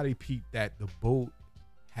 Somebody peeped that the boat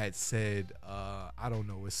had said, I don't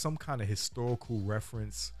know, it's some kind of historical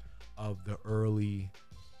reference of the early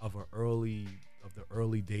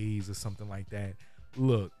days or something like that.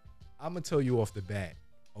 Look, I'm gonna tell you off the bat,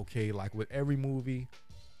 okay? Like with every movie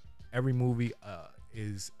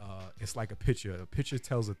is it's like a picture. A picture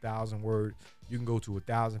tells 1,000 words. You can go to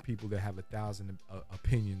 1,000 people that have 1,000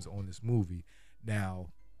 opinions on this movie. Now,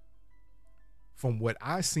 from what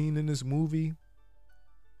I've seen in this movie,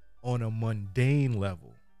 on a mundane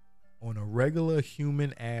level, on a regular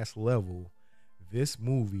human ass level, this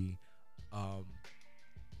movie,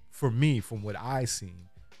 for me, from what I've seen,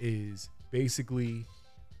 is basically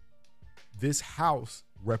this house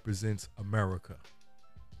represents America.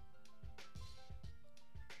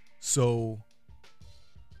 So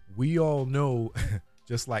we all know,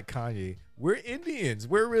 just like Kanye, we're Indians.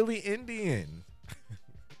 We're really Indian.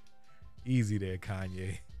 Easy there,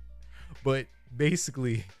 Kanye. But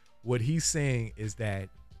basically, what he's saying is that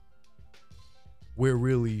we're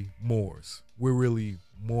really Moors. We're really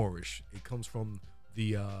Moorish. It comes from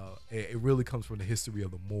it really comes from the history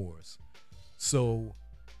of the Moors. So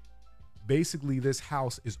basically, this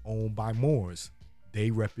house is owned by Moors.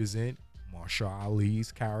 They represent Marshall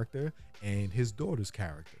Ali's character and his daughter's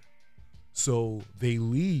character. So they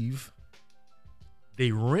leave,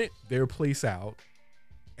 they rent their place out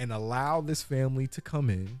and allow this family to come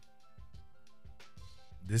in.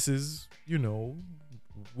 This is, you know,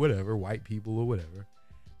 whatever, white people or whatever.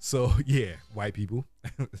 So yeah, white people.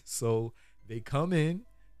 So they come in,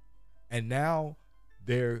 and now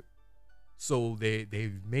they've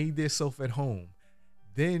made themselves at home.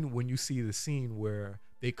 Then when you see the scene where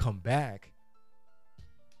they come back,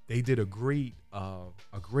 they did a great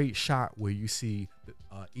shot where you see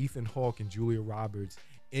Ethan Hawke and Julia Roberts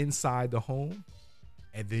inside the home,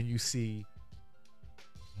 and then you see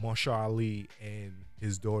Marshall Ali and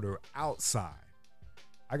his daughter outside.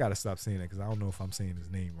 I gotta stop saying that because I don't know if I'm saying his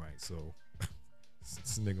name right. So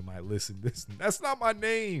this nigga might listen. That's not my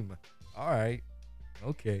name. All right,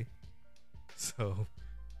 okay. So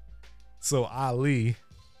Ali,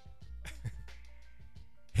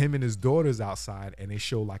 him and his daughter's outside, and they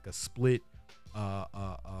show like a split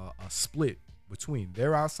between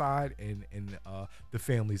they're outside and the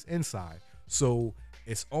family's inside. So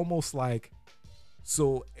it's almost like,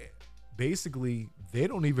 so basically they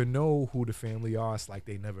don't even know who the family are. It's like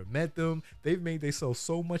they never met them. They've made themselves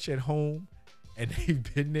so much at home, and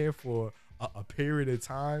they've been there for a period of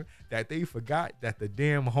time that they forgot that the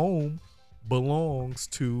damn home belongs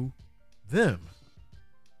to them.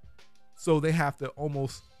 So they have to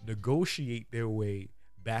almost negotiate their way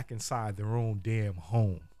back inside their own damn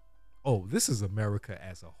home. Oh, this is America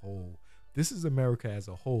as a whole. This is America as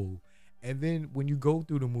a whole. And then when you go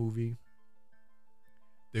through the movie,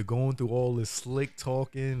 they're going through all this slick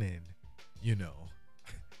talking, and, you know,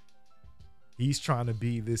 he's trying to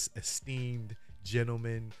be this esteemed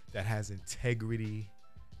gentleman that has integrity.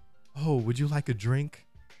 Oh, would you like a drink?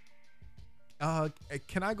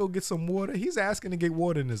 Can I go get some water? He's asking to get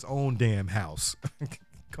water in his own damn house.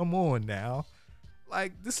 Come on now.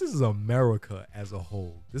 Like, this is America as a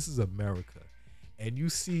whole. This is America. And you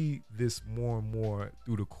see this more and more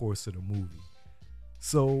through the course of the movie.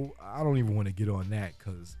 So I don't even want to get on that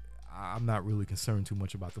because I'm not really concerned too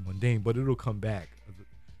much about the mundane, but it'll come back.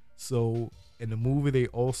 So in the movie, they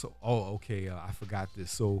also, I forgot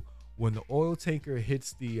this. So when the oil tanker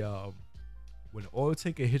hits the when the oil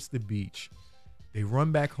tanker hits the beach, they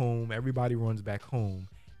run back home. Everybody runs back home.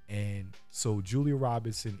 And so Julia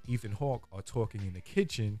Roberts and Ethan Hawke are talking in the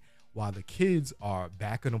kitchen while the kids are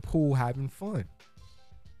back in the pool having fun.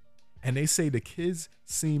 And they say the kids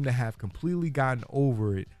seem to have completely gotten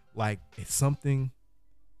over it, like it's something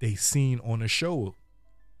they seen on a show.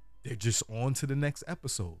 They're just on to the next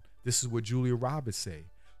episode. This is what Julia Roberts say.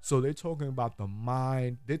 So they're talking about the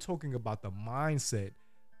mind. They're talking about the mindset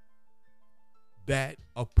that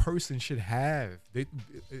a person should have. The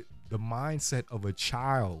mindset of a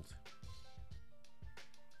child.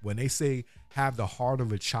 When they say have the heart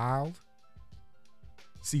of a child,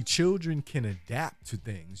 see, children can adapt to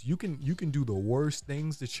things. You can do the worst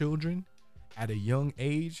things to children at a young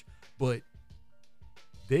age, but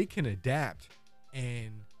they can adapt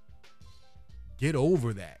and get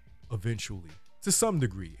over that eventually to some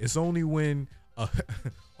degree. It's only when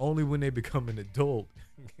they become an adult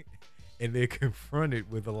and they're confronted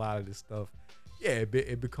with a lot of this stuff. Yeah,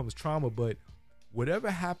 it becomes trauma, but whatever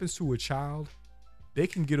happens to a child, they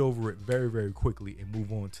can get over it very, very quickly and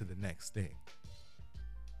move on to the next thing.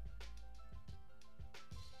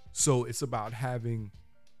 So it's about having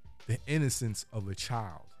the innocence of a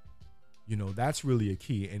child. You know, that's really a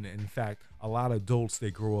key. And in fact, a lot of adults,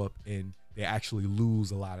 they grow up and they actually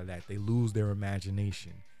lose a lot of that. They lose their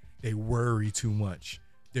imagination. They worry too much.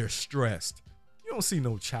 They're stressed. You don't see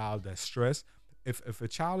no child that's stressed. If a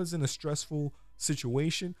child is in a stressful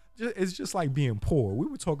situation, it's just like being poor. We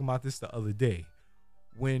were talking about this the other day.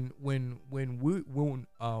 When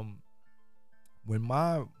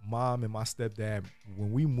my mom and my stepdad,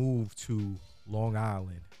 when we moved to Long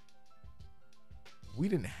Island, we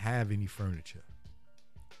didn't have any furniture.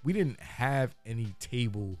 We didn't have any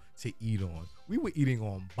table to eat on. We were eating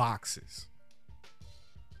on boxes.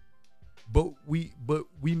 But we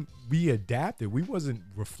adapted. We wasn't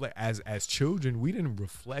reflect as children. We didn't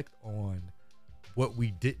reflect on what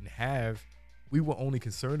we didn't have. We were only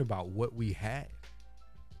concerned about what we had.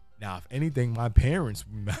 Now, if anything, my parents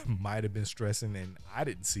might have been stressing and I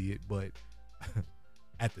didn't see it, but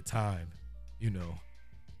at the time, you know,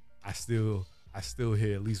 I still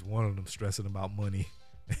hear at least one of them stressing about money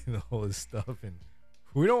and all this stuff, and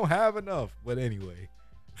we don't have enough. But anyway,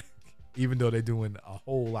 even though they're doing a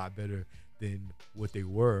whole lot better than what they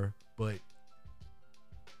were, but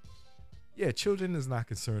yeah, children is not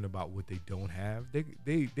concerned about what they don't have.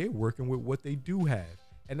 They're working with what they do have,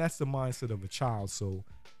 and that's the mindset of a child. So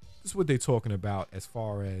this is what they're talking about as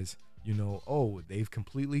far as, you know, oh, they've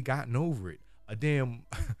completely gotten over it. A damn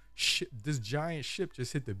ship, this giant ship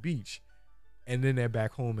just hit the beach, and then they're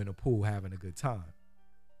back home in a pool having a good time.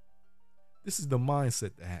 This is the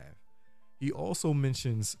mindset to have. He also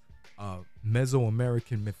mentions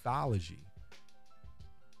Mesoamerican mythology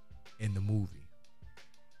in the movie.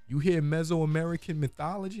 You hear Mesoamerican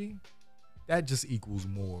mythology, that just equals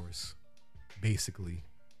Moors, basically.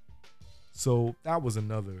 So that was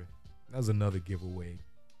another giveaway.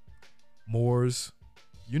 Moors,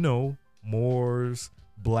 you know, Moors,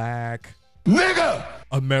 black, nigga,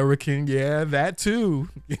 American, yeah, that too.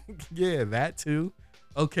 Yeah, that too.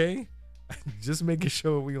 Okay. Just making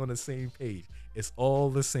sure we on the same page. It's all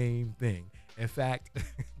the same thing. In fact,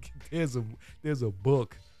 there's a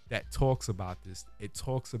book that talks about this. It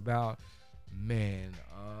talks about, man,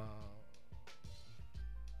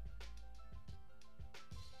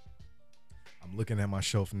 I'm looking at my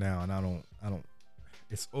shelf now and I don't,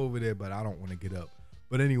 it's over there, but I don't want to get up.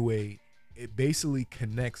 But anyway, it basically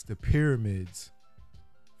connects the pyramids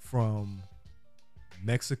from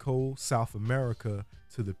Mexico, South America,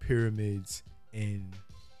 to the pyramids in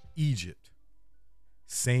Egypt.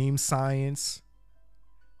 Same science,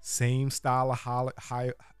 same style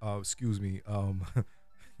of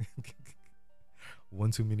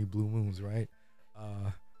one too many blue moons, right?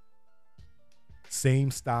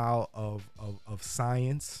 Same style of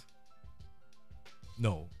science.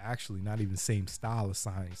 No, actually, not even same style of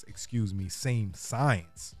science. Excuse me, same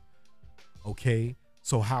science. Okay,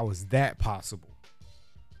 so how is that possible?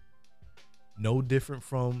 No different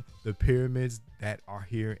from the pyramids that are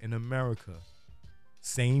here in America.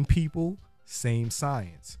 Same people, same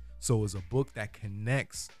science. So it's a book that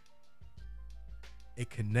connects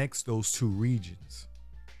those two regions.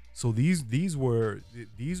 So these were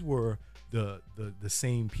the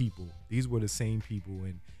same people. These were the same people,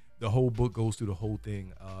 and the whole book goes through the whole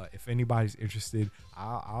thing. If anybody's interested,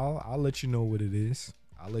 I'll let you know what it is.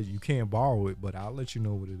 You can't borrow it, but I'll let you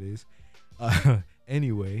know what it is.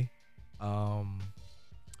 Anyway,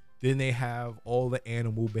 then they have all the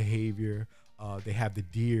animal behavior. They have the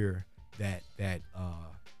deer that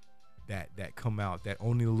come out that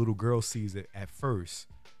only the little girl sees it at first.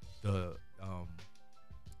 The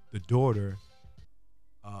the daughter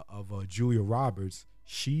of Julia Roberts,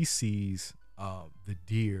 she sees the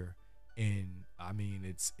deer, and I mean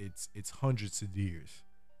it's hundreds of deers.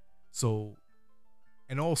 So,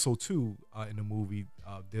 and also too in the movie,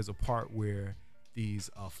 there's a part where these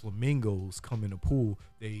flamingos come in the pool.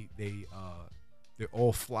 They're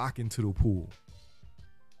all flocking to the pool.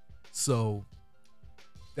 So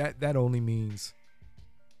that only means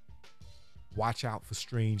watch out for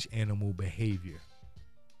strange animal behavior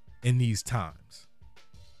in these times.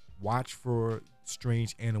 Watch for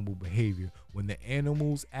strange animal behavior. When the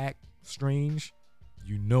animals act strange,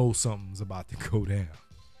 you know something's about to go down.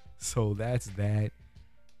 So that's that.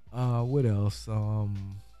 What else?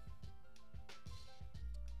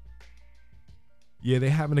 Yeah, they're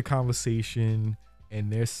having a conversation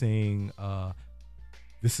and they're saying,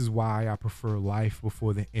 this is why I prefer life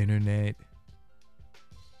before the internet.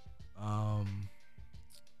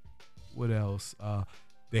 What else?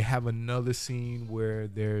 They have another scene where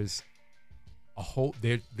there's a whole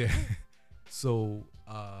so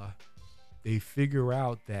they figure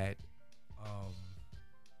out that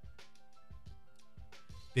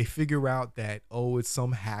it's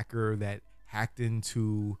some hacker that hacked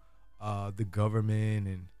into the government,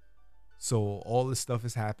 and so all this stuff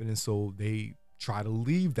is happening. So they try to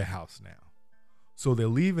leave the house now. So they're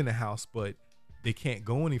leaving the house, but they can't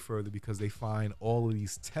go any further because they find all of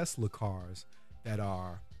these Tesla cars that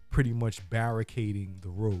are pretty much barricading the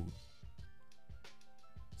road.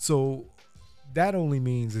 So that only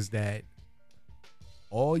means is that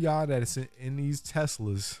all y'all that is in these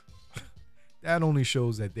Teslas, that only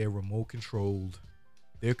shows that they're remote controlled.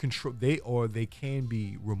 They can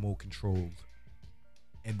be remote controlled,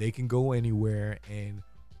 and they can go anywhere. And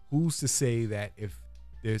who's to say that if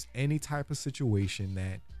there's any type of situation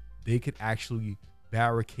that they could actually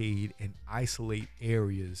barricade and isolate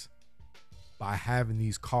areas by having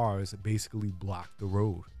these cars basically block the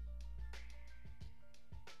road.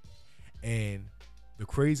 And the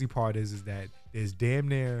crazy part is that there's damn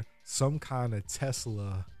near some kind of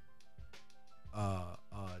Tesla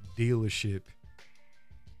dealership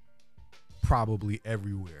probably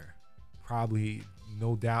everywhere. Probably,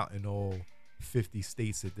 no doubt, in all 50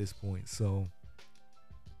 states at this point. So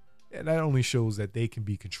yeah, that only shows that they can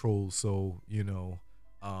be controlled. So, in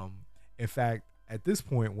fact, at this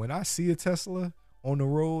point, when I see a Tesla on the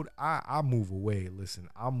road, I move away. Listen,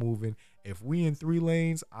 I'm moving. If we in 3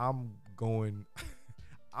 lanes, I'm going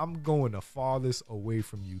the farthest away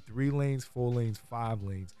from you. 3 lanes, 4 lanes, 5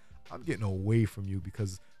 lanes. I'm getting away from you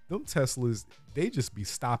because them Teslas, they just be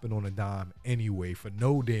stopping on a dime anyway for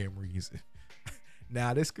no damn reason.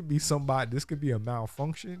 Now, this could be a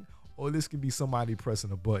malfunction, or this could be somebody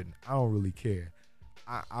pressing a button. I don't really care.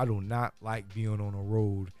 I do not like being on a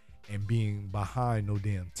road and being behind no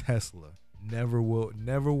damn Tesla. Never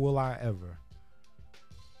will I ever.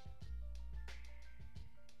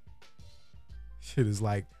 Shit is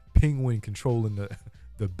like Penguin controlling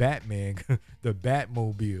the Batman, the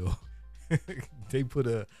Batmobile. They put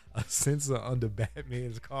a sensor under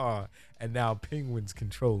Batman's car, and now Penguin's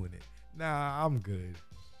controlling it. Nah, I'm good.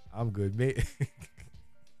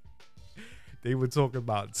 They were talking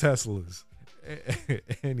about Teslas.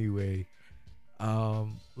 Anyway,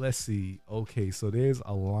 let's see. Okay, so there's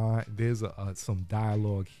a line. There's some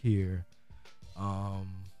dialogue here.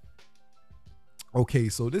 Okay,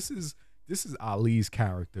 so this is Ali's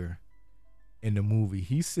character in the movie.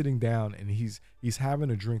 He's sitting down and he's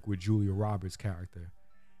having a drink with Julia Roberts' character,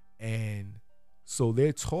 and so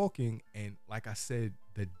they're talking. And like I said,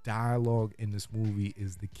 the dialogue in this movie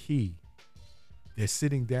is the key. They're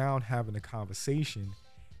sitting down having a conversation,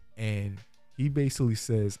 and he basically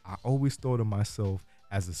says, I always thought of myself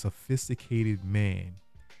as a sophisticated man,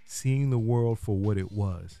 seeing the world for what it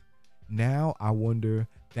was. Now I wonder,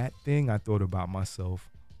 that thing I thought about myself,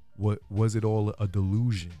 what was it all a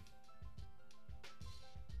delusion?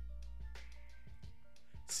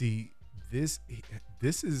 See, this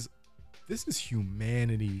is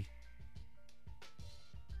humanity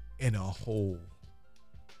in a whole.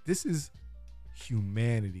 This is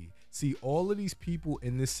humanity. See, all of these people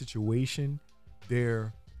in this situation,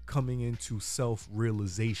 they're coming into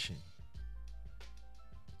self-realization.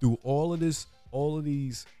 Through all of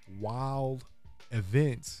these wild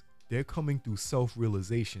events, they're coming through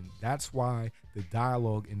self-realization. That's why the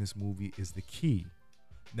dialogue in this movie is the key.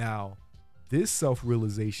 Now, this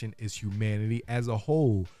self-realization is humanity as a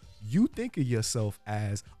whole. You think of yourself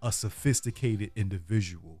as a sophisticated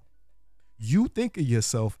individual. You think of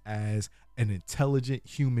yourself as an intelligent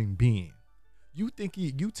human being. You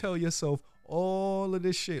tell yourself, all of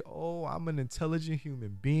this shit. Oh, I'm an intelligent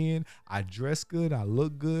human being. I dress good. I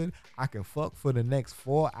look good. I can fuck for the next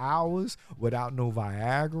 4 hours without no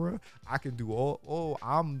Viagra. I can do all. Oh,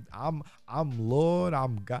 I'm Lord.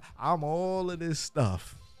 I'm God. I'm all of this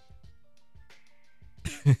stuff.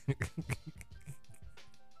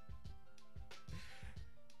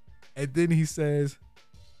 And then he says,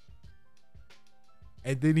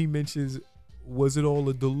 and then he mentions, was it all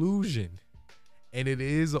a delusion? And it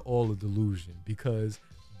is all a delusion, because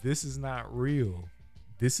this is not real.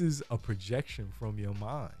 This is a projection from your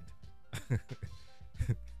mind.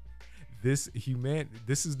 This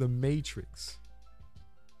is the Matrix.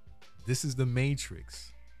 This is the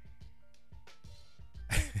Matrix.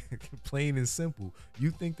 Plain and simple.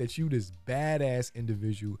 You think that you this badass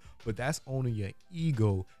individual, but that's only your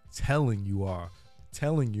ego telling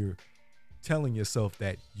yourself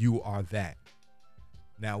that you are that.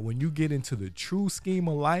 Now, when you get into the true scheme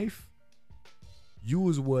of life, you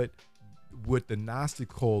is what the Gnostic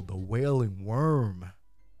called the wailing worm.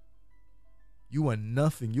 You are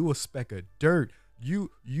nothing. You a speck of dirt.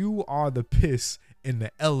 You are the piss in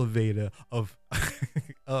the elevator of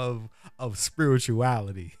of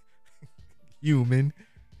spirituality. Human.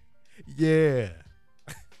 Yeah.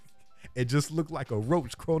 It just looked like a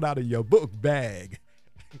roach crawled out of your book bag.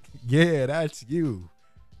 Yeah, that's you.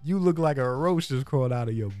 You look like a roach just crawled out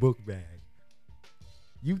of your book bag.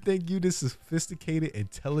 You think you this sophisticated,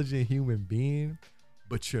 intelligent human being,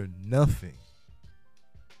 but you're nothing.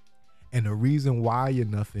 And the reason why you're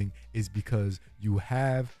nothing is because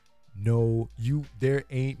there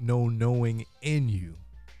ain't no knowing in you.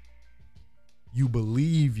 You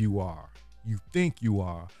believe you are. You think you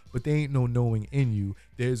are, but there ain't no knowing in you.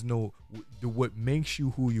 There's no, what makes you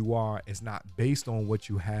who you are is not based on what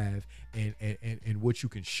you have and what you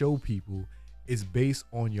can show people. Is based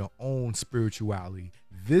on your own spirituality.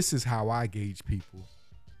 This is how I gauge people.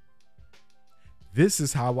 This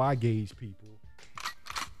is how I gauge people.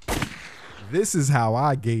 This is how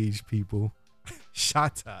I gauge people.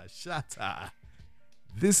 Shata.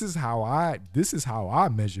 This is how I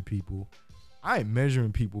measure people. I ain't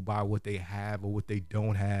measuring people by what they have or what they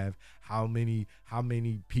don't have. How many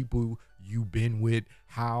people you been with?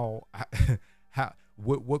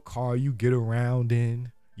 What car you get around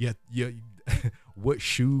in? Yeah. What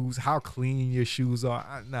shoes? How clean your shoes are?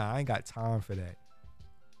 I ain't got time for that.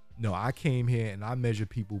 No, I came here and I measure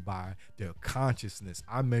people by their consciousness.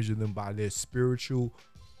 I measure them by their spiritualness,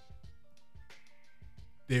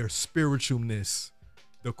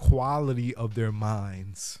 the quality of their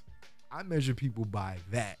minds. I measure people by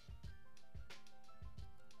that.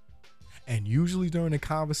 And usually during a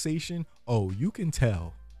conversation, you can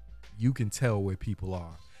tell where people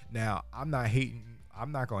are. Now, I'm not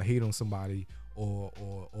gonna hate on somebody or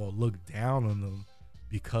look down on them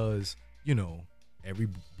because, every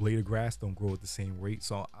blade of grass don't grow at the same rate.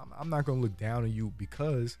 So I'm not gonna look down on you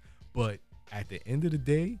but at the end of the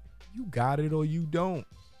day, you got it or you don't.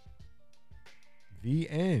 The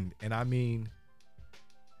end. And I mean,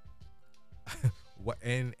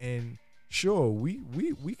 and sure, we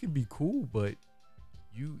can be cool, but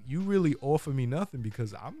you really offer me nothing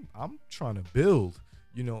because I'm trying to build.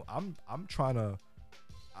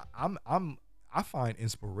 I find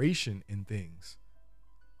inspiration in things.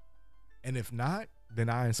 And if not, then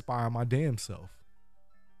I inspire my damn self.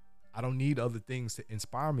 I don't need other things to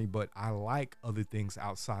inspire me, but I like other things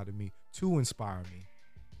outside of me to inspire me.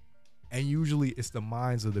 And usually it's the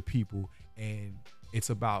minds of the people, and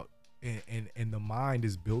it's about, and the mind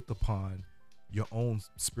is built upon your own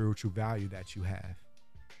spiritual value that you have.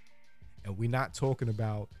 And we're not talking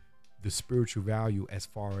about the spiritual value as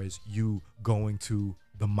far as you going to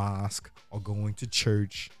the mosque or going to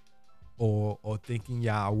church or thinking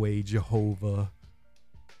Yahweh, Jehovah,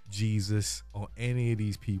 Jesus, or any of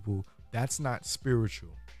these people. That's not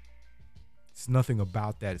spiritual. It's nothing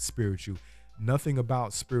about that spiritual. Nothing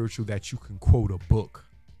about spiritual that you can quote a book,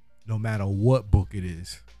 no matter what book it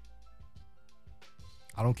is.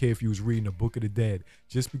 I don't care if you was reading a Book of the Dead.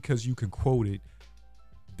 Just because you can quote it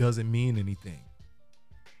doesn't mean anything.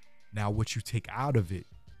 Now, what you take out of it,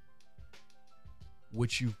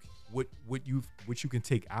 what you can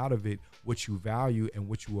take out of it, what you value and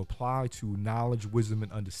what you apply to knowledge, wisdom,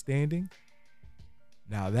 and understanding.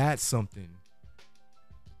 Now that's something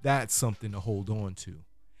to hold on to.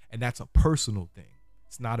 And that's a personal thing.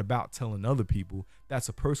 It's not about telling other people. That's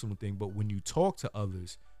a personal thing. But when you talk to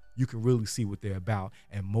others, you can really see what they're about.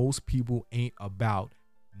 And most people ain't about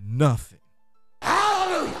nothing.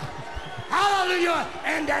 Hallelujah! Hallelujah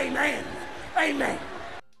and amen! Amen!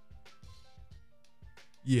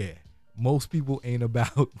 Yeah, most people ain't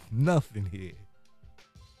about nothing here.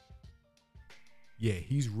 Yeah,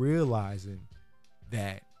 he's realizing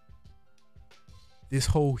that this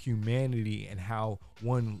whole humanity and how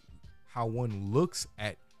one looks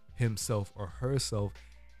at himself or herself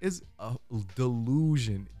is a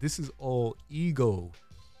delusion. This is all ego.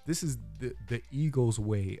 This is the ego's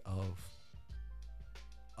way of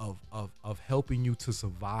helping you to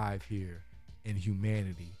survive here in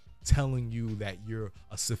humanity, telling you that you're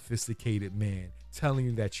a sophisticated man, telling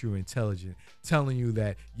you that you're intelligent, telling you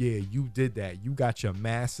that, yeah, you did that. You got your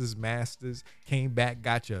masters, came back,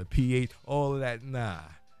 got your PhD, all of that. Nah,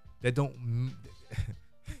 that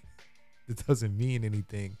doesn't mean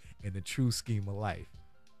anything in the true scheme of life.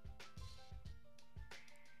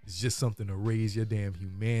 It's just something to raise your damn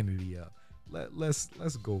humanity up. Let's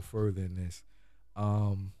go further in this.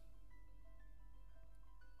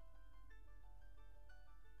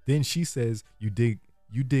 Then she says, you dig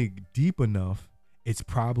deep enough, it's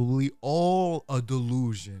probably all a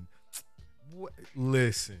delusion.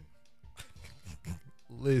 Listen.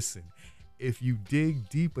 If you dig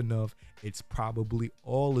deep enough, it's probably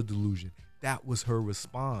all a delusion. That was her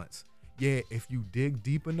response. Yeah, if you dig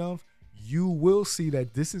deep enough, you will see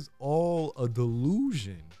that this is all a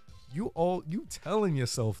delusion. You telling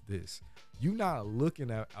yourself this. You're not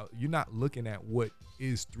looking at what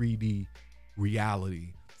is 3D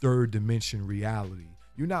reality, third dimension reality.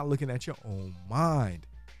 You're not looking at your own mind,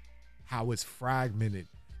 how it's fragmented.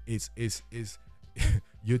 It's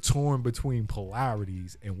you're torn between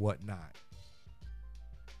polarities and whatnot.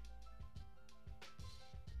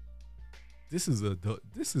 This is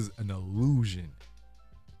an illusion,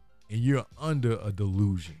 and you're under a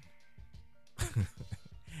delusion.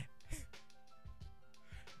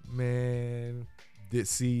 Man, the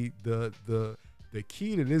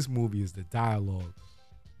key to this movie is the dialogue.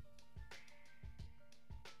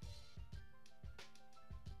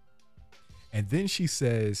 And then she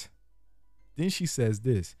says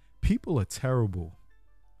this, people are terrible.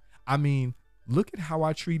 I mean, look at how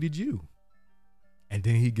I treated you. And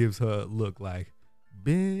then he gives her a look like,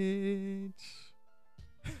 bitch.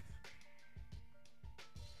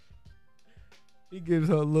 He gives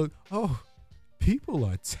her a look, oh, people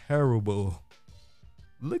are terrible.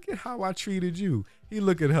 Look at how I treated you. He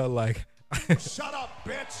look at her like, shut up,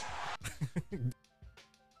 bitch.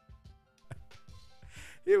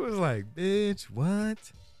 He was like, bitch, what?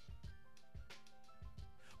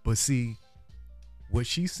 But see, what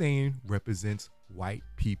she's saying represents white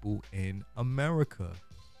people in America.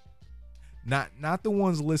 Not the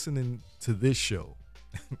ones listening to this show.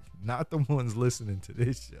 Not the ones listening to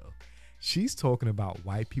this show. She's talking about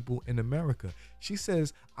white people in America. She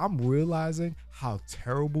says, I'm realizing how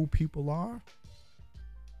terrible people are.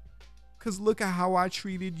 'Cause look at how I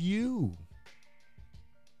treated you.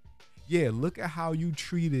 Yeah, look at how you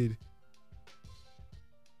treated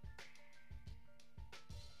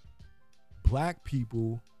black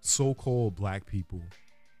people, so-called black people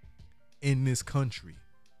in this country.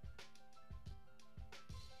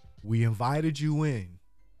 We invited you in.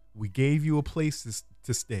 We gave you a place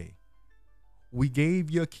to stay. We gave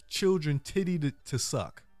your children titty to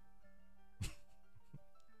suck.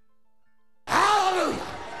 Hallelujah!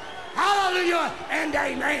 Hallelujah and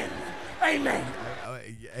amen. Amen.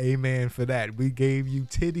 Amen for that. We gave you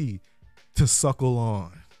titty to suckle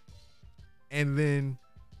on. And then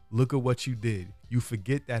look at what you did. You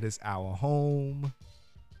forget that it's our home.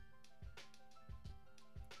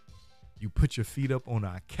 You put your feet up on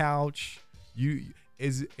our couch.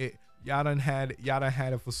 Y'all done had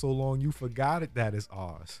it for so long you forgot it that it's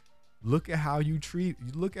ours. Look at how you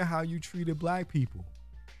treated black people.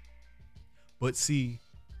 But see,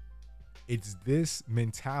 it's this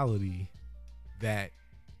mentality that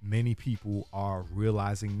many people are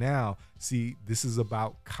realizing now. See, this is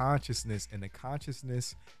about consciousness, and the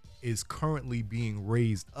consciousness is currently being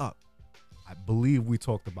raised up. I believe we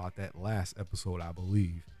talked about that last episode, I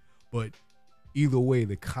believe. But either way,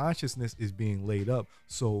 the consciousness is being laid up.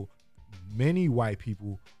 So many white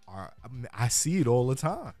people I see it all the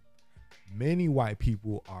time. Many white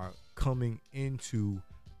people are coming into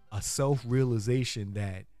a self-realization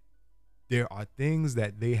that there are things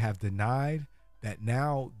that they have denied that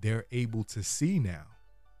now they're able to see now.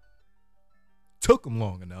 Took them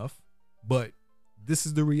long enough, but this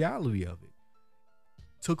is the reality of it.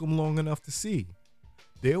 Took them long enough to see.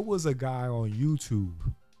 There was a guy on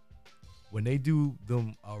YouTube, when they do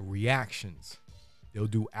them reactions, they'll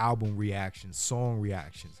do album reactions, song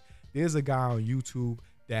reactions. There's a guy on YouTube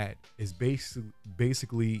that is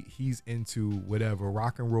basically he's into whatever,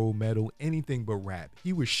 rock and roll, metal, anything but rap.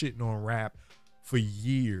 He was shitting on rap for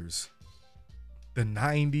years. The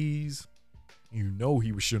 90s, he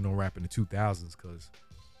was shitting on rap in the 2000s because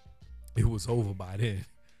it was over by then.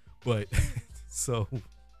 But so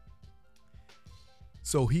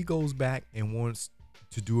he goes back and wants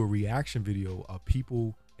to do a reaction video of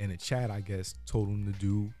people in the chat, I guess, told him to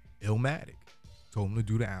do Illmatic. Told him to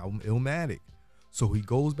do the album Illmatic. So he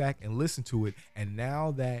goes back and listens to it. And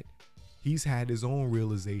now that he's had his own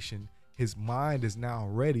realization, his mind is now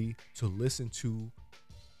ready to listen to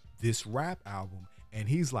this rap album. And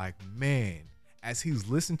he's like, man, as he's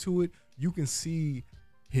listening to it, you can see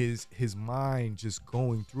his mind just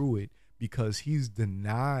going through it, because he's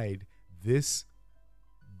denied this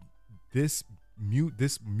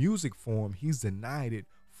music form. He's denied it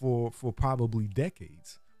for probably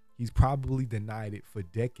decades. He's probably denied it for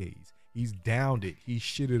decades. He's downed it. He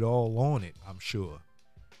shitted all on it, I'm sure.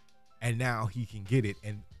 And now he can get it.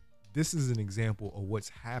 And this is an example of what's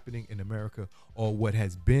happening in America, or what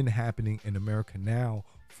has been happening in America now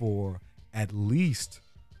for at least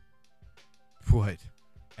for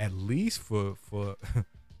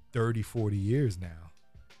 30, 40 years now.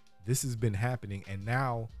 This has been happening, and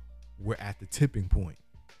now we're at the tipping point,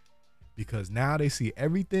 because now they see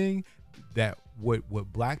everything that what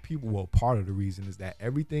black people, well, part of the reason is that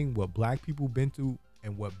everything what black people been through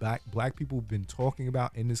and what black people been talking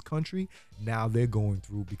about in this country, now they're going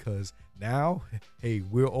through, because now, hey,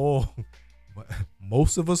 we're all,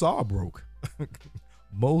 most of us are broke.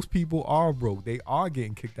 Most people are broke. They are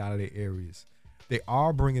getting kicked out of their areas. They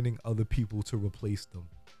are bringing in other people to replace them.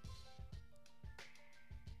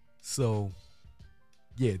 So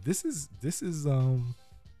yeah, this is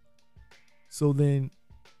so then,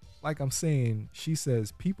 like I'm saying, she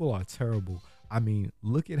says people are terrible. I mean,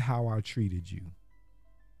 look at how I treated you.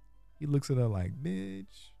 He looks at her like,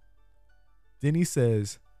 bitch. Then he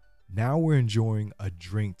says, now we're enjoying a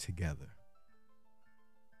drink together.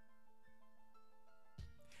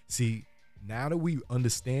 See, now that we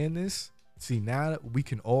understand this, now that we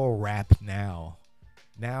can all rap now.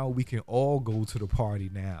 Now we can all go to the party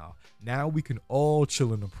now. Now we can all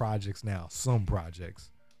chill in the projects now. Some projects.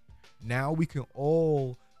 Now we can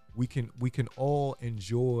all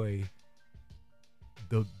enjoy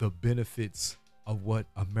the benefits of what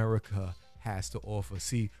America has to offer.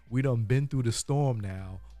 See, we done been through the storm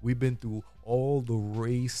now. We've been through all the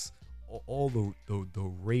race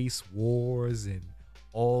wars, and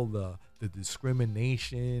all the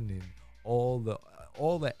discrimination, and all the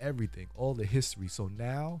everything, all the history. So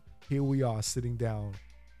now here we are sitting down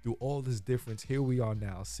through all this difference. Here we are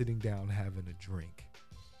now sitting down having a drink.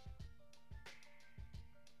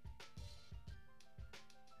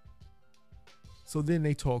 So then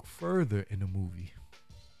they talk further in the movie.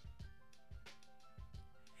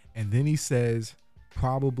 And then he says,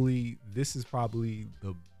 this is probably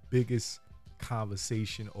the biggest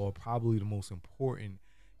conversation, or probably the most important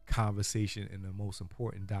conversation and the most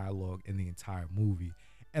important dialogue in the entire movie.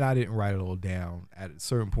 And I didn't write it all down. At a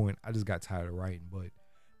certain point, I just got tired of writing. But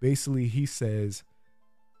basically, he says,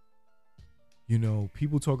 you know,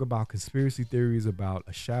 people talk about conspiracy theories about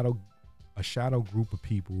a shadow group of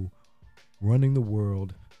people running the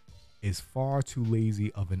world is far too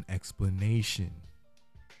lazy of an explanation,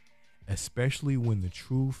 especially when the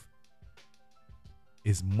truth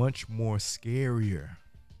is much more scarier.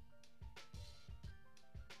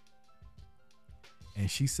 And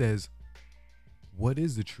she says, what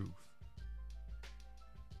is the truth?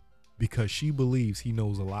 Because she believes he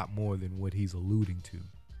knows a lot more than what he's alluding to.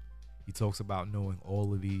 He talks about knowing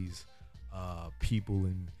all of these people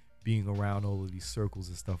and being around all of these circles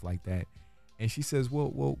and stuff like that. And she says,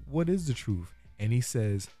 well, what is the truth? And he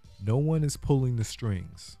says, no one is pulling the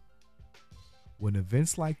strings. When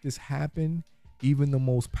events like this happen, even the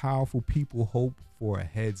most powerful people hope for a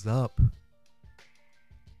heads up.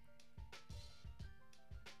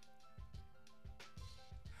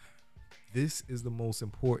 This is the most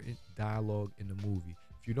important dialogue in the movie.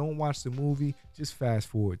 If you don't watch the movie, just fast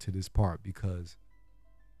forward to this part, because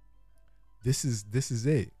this is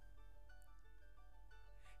it.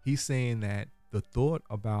 He's saying that the thought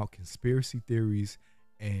about conspiracy theories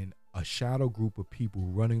and a shadow group of people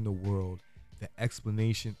running the world, the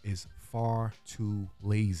explanation is far too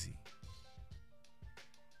lazy.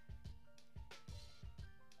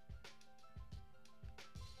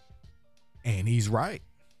 And he's right.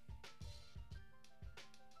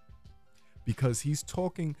 Because he's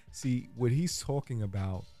talking, see what he's talking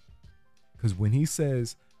about, because when he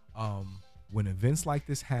says, when events like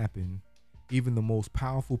this happen, even the most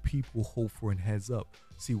powerful people hope for a heads up.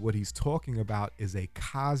 See, what he's talking about is a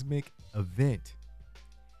cosmic event.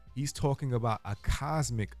 He's talking about a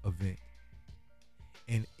cosmic event.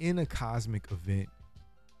 And in a cosmic event,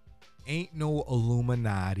 ain't no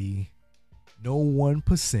Illuminati, no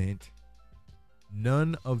 1%,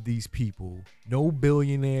 none of these people, no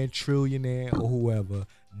billionaire, trillionaire, or whoever,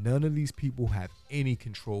 none of these people have any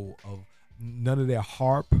control of none of their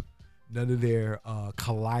harp, none of their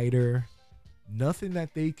collider, nothing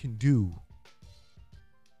that they can do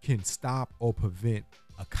can stop or prevent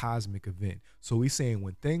a cosmic event. So he's saying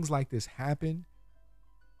when things like this happen,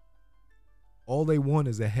 all they want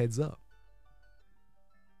is a heads up.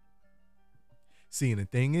 See, and the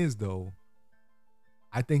thing is, though,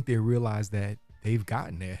 I think they realize that they've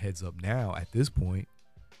gotten their heads up now at this point.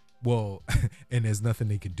 Well, and there's nothing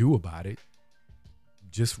they can do about it.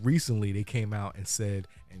 Just recently, they came out and said,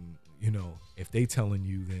 and you know, if they telling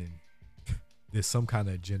you, then there's some kind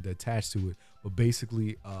of agenda attached to it. But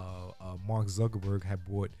basically, Mark Zuckerberg had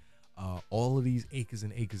bought all of these acres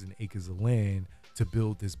and acres and acres of land to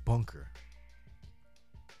build this bunker.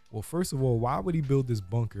 Well, first of all, why would he build this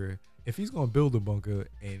bunker if he's going to build a bunker,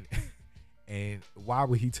 and why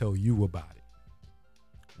would he tell you about it?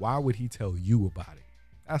 Why would he tell you about it?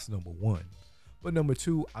 That's number one. But number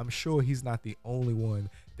two, I'm sure he's not the only one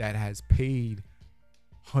that has paid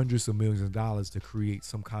hundreds of millions of dollars to create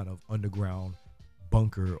some kind of underground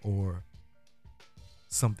bunker or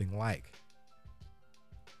something like.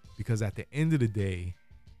 Because at the end of the day,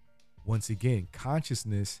 once again,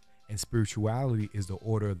 consciousness and spirituality is the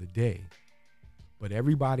order of the day. But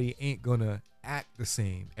everybody ain't gonna act the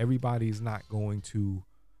same. Everybody is not going to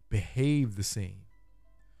behave the same.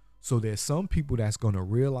 So there's some people that's gonna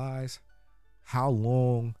realize how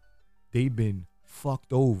long they've been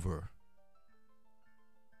fucked over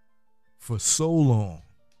for so long.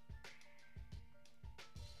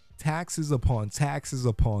 Taxes upon taxes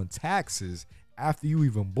upon taxes. After you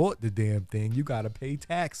even bought the damn thing, you gotta pay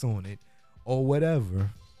tax on it or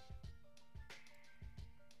whatever.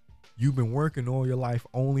 You've been working all your life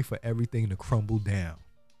only for everything to crumble down.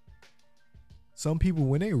 Some people,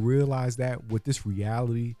 when they realize that what this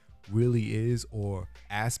reality really is, or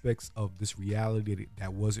aspects of this reality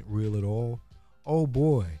that wasn't real at all, oh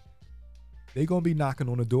boy, they gonna be knocking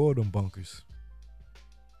on the door of them bunkers.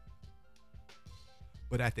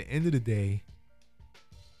 But at the end of the day,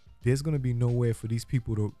 there's gonna be nowhere for these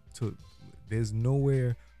people to there's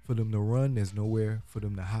nowhere for them to run, there's nowhere for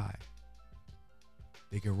them to hide.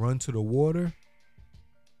 They can run to the water,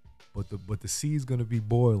 but the sea's gonna be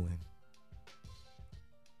boiling.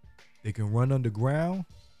 They can run underground,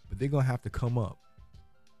 but they're gonna have to come up.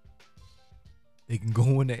 They can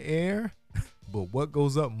go in the air, but what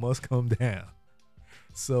goes up must come down.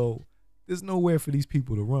 So there's nowhere for these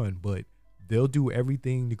people to run, but they'll do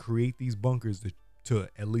everything to create these bunkers to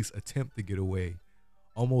at least attempt to get away.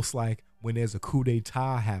 Almost like when there's a coup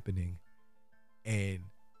d'etat happening and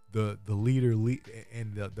the leader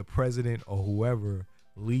and the president or whoever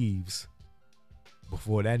leaves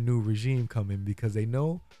before that new regime come in, because they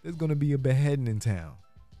know there's going to be a beheading in town.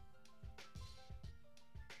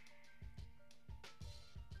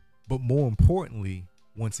 But more importantly,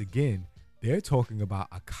 once again, they're talking about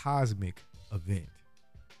a cosmic event.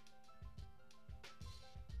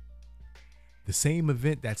 The same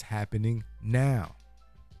event that's happening now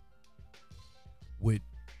with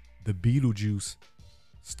the Beetlejuice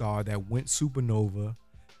star that went supernova,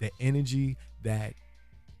 the energy that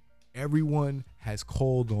everyone has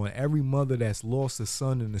called on, every mother that's lost a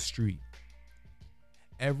son in the street,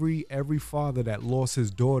 every father that lost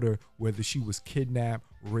his daughter, whether she was kidnapped,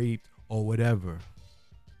 raped, or whatever.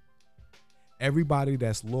 Everybody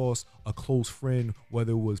that's lost a close friend,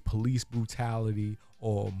 whether it was police brutality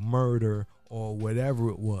or murder or whatever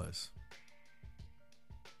it was.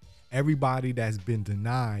 Everybody that's been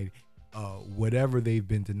denied whatever they've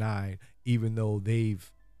been denied, even though they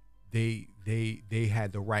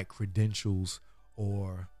had the right credentials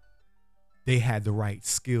or they had the right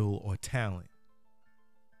skill or talent.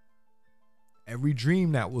 Every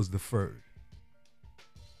dream that was deferred.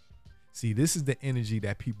 See, this is the energy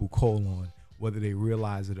that people call on, whether they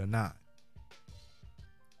realize it or not.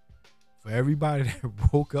 For everybody that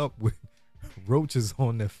woke up with roaches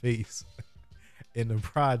on their face in the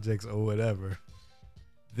projects or whatever,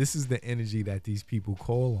 this is the energy that these people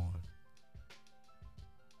call on.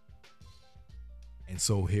 And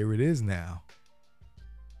so here it is now.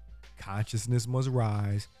 Consciousness must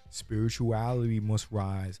rise. Spirituality must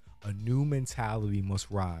rise. A new mentality must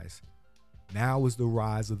rise. Now is the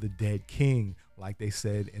rise of the dead king, like they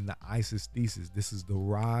said in the ISIS thesis. This is the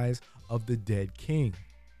rise of the dead king.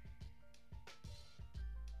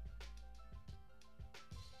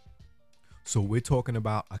 So we're talking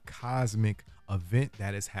about a cosmic event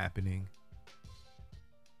that is happening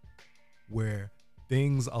where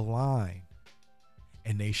things align,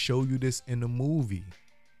 and they show you this in the movie.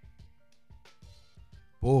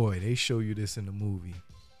 boy, they show you this in the movie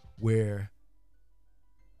where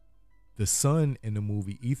the son in the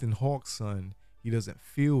movie, Ethan Hawke's son, he doesn't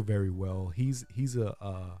feel very well. He's he's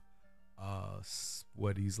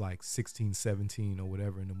like 16, 17 or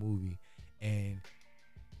whatever in the movie. And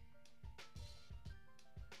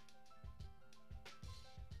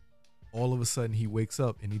all of a sudden he wakes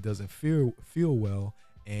up and he doesn't feel well,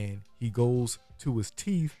 and he goes to his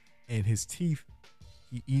teeth, and his teeth,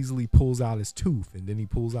 he easily pulls out his tooth, and then he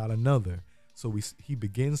pulls out another. So he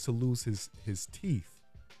begins to lose his teeth.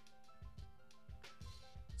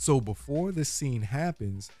 So before this scene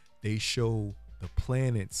happens, they show the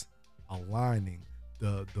planets aligning,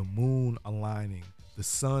 the moon aligning, the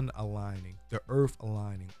sun aligning, the earth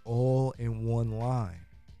aligning, all in one line.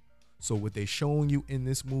 So what they're showing you in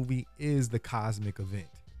this movie is the cosmic event.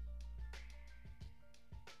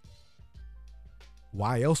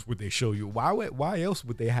 Why else would they show you? Why else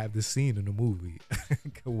would they have this scene in the movie?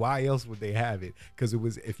 Why else would they have it? Because it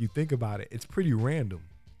was, if you think about it, it's pretty random.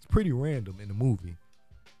 It's pretty random in the movie.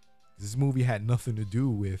 This movie had nothing to do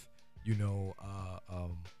with,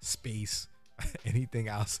 space, anything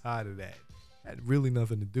outside of that. Had really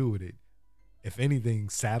nothing to do with it. If anything,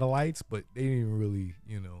 satellites, but they didn't really,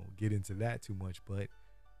 get into that too much. But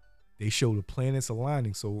they show the planets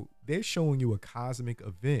aligning. So they're showing you a cosmic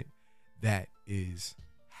event that is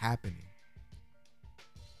happening.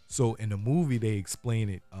 So in the movie, they explain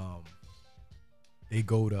it. They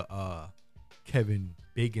go to Kevin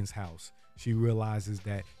Bacon's house. She realizes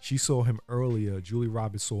that she saw him earlier. Julie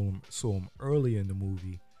Roberts saw him earlier in the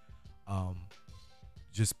movie,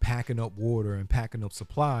 just packing up water and packing up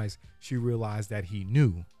supplies. She realized that he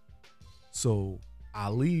knew. So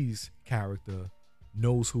Ali's character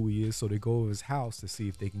knows who he is. So they go to his house to see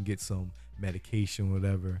if they can get some medication,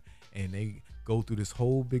 whatever. And they go through this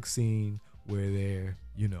whole big scene where they're,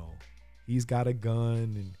 he's got a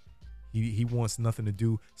gun and he wants nothing to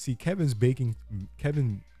do. See, Kevin's Bacon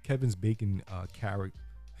character.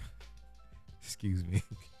 Excuse me.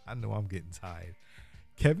 I know I'm getting tired.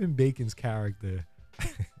 Kevin Bacon's character.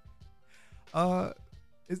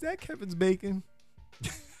 Is that Kevin's Bacon?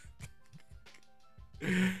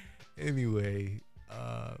 Anyway,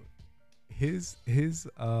 I'm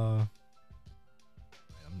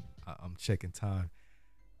checking time.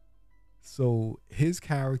 So his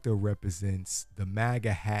character represents the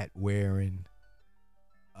MAGA hat wearing,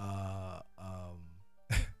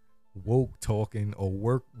 woke talking or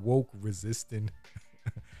woke resisting,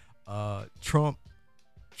 Trump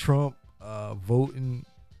voting.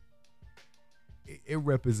 It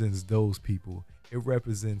represents those people. It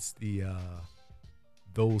represents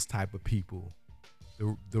those type of people,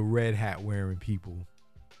 the red hat wearing people.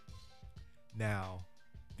 Now,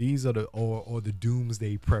 these are the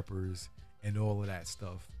doomsday preppers and all of that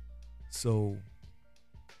stuff. So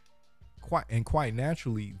quite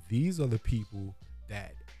naturally, these are the people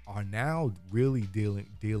that are now really dealing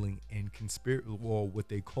in or what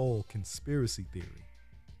they call conspiracy theory.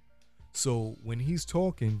 So when he's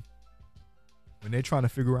talking, when they're trying to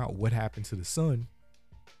figure out what happened to the sun,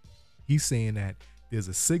 he's saying that there's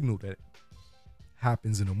a signal that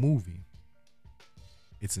happens in a movie.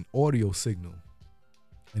 It's an audio signal.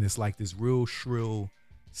 And it's like this real shrill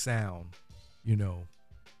sound,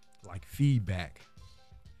 like feedback.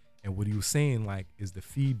 And what he was saying, like, is the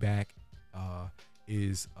feedback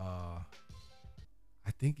is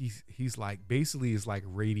I think he's like, basically it's like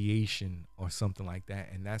radiation or something like that,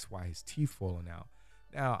 and that's why his teeth falling out.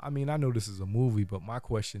 Now, I mean, I know this is a movie, but my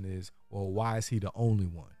question is, well, why is he the only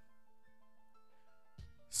one?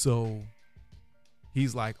 So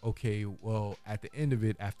he's like, okay, well, at the end of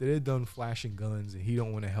it, after they're done flashing guns and he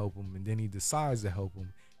don't want to help him, and then he decides to help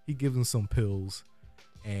him, he gives him some pills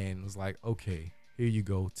and was like, okay, here you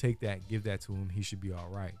go, take that, give that to him, he should be all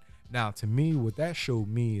right. Now, to me, what that showed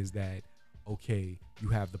me is that, okay, you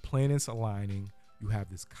have the planets aligning, you have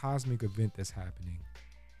this cosmic event that's happening,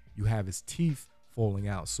 you have his teeth falling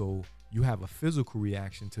out, so you have a physical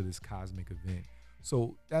reaction to this cosmic event.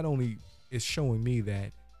 So that only is showing me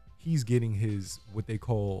that he's getting his, what they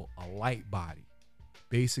call a light body.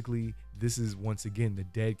 Basically, this is once again the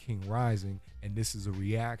dead king rising, and this is a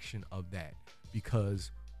reaction of that,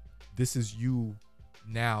 because this is you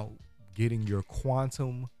now getting your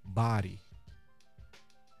quantum body.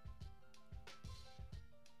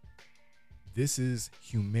 This is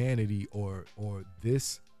humanity, or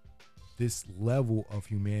this level of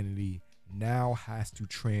humanity now has to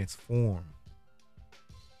transform.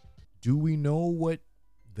 Do we know what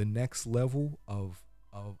the next level of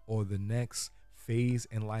or the next phase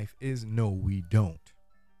in life is? No, we don't.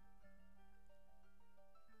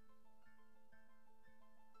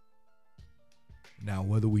 Now,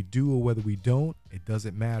 whether we do or whether we don't, it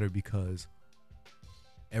doesn't matter, because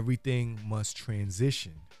everything must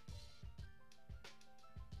transition.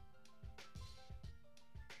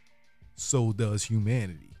 So does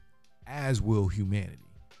humanity, as will humanity.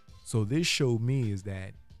 So this showed me is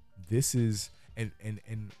that this is, and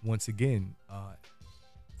once again,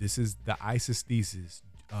 this is the ISIS thesis.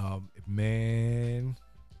 Man,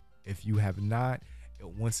 if you have not,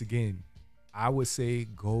 once again, I would say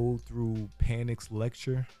go through Panic's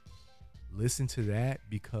lecture, listen to that,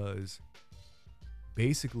 because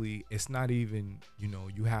basically it's not even,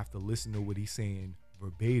 you have to listen to what he's saying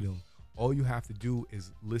verbatim. All you have to do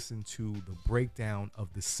is listen to the breakdown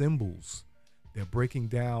of the symbols. They're breaking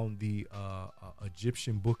down the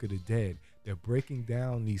Egyptian Book of the Dead. They're breaking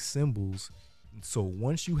down these symbols. So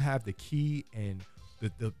once you have the key and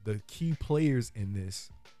the key players in this,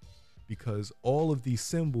 because all of these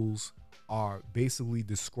symbols are basically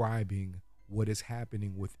describing what is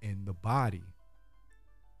happening within the body.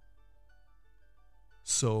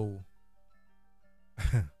 So,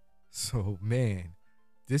 man,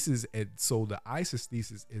 this is so the ISIS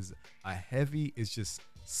thesis is it's just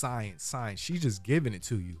science. She's just giving it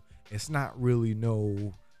to you. It's not really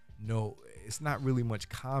it's not really much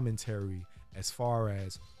commentary as far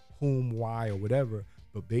as whom, why, or whatever.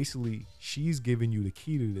 But basically, she's giving you the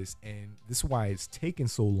key to this, and this is why it's taken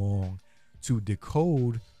so long to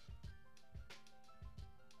decode,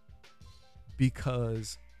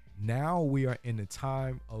 because now we are in a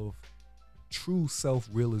time of true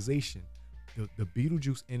self-realization. The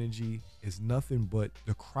Beetlejuice energy is nothing but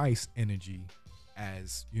the Christ energy,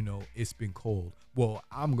 as it's been called. Well,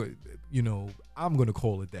 I'm going to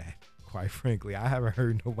call it that. Quite frankly, I haven't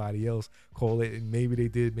heard nobody else call it, and maybe they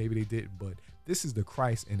did, maybe they didn't, but this is the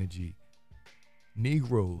Christ energy.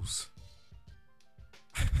 Negroes,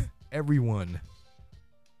 everyone,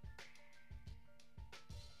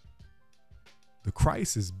 the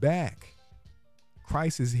Christ is back.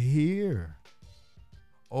 Christ is here.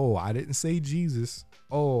 Oh, I didn't say Jesus.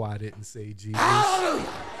 Hallelujah.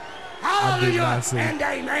 Hallelujah and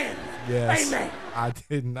amen. Yes, amen. I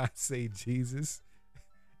did not say Jesus.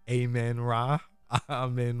 Amen, Ra.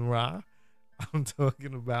 Amen, Ra. I'm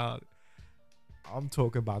talking about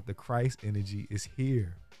the Christ energy is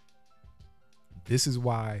here. This is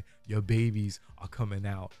why your babies are coming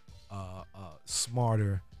out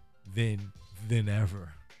smarter than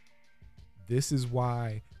ever. This is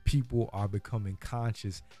why people are becoming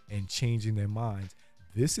conscious and changing their minds.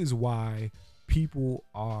 This is why people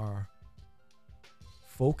are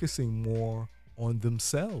focusing more on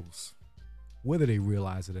themselves, whether they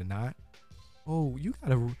realize it or not. Oh, you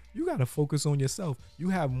gotta focus on yourself. You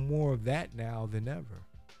have more of that now than ever.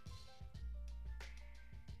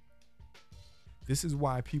 This is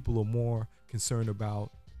why people are more concerned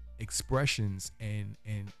about expressions and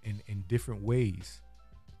in different ways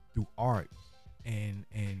through art and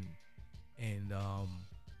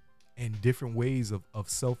different ways of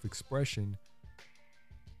self-expression,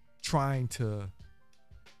 trying to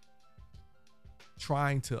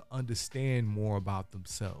understand more about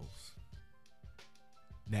themselves.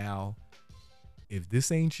 Now, if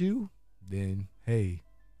this ain't you, then hey,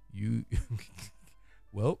 you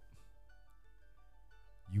well,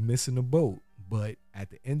 you missing the boat. But at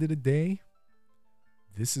the end of the day,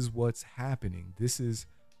 this is what's happening. This is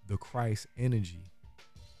the Christ energy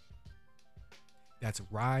that's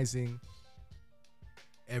rising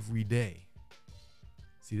every day.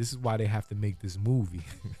 See, this is why they have to make this movie.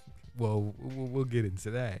 Well, we'll get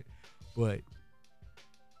into that. But,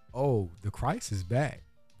 the Christ is back.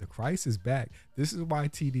 The Christ is back. This is why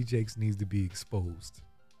TD Jakes needs to be exposed,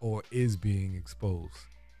 or is being exposed,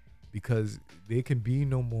 because there can be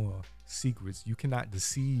no more secrets. You cannot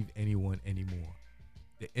deceive anyone anymore.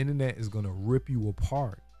 The internet is going to rip you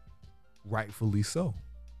apart. Rightfully so.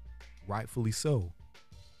 Rightfully so.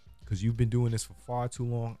 Because you've been doing this for far too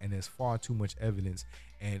long, and there's far too much evidence.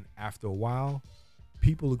 And after a while,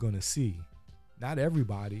 people are going to see, not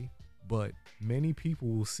everybody, but many people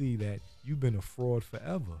will see that you've been a fraud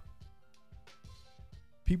forever.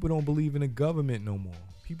 People don't believe in the government no more.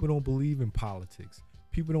 People don't believe in politics.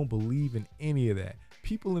 People don't believe in any of that.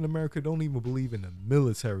 People in America don't even believe in the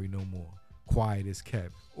military no more. Quiet as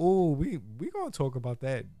kept. Oh, we going to talk about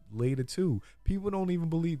that later too. People don't even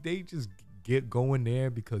believe. They just get going there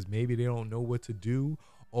because maybe they don't know what to do,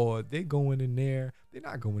 or they going in there. They're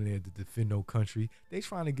not going there to defend no country. They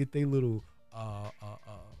trying to get their little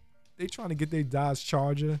they trying to get their Dodge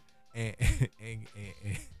Charger and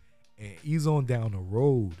ease on down the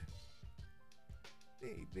road.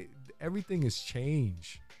 Everything has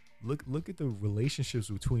changed. Look at the relationships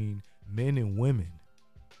between men and women.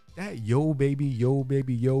 That yo baby, yo,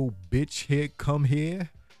 bitch here, come here.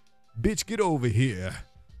 Bitch, get over here.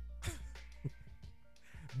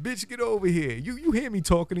 Bitch, get over here. You hear me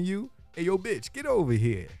talking to you? Hey, yo, bitch, get over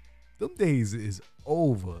here. Them days is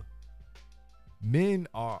over. Men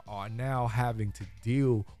are now having to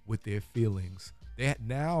deal with their feelings.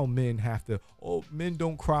 Now men have to, men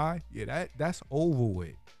don't cry. Yeah, that's over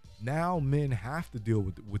with. Now men have to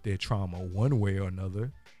deal with their trauma one way or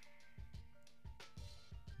another.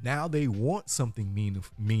 Now they want something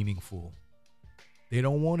meaningful. They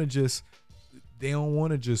don't want to just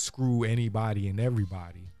screw anybody and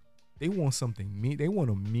everybody. They want something they want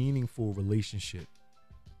a meaningful relationship.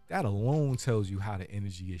 That alone tells you how the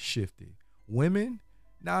energy is shifted. Women,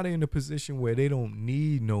 now they're in a position where they don't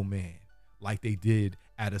need no man like they did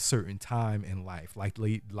at a certain time in life. Like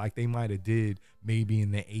they might have did maybe in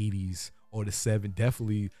the 80s or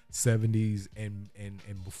definitely 70s and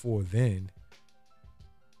before then.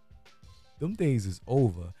 Them days is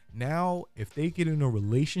over. Now, if they get in a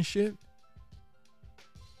relationship,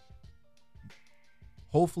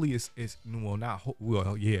 hopefully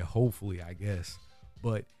hopefully, I guess,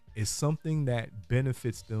 but it's something that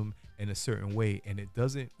benefits them in a certain way, and it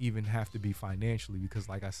doesn't even have to be financially, because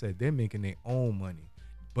like I said, they're making their own money.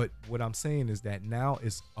 But what I'm saying is that now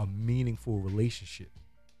it's a meaningful relationship,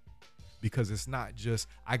 because it's not just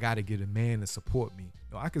I got to get a man to support me.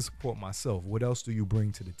 No, I can support myself. What else do you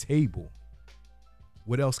bring to the table?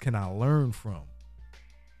 What else can I learn from?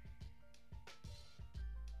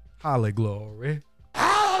 Holla, glory.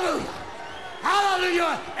 Hallelujah.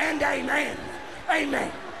 Hallelujah and amen.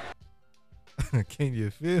 Amen. Can you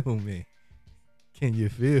feel me? Can you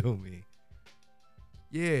feel me?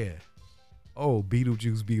 Yeah. Oh,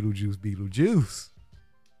 Beetlejuice.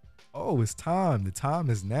 Oh, it's time. The time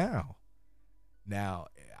is now. Now,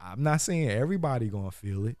 I'm not saying everybody gonna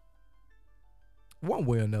feel it. One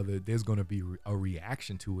way or another, there's gonna be a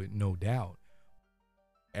reaction to it, no doubt.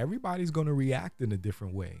 Everybody's gonna react in a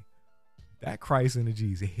different way. That Christ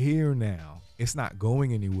energy is here now. It's not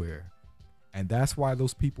going anywhere. And that's why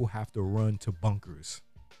those people have to run to bunkers.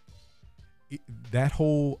 That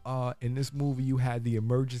whole, in this movie, you had the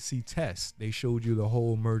emergency test. They showed you the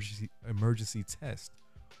whole emergency test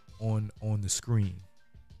on the screen.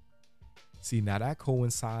 See, now that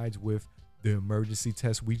coincides with the emergency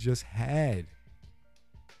test we just had.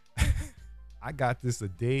 I got this a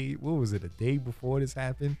day before this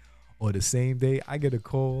happened, or the same day. I get a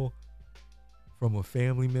call from a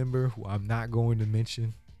family member who I'm not going to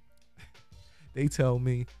mention. They tell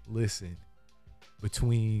me, listen,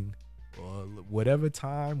 between whatever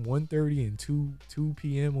time, 1:30 and 2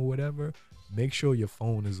 p.m. or whatever, make sure your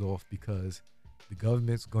phone is off, because the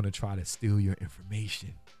government's going to try to steal your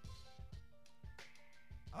information.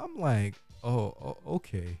 I'm like, oh,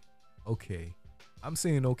 okay. I'm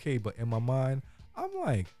saying okay, but in my mind, I'm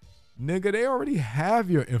like, nigga, they already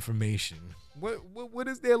have your information. What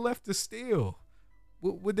is there left to steal?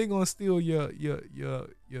 What they gonna steal your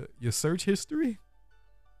search history?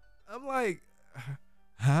 I'm like,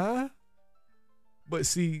 huh? But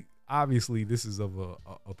see, obviously, this is of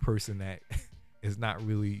a person that is not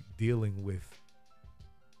really dealing with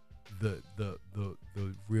the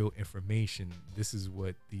real information. This is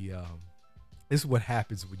what this is what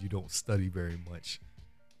happens when you don't study very much.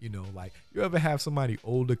 You know, like, you ever have somebody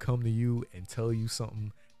older come to you and tell you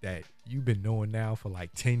something that you've been knowing now for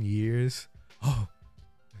like 10 years? Oh,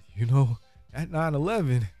 you know, at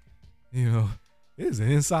 9/11, you know, it's an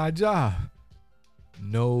inside job.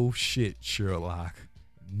 No shit, Sherlock.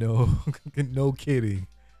 No, no kidding.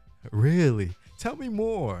 Really? Tell me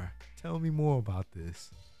more. Tell me more about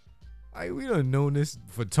this. Like, we done known this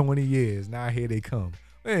for 20 years. Now here they come.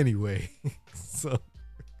 Anyway, so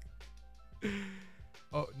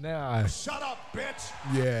now shut up, bitch.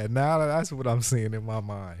 Yeah, now that's what I'm seeing in my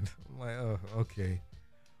mind. I'm like, oh, okay.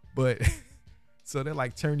 But so they're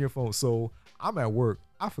like, turn your phone. So I'm at work.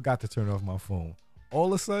 I forgot to turn off my phone.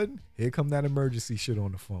 All of a sudden, here come that emergency shit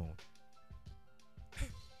on the phone.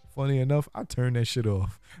 Funny enough, I turned that shit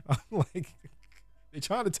off. I'm like, they're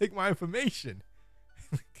trying to take my information.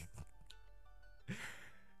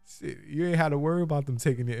 You ain't had to worry about them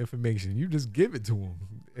taking your information. You just give it to them.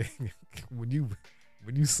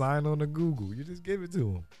 when you sign on to Google, you just give it to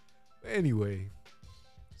them. Anyway,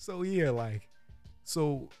 so yeah, like,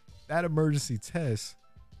 so that emergency test,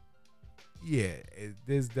 yeah,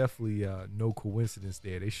 there's definitely no coincidence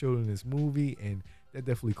there. They showed in this movie, and that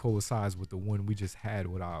definitely coincides with the one we just had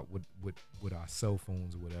with our cell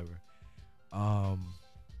phones or whatever.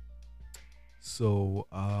 So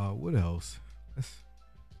what else? I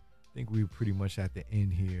think we're pretty much at the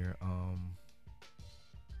end here.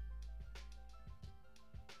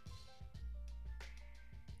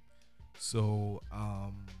 So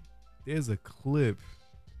there's a clip.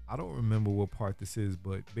 I don't remember what part this is,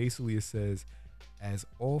 but basically it says, as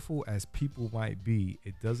awful as people might be,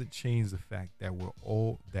 it doesn't change the fact that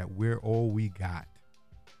we're all we got.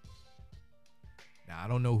 Now, I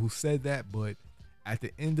don't know who said that, but at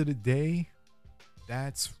the end of the day,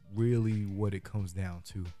 that's really what it comes down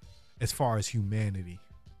to as far as humanity.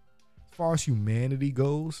 As far as humanity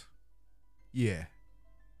goes, yeah,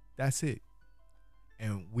 that's it.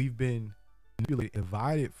 And we've been really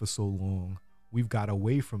divided for so long, we've got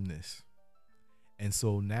away from this. And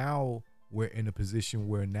so now we're in a position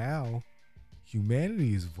where now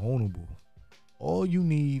humanity is vulnerable. All you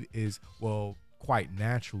need is, well, quite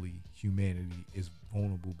naturally, humanity is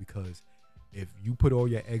vulnerable, because if you put all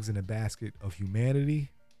your eggs in a basket of humanity,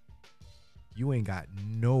 you ain't got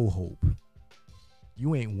no hope.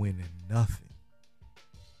 You ain't winning nothing.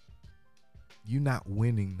 You're not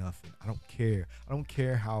winning nothing. I don't care. I don't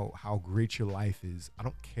care how great your life is. I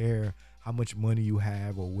don't care how much money you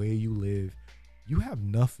have or where you live. You have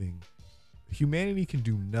nothing. Humanity can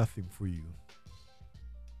do nothing for you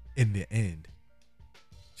in the end.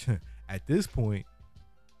 At this point,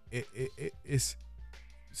 it's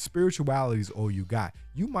spirituality is all you got.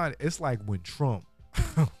 It's like when Trump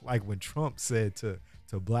said to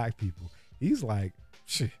black people, he's like,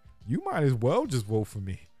 shit, you might as well just vote for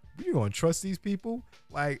me. You gonna trust these people?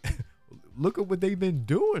 Like, look at what they've been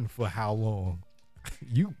doing for how long.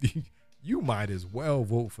 You might as well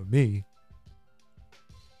vote for me.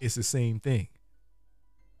 It's the same thing.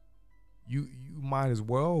 You might as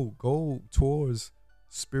well go towards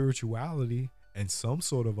spirituality and some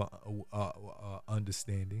sort of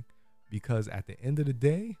understanding, because at the end of the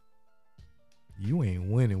day, you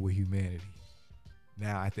ain't winning with humanity.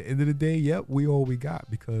 Now, at the end of the day, yep, we all we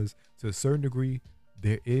got, because to a certain degree,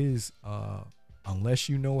 there is, unless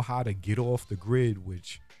you know how to get off the grid,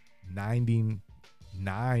 which 99%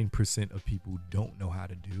 of people don't know how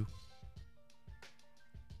to do.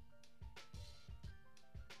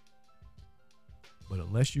 But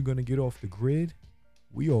unless you're going to get off the grid,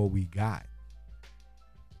 we all we got.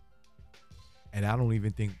 And I don't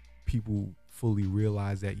even think people fully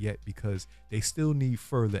realize that yet, because they still need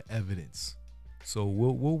further evidence. So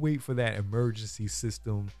we'll wait for that emergency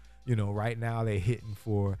system. You know, right now they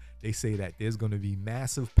say that there's going to be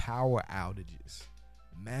massive power outages.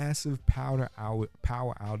 Massive power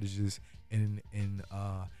outages in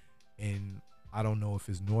I don't know if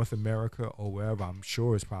it's North America or wherever. I'm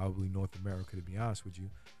sure it's probably North America, to be honest with you.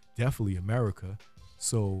 Definitely America.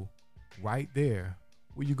 So right there,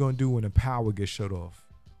 what you gonna do when the power gets shut off?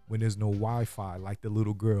 When there's no Wi-Fi, like the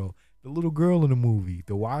little girl in the movie.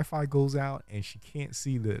 The Wi-Fi goes out and she can't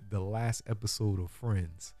see the last episode of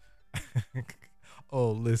Friends.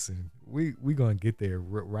 Oh, listen, we gonna get there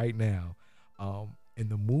right now. In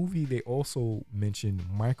the movie, they also mentioned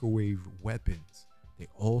microwave weapons. They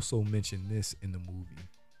also mentioned this in the movie.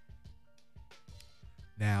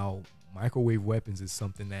 Now, microwave weapons is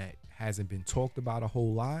something that hasn't been talked about a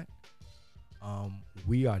whole lot.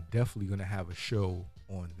 We are definitely going to have a show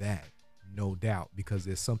on that, no doubt, because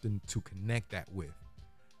there's something to connect that with.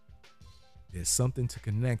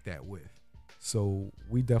 So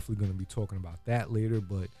we definitely going to be talking about that later.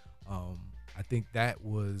 But I think that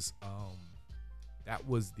was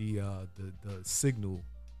the signal,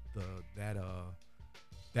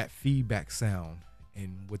 that feedback sound,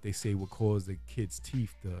 and what they say will cause the kid's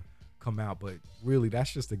teeth to come out. But really,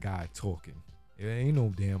 that's just a guy talking. It ain't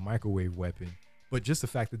no damn microwave weapon. But just the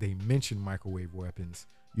fact that they mention microwave weapons,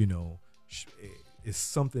 you know, is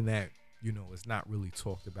something that, you know, is not really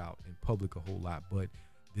talked about in public a whole lot. But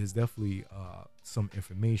there's definitely some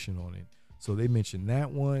information on it. So they mentioned that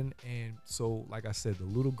one. And so, like I said, the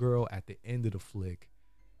little girl at the end of the flick.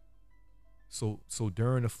 So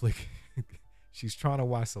during the flick, she's trying to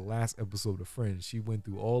watch the last episode of Friends. She went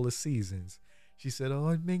through all the seasons. She said, "Oh,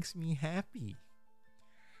 it makes me happy."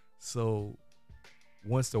 So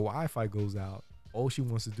once the Wi-Fi goes out, all she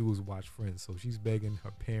wants to do is watch Friends. So she's begging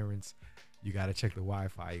her parents, "You got to check the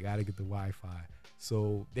Wi-Fi. You got to get the Wi-Fi."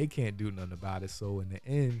 So they can't do nothing about it. So in the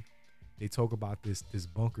end, they talk about this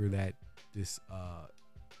bunker this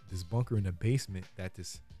bunker in the basement that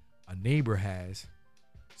a neighbor has.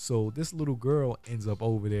 So this little girl ends up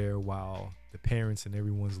over there while the parents and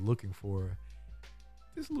everyone's looking for her.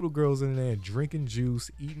 This little girl's in there drinking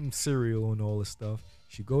juice, eating cereal and all this stuff.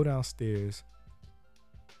 She go downstairs.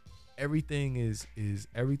 Everything is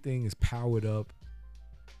powered up,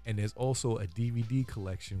 and there's also a DVD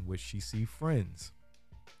collection which she see Friends.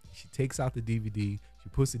 She takes out the DVD, she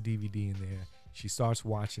puts the DVD in there, she starts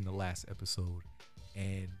watching the last episode,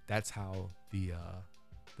 and that's how the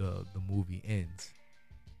movie ends.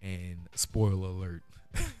 And spoiler alert,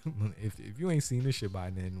 if you ain't seen this shit by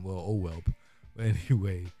then, well, oh well. But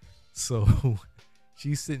anyway, so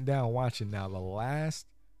she's sitting down watching. Now the last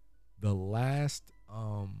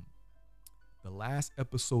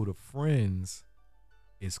episode of Friends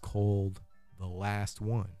is called The Last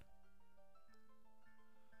One.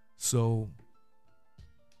 So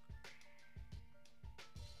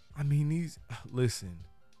I mean, listen,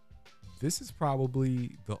 this is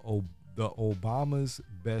probably the Obama's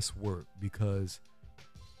best work, because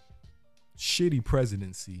shitty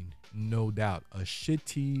presidency, no doubt, a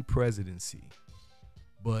shitty presidency,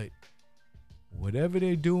 but whatever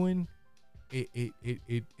they're doing, it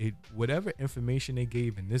whatever information they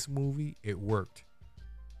gave in this movie, it worked.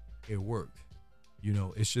 You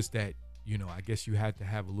know, it's just that, you know, I guess you had to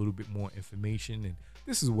have a little bit more information, and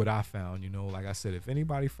this is what I found. You know, like I said, if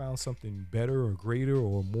anybody found something better or greater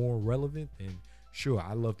or more relevant, then sure,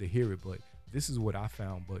 I'd love to hear it, but this is what I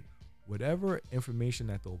found. But whatever information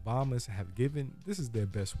that the Obamas have given, this is their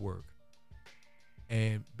best work.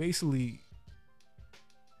 And basically,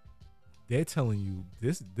 they're telling you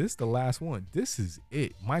this the last one. This is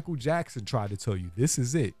it. Michael Jackson tried to tell you this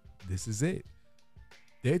is it. This is it.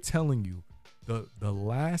 They're telling you the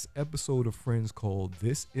last episode of Friends called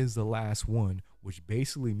This Is the Last One, which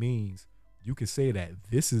basically means you can say that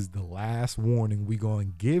this is the last warning we gonna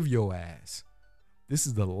give your ass. This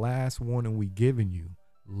is the last warning we giving you.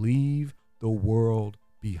 Leave the world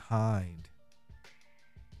behind.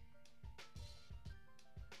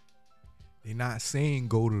 They're not saying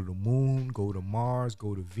go to the moon, go to Mars,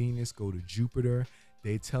 go to Venus, go to Jupiter.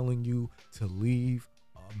 They're telling you to leave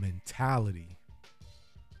a mentality.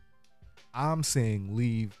 I'm saying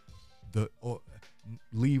leave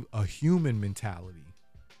a human mentality.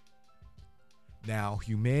 Now,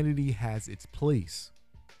 humanity has its place,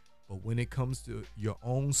 but when it comes to your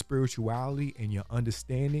own spirituality and your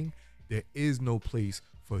understanding, there is no place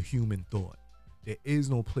for human thought. There is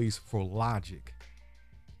no place for logic.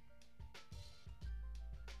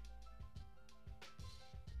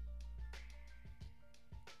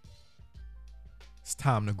 It's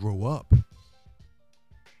time to grow up.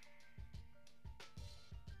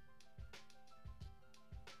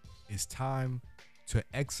 It's time to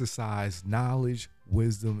exercise knowledge,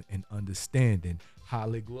 wisdom, and understanding.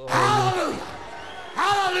 Hallelujah. Hallelujah.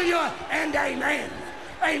 Hallelujah and amen.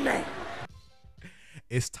 Amen.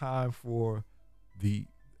 It's time for an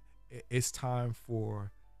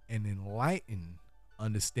enlightened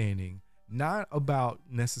understanding, not about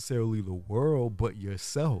necessarily the world, but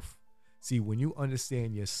yourself. See, when you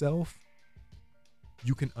understand yourself,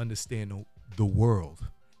 you can understand the world.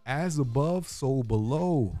 As above, so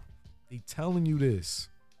below. They telling you this.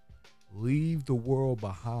 Leave the world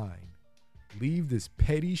behind. Leave this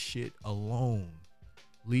petty shit alone.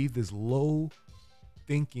 Leave this low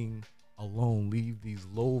thinking alone. Leave these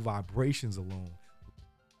low vibrations alone.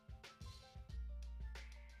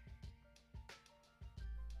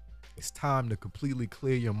 It's time to completely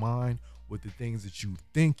clear your mind with the things that you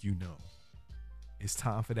think you know. It's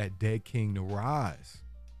time for that dead king to rise.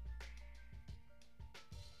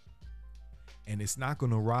 And it's not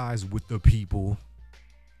going to rise with the people.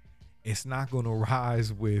 It's not going to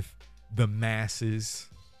rise with the masses.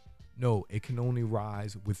 No, it can only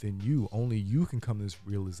rise within you. Only you can come to this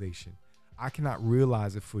realization. I cannot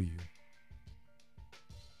realize it for you.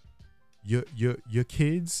 Your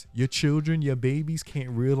kids, your children, your babies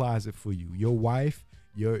can't realize it for you. Your wife,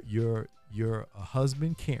 your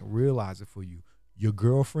husband can't realize it for you. Your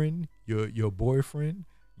girlfriend, your boyfriend,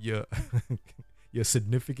 your your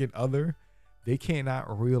significant other, they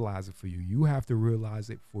cannot realize it for you. You have to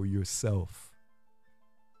realize it for yourself.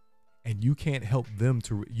 And you can't help them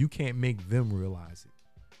you can't make them realize it.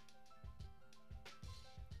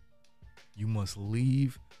 You must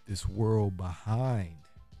leave this world behind.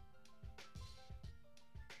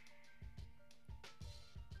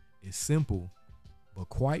 It's simple, but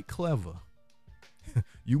quite clever.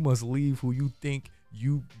 You must leave what you think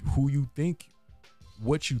you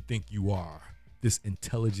are. This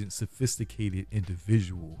intelligent, sophisticated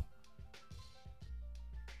individual.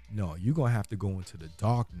 No, you're going to have to go into the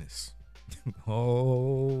darkness.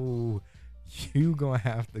 Oh, you're going to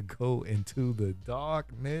have to go into the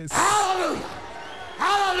darkness. Hallelujah.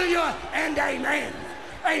 Hallelujah and amen.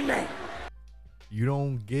 Amen. You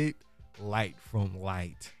don't get light from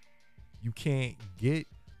light. You can't get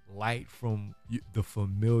light from the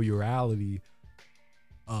familiarity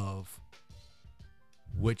of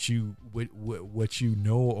what you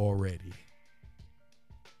know already.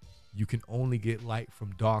 You can only get light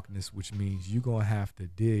from darkness, which means you're gonna have to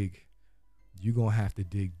dig. You're gonna have to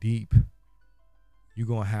dig deep. You're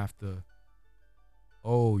gonna have to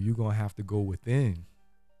Oh, you're going to have to go within.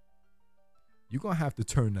 You're going to have to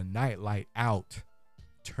turn the nightlight out.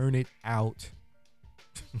 Turn it out.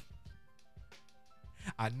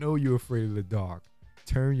 I know you're afraid of the dark.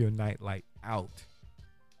 Turn your nightlight out.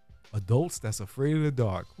 Adults that's afraid of the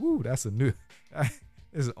dark. Woo, that's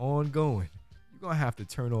it's ongoing. You're going to have to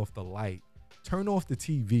turn off the light. Turn off the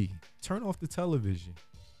TV. Turn off the television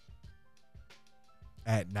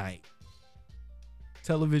at night.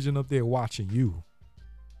 Television up there watching you.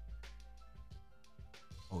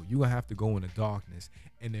 Oh, you're going to have to go in the darkness.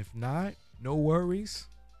 And if not, no worries.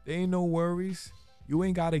 There ain't no worries. You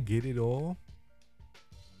ain't got to get it all.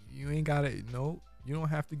 You ain't got to, no, you don't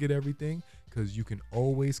have to get everything, because you can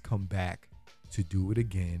always come back to do it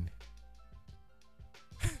again.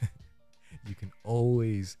 You can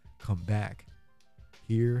always come back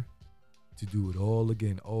here to do it all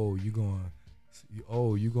again. Oh, you're going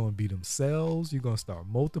to be them cells. You're going to start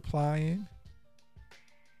multiplying.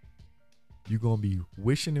 You're going to be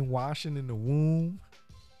wishing and washing in the womb,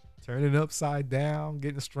 turning upside down,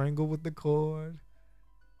 getting strangled with the cord.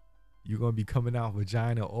 You're going to be coming out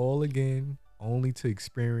vagina all again, only to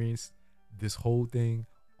experience this whole thing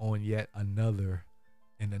on yet another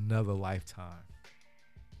lifetime.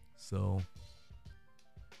 So,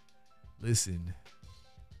 listen,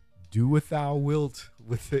 do what thou wilt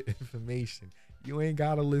with the information. You ain't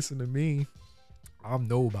got to listen to me. I'm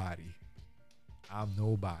nobody.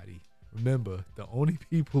 Remember, the only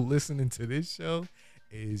people listening to this show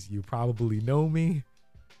is you probably know me.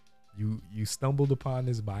 You stumbled upon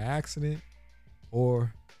this by accident,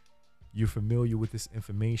 or you're familiar with this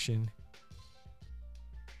information.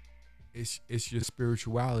 It's your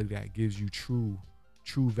spirituality that gives you true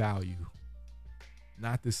value,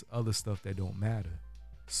 not this other stuff that don't matter.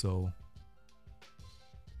 So,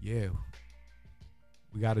 yeah,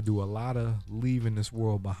 we got to do a lot of leaving this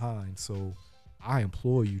world behind. So I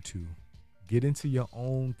implore you to get into your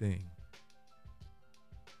own thing.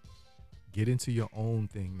 Get into your own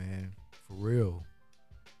thing, man. For real.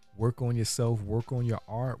 Work on yourself, work on your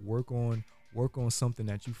art, work on something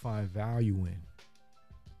that you find value in.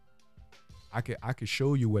 I could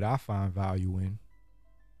show you what I find value in.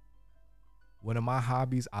 One of my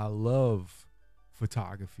hobbies, I love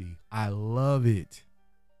photography. I love it.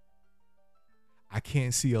 I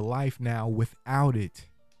can't see a life now without it.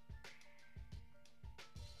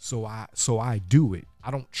 So I do it.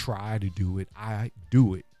 I don't try to do it. I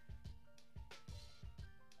do it.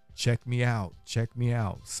 Check me out.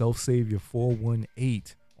 Self Savior 418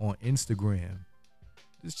 on Instagram.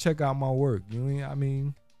 Just check out my work.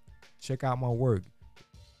 Check out my work.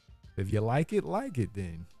 If you like it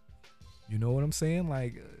then. You know what I'm saying?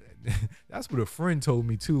 Like, that's what a friend told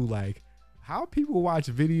me too. Like, how people watch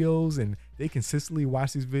videos and they consistently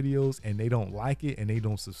watch these videos and they don't like it and they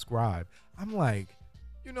don't subscribe. I'm like,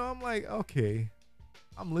 okay,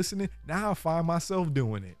 I'm listening. Now I find myself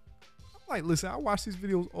doing it. I'm like, listen, I watch these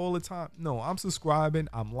videos all the time. No, I'm subscribing.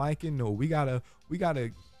 I'm liking. No, we gotta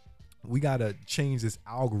change this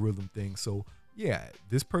algorithm thing. So yeah,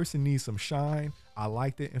 this person needs some shine. I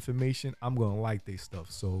like their information. I'm gonna like their stuff.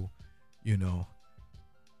 So,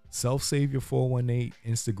 Self Savior 418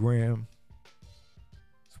 Instagram.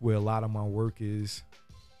 It's where a lot of my work is.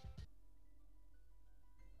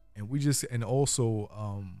 And also,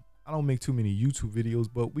 I don't make too many YouTube videos,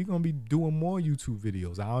 but we're going to be doing more YouTube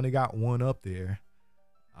videos. I only got one up there,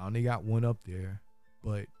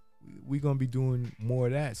 but we're going to be doing more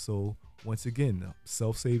of that. So once again,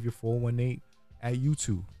 Self Savior 418 at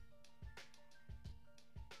YouTube.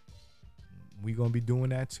 We're going to be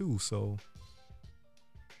doing that too. So,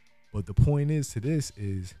 but the point is to this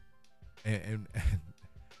is, and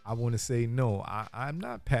I want to say, no, I'm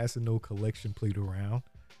not passing no collection plate around.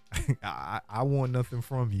 I want nothing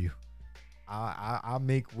from you. I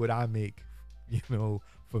make what I make,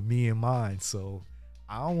 for me and mine. So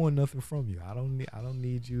I don't want nothing from you. I don't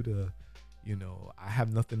need you to, I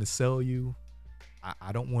have nothing to sell you.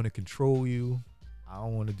 I don't want to control you. I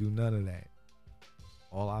don't want to do none of that.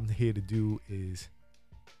 All I'm here to do is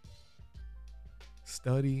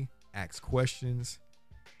study, ask questions,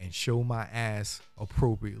 and show my ass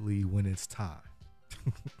appropriately when it's time.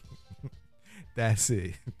 That's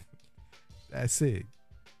it.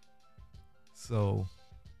 So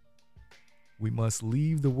we must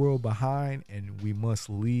leave the world behind, and we must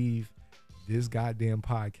leave this goddamn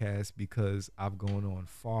podcast, because I've gone on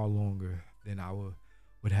far longer than I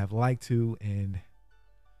would have liked to, and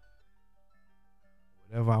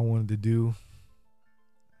whatever I wanted to do,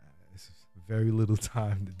 it's very little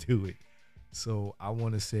time to do it. So I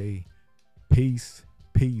want to say peace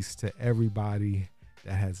to everybody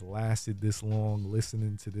that has lasted this long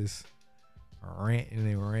listening to this ranting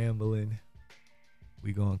and rambling.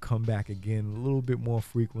 We're going to come back again a little bit more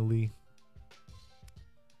frequently.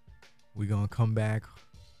 We're going to come back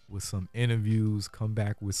with some interviews, come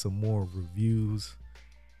back with some more reviews,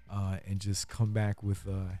 and just come back with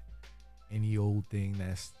any old thing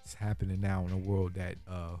that's happening now in the world that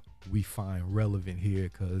we find relevant here,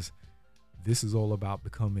 because this is all about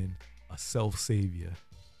becoming a self-savior.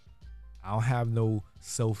 I don't have no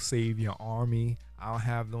self-savior army. I don't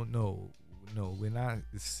have no, we're not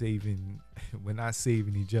saving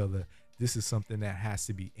each other. This is something that has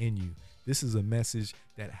to be in you. This is a message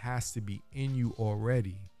that has to be in you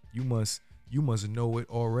already. You must know it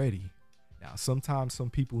already. Now, sometimes some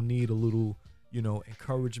people need a little,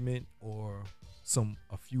 encouragement or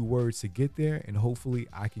a few words to get there, and hopefully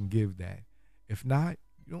I can give that. If not,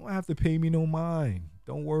 you don't have to pay me no mind.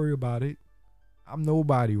 Don't worry about it. I'm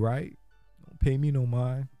nobody, right? Don't pay me no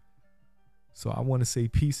mind. So I want to say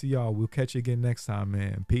peace to y'all. We'll catch you again next time,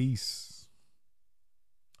 man. Peace.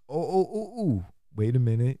 Oh. Wait a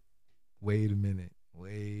minute. Wait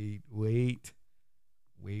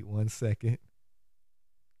 1 second.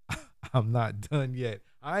 I'm not done yet.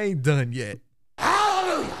 I ain't done yet.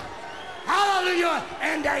 Hallelujah. Hallelujah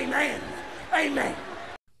and amen. Amen.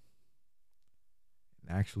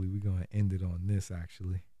 Actually, we're going to end it on this,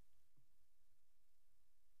 actually.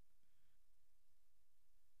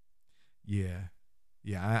 Yeah,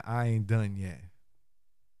 I ain't done yet.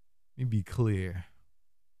 Let me be clear.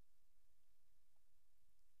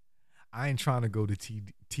 I ain't trying to go to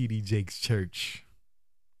TD Jake's church.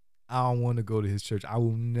 I don't want to go to his church. I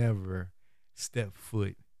will never step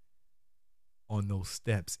foot on those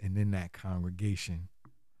steps and in that congregation.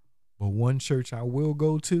 But one church I will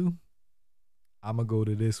go to, I'm going to go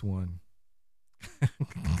to this one. You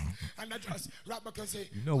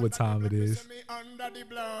know what time it is. Under the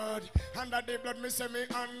blood, me say me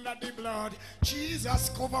under the blood. Jesus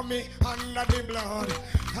cover me under the blood.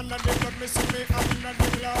 Under the blood, me say me under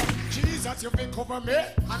the blood. Jesus, you can cover me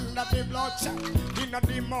under the blood. In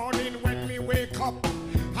the morning when me wake up,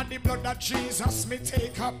 and the blood that Jesus me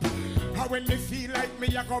take up. And when me feel like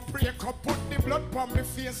me, I go break up. Put the blood on me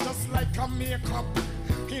face just like a makeup.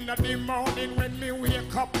 In the morning when me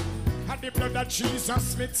wake up, and the blood that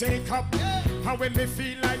Jesus me take up. And when me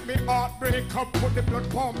feel like me heart break up, put the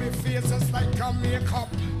blood on me face just like a makeup.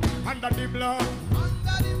 Under the blood,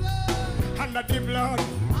 under the blood,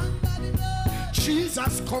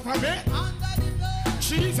 Jesus cover me.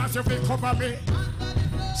 Jesus, you will cover me.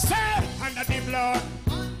 Say under the blood,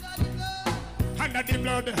 under the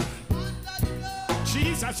blood,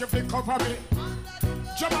 Jesus, you will cover me.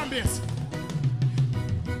 Jump on this.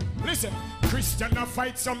 Listen. Christian a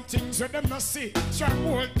fight some things with them not see.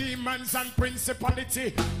 Stronghold demons and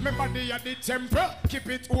principality. Remember they are the temple. Keep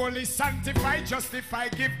it holy, sanctify, justify,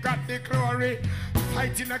 give God the glory.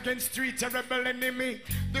 Fighting against three terrible enemy.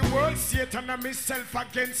 The world, Satan and myself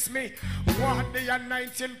against me. What the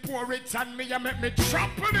anointing pour it on me and make me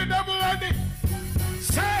trample the devil on it.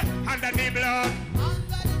 Say under the blood.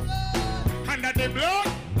 Under the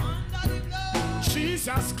blood.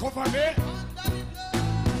 Jesus cover me.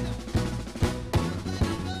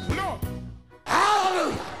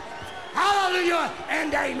 Hallelujah. Hallelujah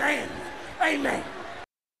and amen. Amen.